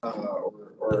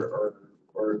or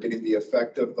getting the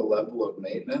effect of the level of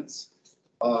maintenance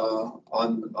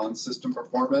on system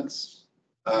performance.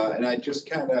 And I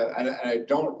just I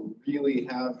don't really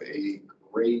have a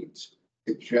great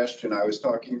suggestion. I was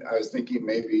thinking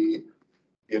maybe,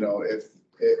 you know, if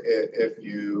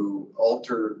you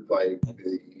altered like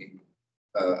the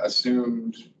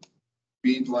assumed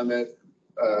speed limit,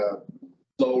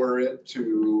 lower it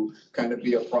to kind of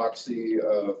be a proxy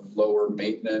of lower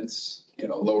maintenance. You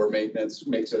know, lower maintenance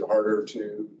makes it harder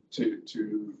to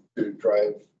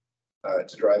drive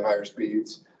higher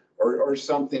speeds, or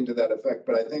something to that effect.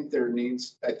 But I think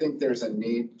there's a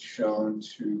need shown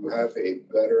to have a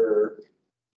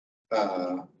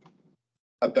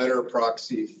better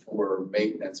proxy for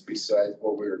maintenance besides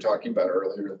what we were talking about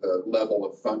earlier, the level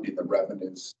of funding, the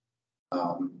revenues.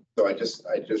 So I just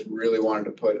really wanted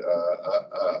to put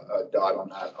a dot on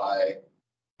that I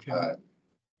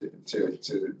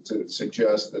to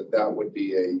suggest that would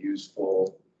be a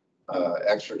useful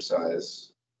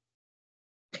exercise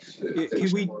to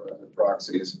explore other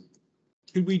proxies.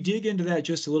 Could we dig into that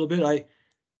just a little bit?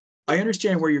 I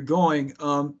understand where you're going.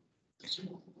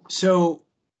 So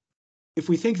if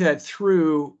we think that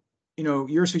through, you know,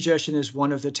 your suggestion is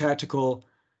one of the tactical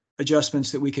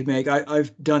adjustments that we could make.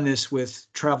 I've done this with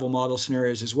travel model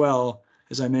scenarios as well,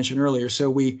 as I mentioned earlier. So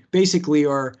we basically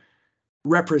are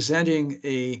representing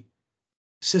a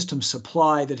system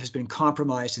supply that has been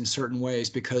compromised in certain ways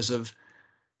because of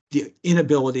the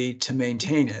inability to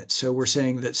maintain it. So we're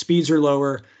saying that speeds are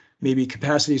lower, maybe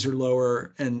capacities are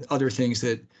lower, and other things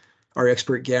that our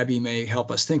expert Gabby may help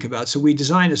us think about. So we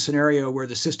designed a scenario where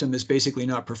the system is basically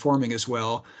not performing as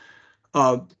well.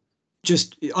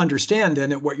 Just understand then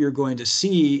that what you're going to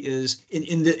see is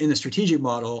in the strategic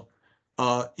model,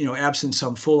 you know, absent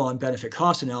some full-on benefit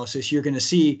cost analysis, you're going to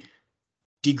see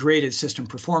degraded system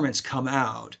performance come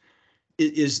out.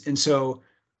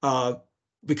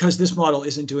 Because this model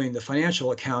isn't doing the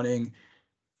financial accounting,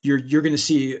 you're going to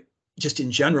see just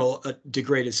in general a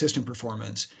degraded system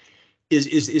performance.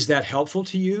 Is that helpful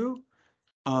to you?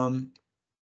 In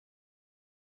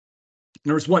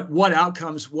other words, what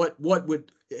outcomes,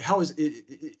 how is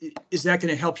that going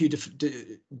to help you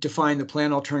define the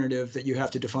plan alternative that you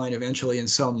have to define eventually in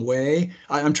some way?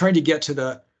 I'm trying to get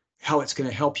to how it's going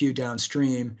to help you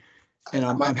downstream, and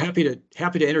I'm happy to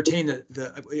entertain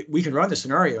we can run the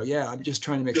scenario. Yeah, I'm just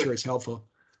trying to make sure it's helpful.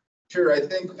 Sure, I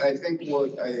think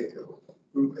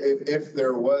if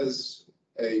there was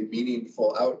a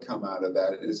meaningful outcome out of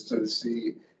that is to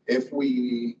see if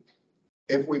we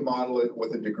model it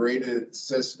with a degraded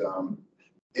system,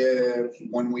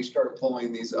 when we start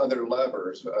pulling these other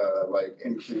levers, like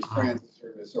increased transit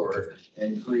service or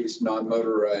increased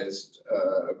non-motorized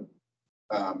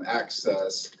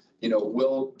access, you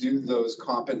know, do those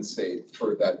compensate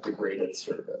for that degraded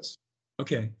service?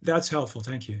 Okay, that's helpful.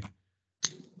 Thank you.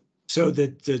 So the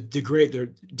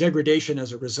degradation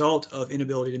as a result of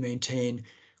inability to maintain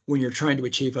when you're trying to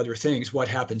achieve other things, what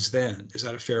happens then? Is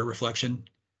that a fair reflection?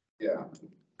 Yeah.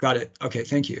 Got it. Okay,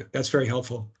 thank you. That's very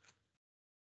helpful.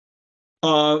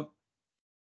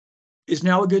 Is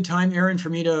now a good time, Aaron, for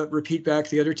me to repeat back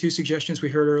the other two suggestions we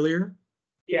heard earlier?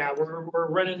 Yeah, we're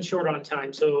running short on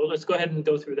time, so let's go ahead and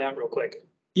go through that real quick.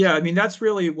 Yeah, I mean, that's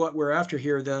really what we're after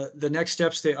here. The next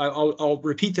steps, I'll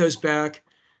repeat those back,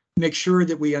 make sure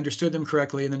that we understood them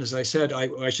correctly, and then, as I said,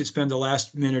 I should spend the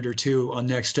last minute or two on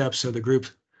next steps so the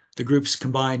groups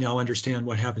combined now understand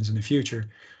what happens in the future.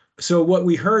 So what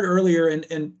we heard earlier,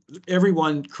 and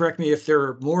everyone correct me if there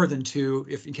are more than two,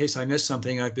 in case I missed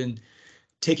something. I've been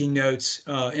taking notes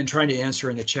and trying to answer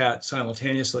in the chat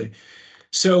simultaneously.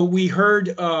 So we heard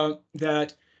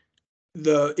that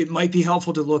it might be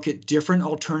helpful to look at different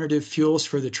alternative fuels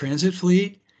for the transit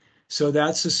fleet. So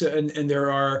that's and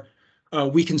there are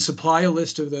we can supply a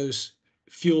list of those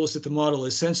fuels that the model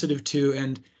is sensitive to,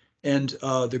 and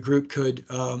the group could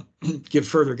give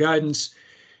further guidance.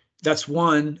 That's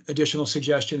one additional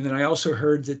suggestion. And then I also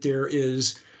heard that there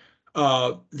is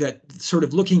that sort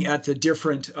of looking at the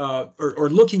different or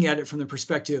looking at it from the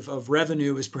perspective of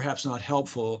revenue is perhaps not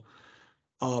helpful,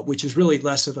 which is really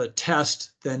less of a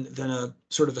test than a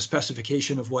sort of a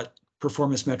specification of what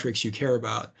performance metrics you care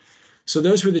about. So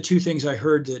those were the two things I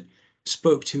heard that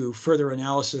spoke to further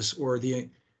analysis or the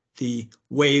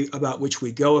way about which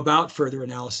we go about further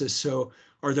analysis. So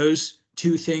are those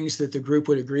two things that the group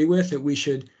would agree with, that we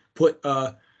should put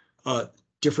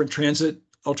different transit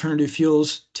alternative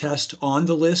fuels test on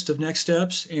the list of next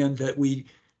steps, and that we,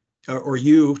 or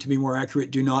you, to be more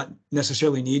accurate, do not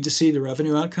necessarily need to see the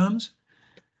revenue outcomes?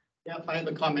 Yeah, I have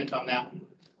a comment on that.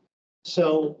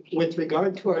 So with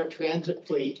regard to our transit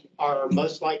fleet, our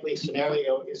most likely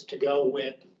scenario is to go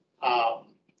with a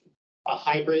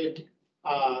hybrid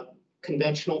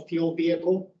conventional fuel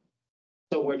vehicle.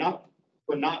 So we're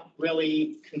not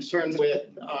really concerned with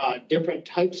different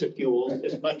types of fuels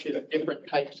as much as different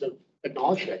types of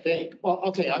technology, I think. Well,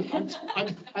 okay,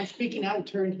 I'm speaking out of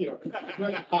turn here.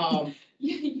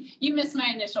 You missed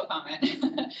my initial comment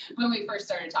when we first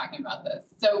started talking about this.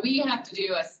 So we have to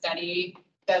do a study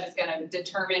that is going to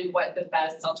determine what the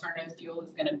best alternative fuel is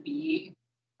going to be,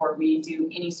 or we do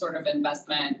any sort of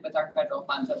investment with our federal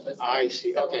funds at this point. I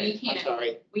see. So Okay, I'm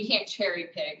sorry. We can't cherry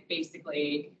pick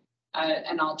basically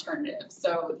an alternative.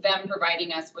 So them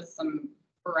providing us with some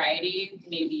variety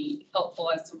may be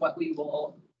helpful as to what we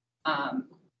will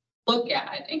look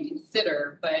at and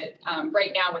consider. But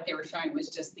right now what they were showing was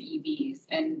just the EVs,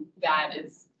 and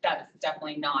that's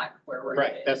definitely not where we're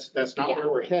Right, headed. that's not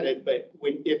where we're headed, but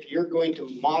if you're going to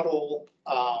model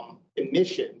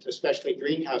emissions, especially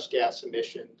greenhouse gas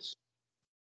emissions,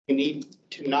 you need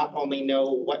to not only know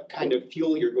what kind of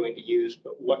fuel you're going to use,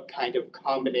 but what kind of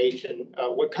combination,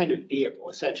 what kind of vehicle,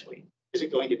 essentially. Is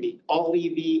it going to be all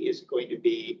EV? Is it going to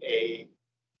be a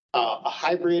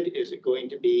hybrid? Is it going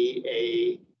to be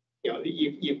a,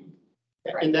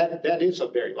 and that is a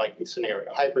very likely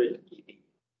scenario, hybrid EV.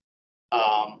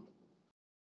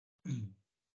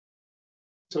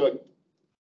 So,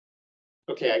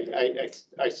 okay,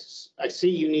 I see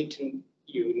you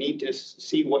need to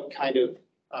see what kind of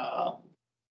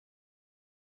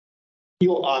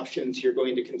fuel options you're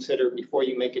going to consider before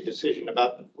you make a decision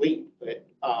about the fleet. But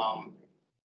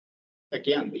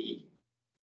again,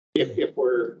 if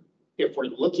we're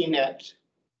looking at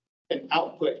an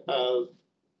output of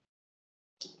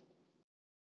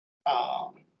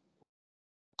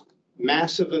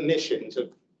massive emissions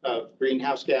of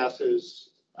greenhouse gases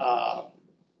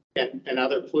and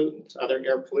other pollutants, other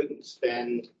air pollutants,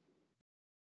 then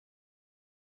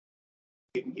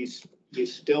you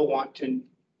still want to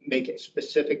make it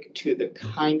specific to the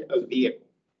kind of vehicle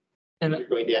And you're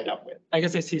going to end up with. I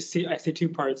guess I see two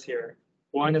parts here.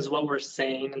 One is what we're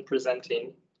saying and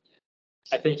presenting.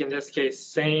 I think in this case,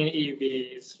 saying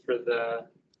EVs for the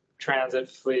transit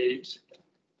fleet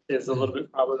is a little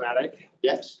bit problematic.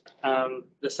 Yes.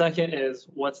 The second is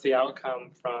what's the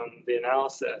outcome from the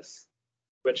analysis,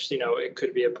 which, it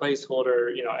could be a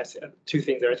placeholder. I see two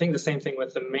things there. I think the same thing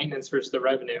with the maintenance versus the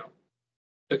revenue.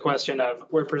 The question of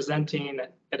we're presenting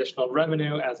additional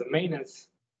revenue as a maintenance,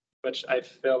 which I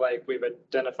feel like we've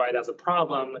identified as a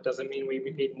problem. It doesn't mean we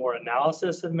need more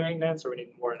analysis of maintenance or we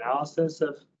need more analysis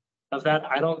of that.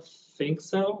 I don't think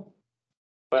so,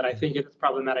 but I think it's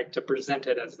problematic to present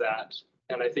it as that.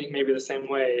 And I think maybe the same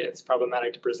way it's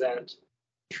problematic to present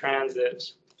transit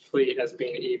fleet as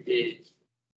being EV,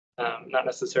 not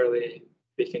necessarily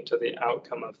speaking to the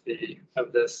outcome of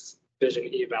this Vision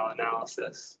Eval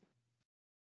analysis.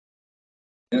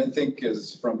 And I think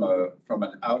is from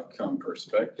an outcome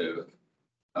perspective,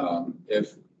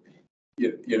 if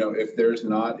there's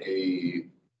not a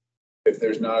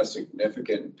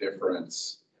significant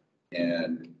difference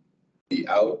in the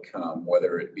outcome,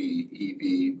 whether it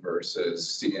be EV versus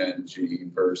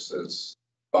CNG versus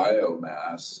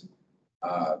biomass,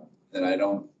 then I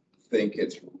don't think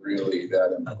it's really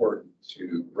that important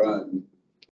to run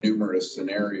numerous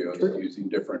scenarios using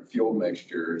different fuel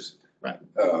mixtures. Right.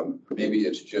 Maybe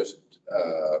it's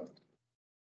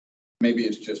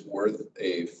just worth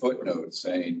a footnote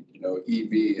saying,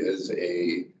 EV is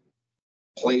a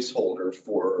placeholder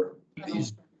for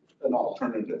an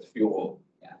alternative fuel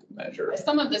measure.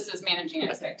 Some of this is managing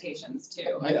expectations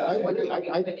too.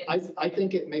 I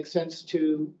think it makes sense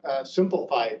to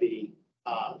simplify the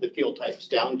fuel types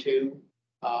down to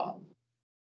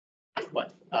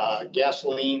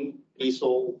gasoline,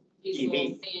 diesel,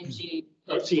 EV, CNG.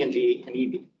 or CNG and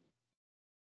EV.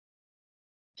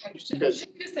 Hydrogen. Because-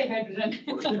 You could say hydrogen.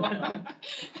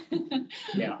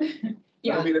 Yeah.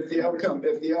 Yeah. I mean, if the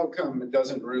outcome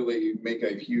doesn't really make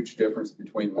a huge difference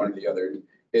between one or the other,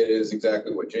 it is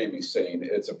exactly what Jamie's saying.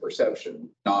 It's a perception,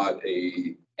 not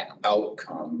a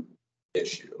outcome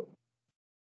issue.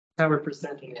 How we're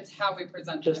presenting it. It's how we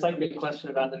present. Just like the question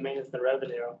about the maintenance and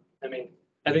revenue. I mean,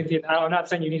 I think I'm not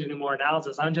saying you need to do more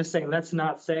analysis. I'm just saying, let's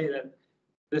not say that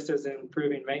this is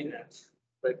improving maintenance.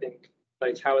 I think,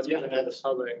 like how it's presented to the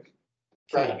public.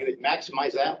 Right, you would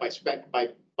maximize that by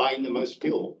buying the most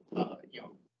fuel,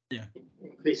 Yeah.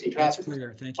 increasing That's traffic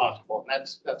clear. as Thank you. possible. And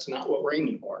that's not what we're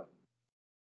aiming for.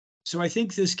 So I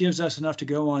think this gives us enough to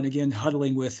go on, again,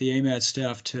 huddling with the AMAT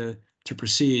staff to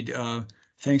proceed.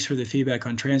 Thanks for the feedback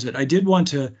on transit. I did want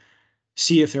to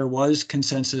see if there was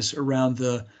consensus around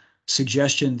the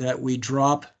suggestion that we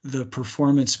drop the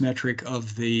performance metric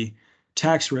of the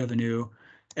tax revenue.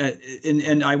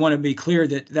 And I want to be clear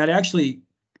that that actually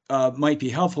might be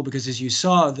helpful because, as you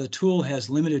saw, the tool has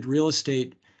limited real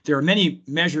estate. There are many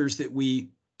measures that we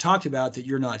talked about that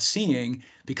you're not seeing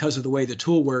because of the way the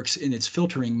tool works in its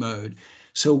filtering mode.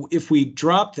 So if we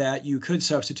drop that, you could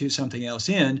substitute something else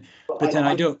in, but then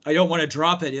I don't want to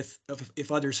drop it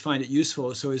if others find it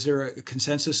useful. So is there a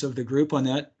consensus of the group on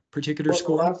that particular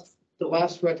score? The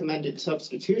last recommended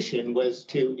substitution was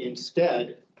to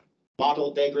instead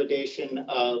model degradation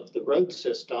of the road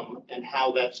system and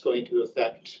how that's going to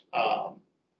affect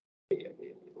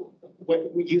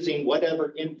using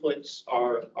whatever inputs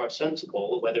are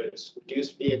sensible, whether it's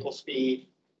reduced vehicle speed.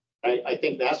 I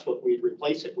think that's what we'd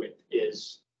replace it with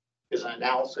is an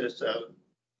analysis of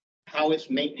how is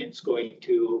maintenance going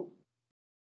to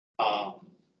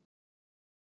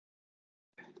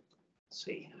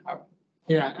see.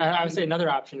 Yeah, I would say another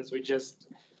option is we just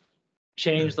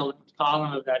change the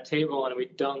column of that table and we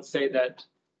don't say that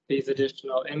these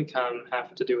additional income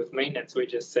have to do with maintenance. We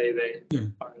just say they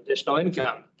are additional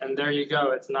income. And there you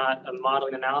go. It's not a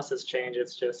modeling analysis change.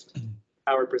 It's just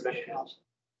how we're presenting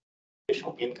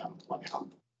additional income.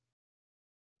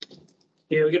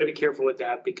 Yeah, we got to be careful with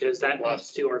that because that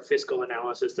leads to our fiscal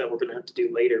analysis that we're going to have to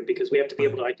do later because we have to be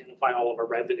able to identify all of our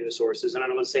revenue sources. And I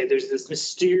don't want to say there's this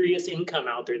mysterious income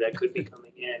out there that could be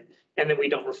coming in, and then we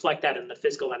don't reflect that in the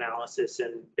fiscal analysis,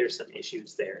 and there's some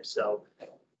issues there. So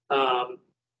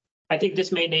I think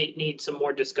this may need some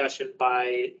more discussion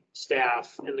by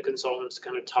staff and the consultants to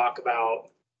kind of talk about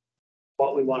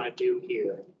what we want to do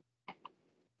here.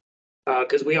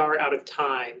 Because we are out of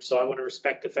time, so I want to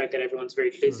respect the fact that everyone's very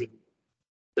busy.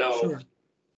 So Sure.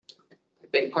 I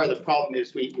think part of the problem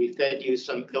is we fed you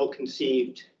some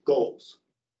ill-conceived goals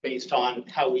based on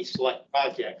how we select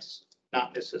projects,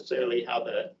 not necessarily how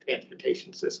the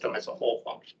transportation system as a whole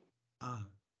functions. And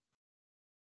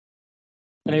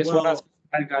I guess one last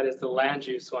I've got is the land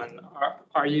use one.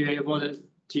 Are you able to,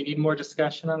 do you need more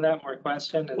discussion on that, more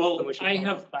question? well, I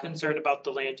have concern about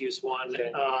the land use one,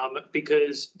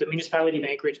 because the municipality of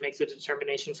Anchorage makes a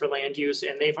determination for land use,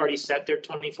 and they've already set their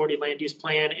 2040 land use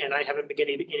plan, and I haven't been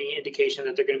getting any indication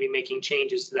that they're going to be making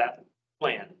changes to that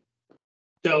plan.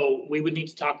 So we would need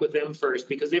to talk with them first,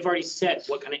 because they've already set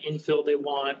what kind of infill they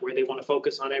want, where they want to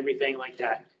focus on everything like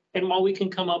that. And while we can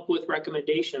come up with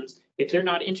recommendations, if they're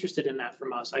not interested in that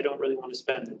from us, I don't really want to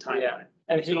spend the time on it.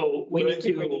 And so we need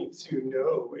to know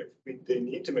if they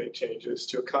need to make changes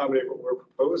to accommodate what we're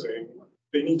proposing.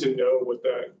 They need to know what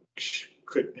that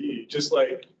could be. Just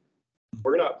like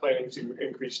we're not planning to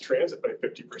increase transit by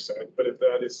 50%, but if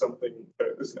that is something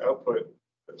that is an output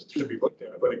that should be looked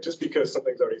at, like just because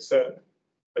something's already set,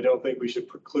 I don't think we should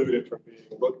preclude it from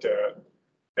being looked at.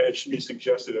 And it should be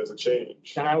suggested as a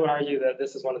change. And I would argue that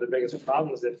this is one of the biggest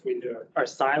problems if we are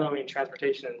siloing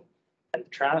transportation and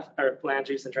or land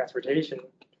use and transportation,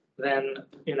 then,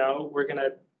 we're going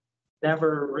to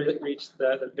never reach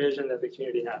the vision that the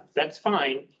community has. That's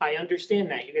fine. I understand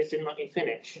that. You guys didn't let me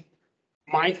finish.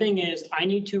 My thing is I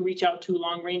need to reach out to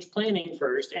long range planning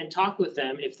first and talk with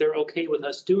them if they're okay with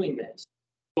us doing this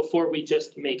before we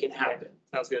just make it happen.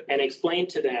 Sounds good. And explain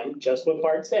to them just what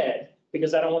Bart said,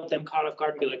 because I don't want them caught off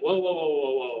guard and be like,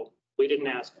 whoa, we didn't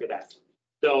ask for that.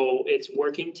 So it's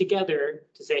working together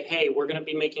to say, hey, we're going to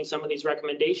be making some of these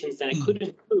recommendations, and it could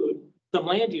include some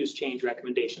land use change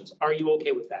recommendations. Are you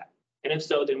okay with that? And if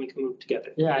so, then we can move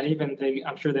together. Yeah, and even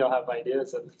I'm sure they'll have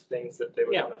ideas of things that they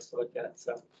would want us to look at.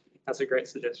 So that's a great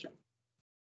suggestion.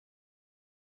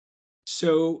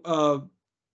 So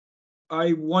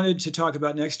I wanted to talk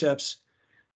about next steps.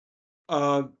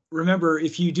 Remember,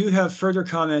 if you do have further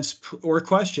comments or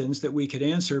questions that we could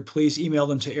answer, please email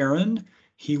them to Aaron.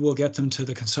 He will get them to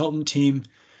the consultant team.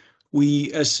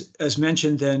 We, as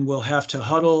mentioned, then we'll have to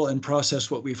huddle and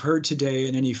process what we've heard today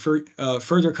and any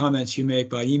further comments you make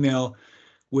by email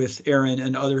with Aaron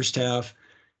and other staff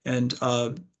and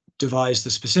devise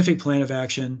the specific plan of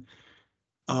action.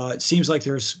 It seems like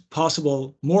there's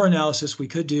possible more analysis we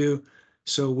could do.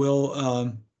 So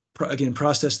we'll again,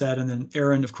 process that. And then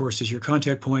Aaron, of course, is your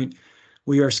contact point.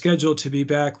 We are scheduled to be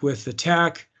back with the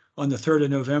TAC on the 3rd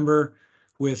of November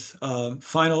with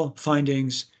final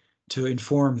findings to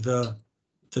inform the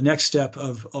the next step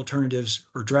of alternatives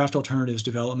or draft alternatives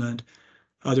development.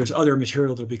 There's other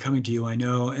material that'll be coming to you, I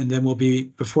know, and then we'll be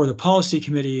before the policy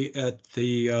committee at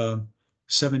the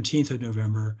 17th of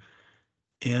November.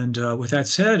 And with that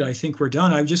said, I think we're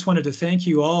done. I just wanted to thank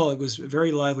you all. It was a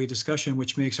very lively discussion,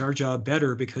 which makes our job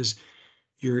better because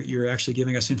you're actually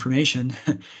giving us information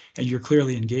and you're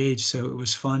clearly engaged. So it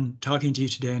was fun talking to you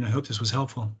today, and I hope this was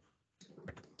helpful.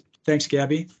 Thanks,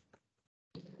 Gabby.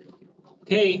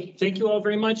 Okay, thank you all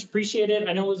very much. Appreciate it.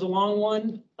 I know it was a long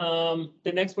one.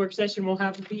 The next work session will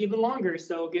have to be even longer,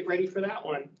 so get ready for that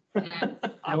one.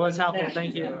 It was helpful.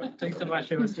 Thank you. Thanks so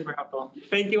much. It was super helpful.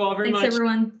 Thank you all very Thanks, much.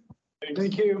 everyone.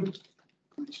 Thank you.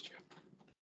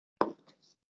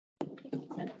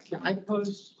 Can I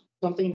pose something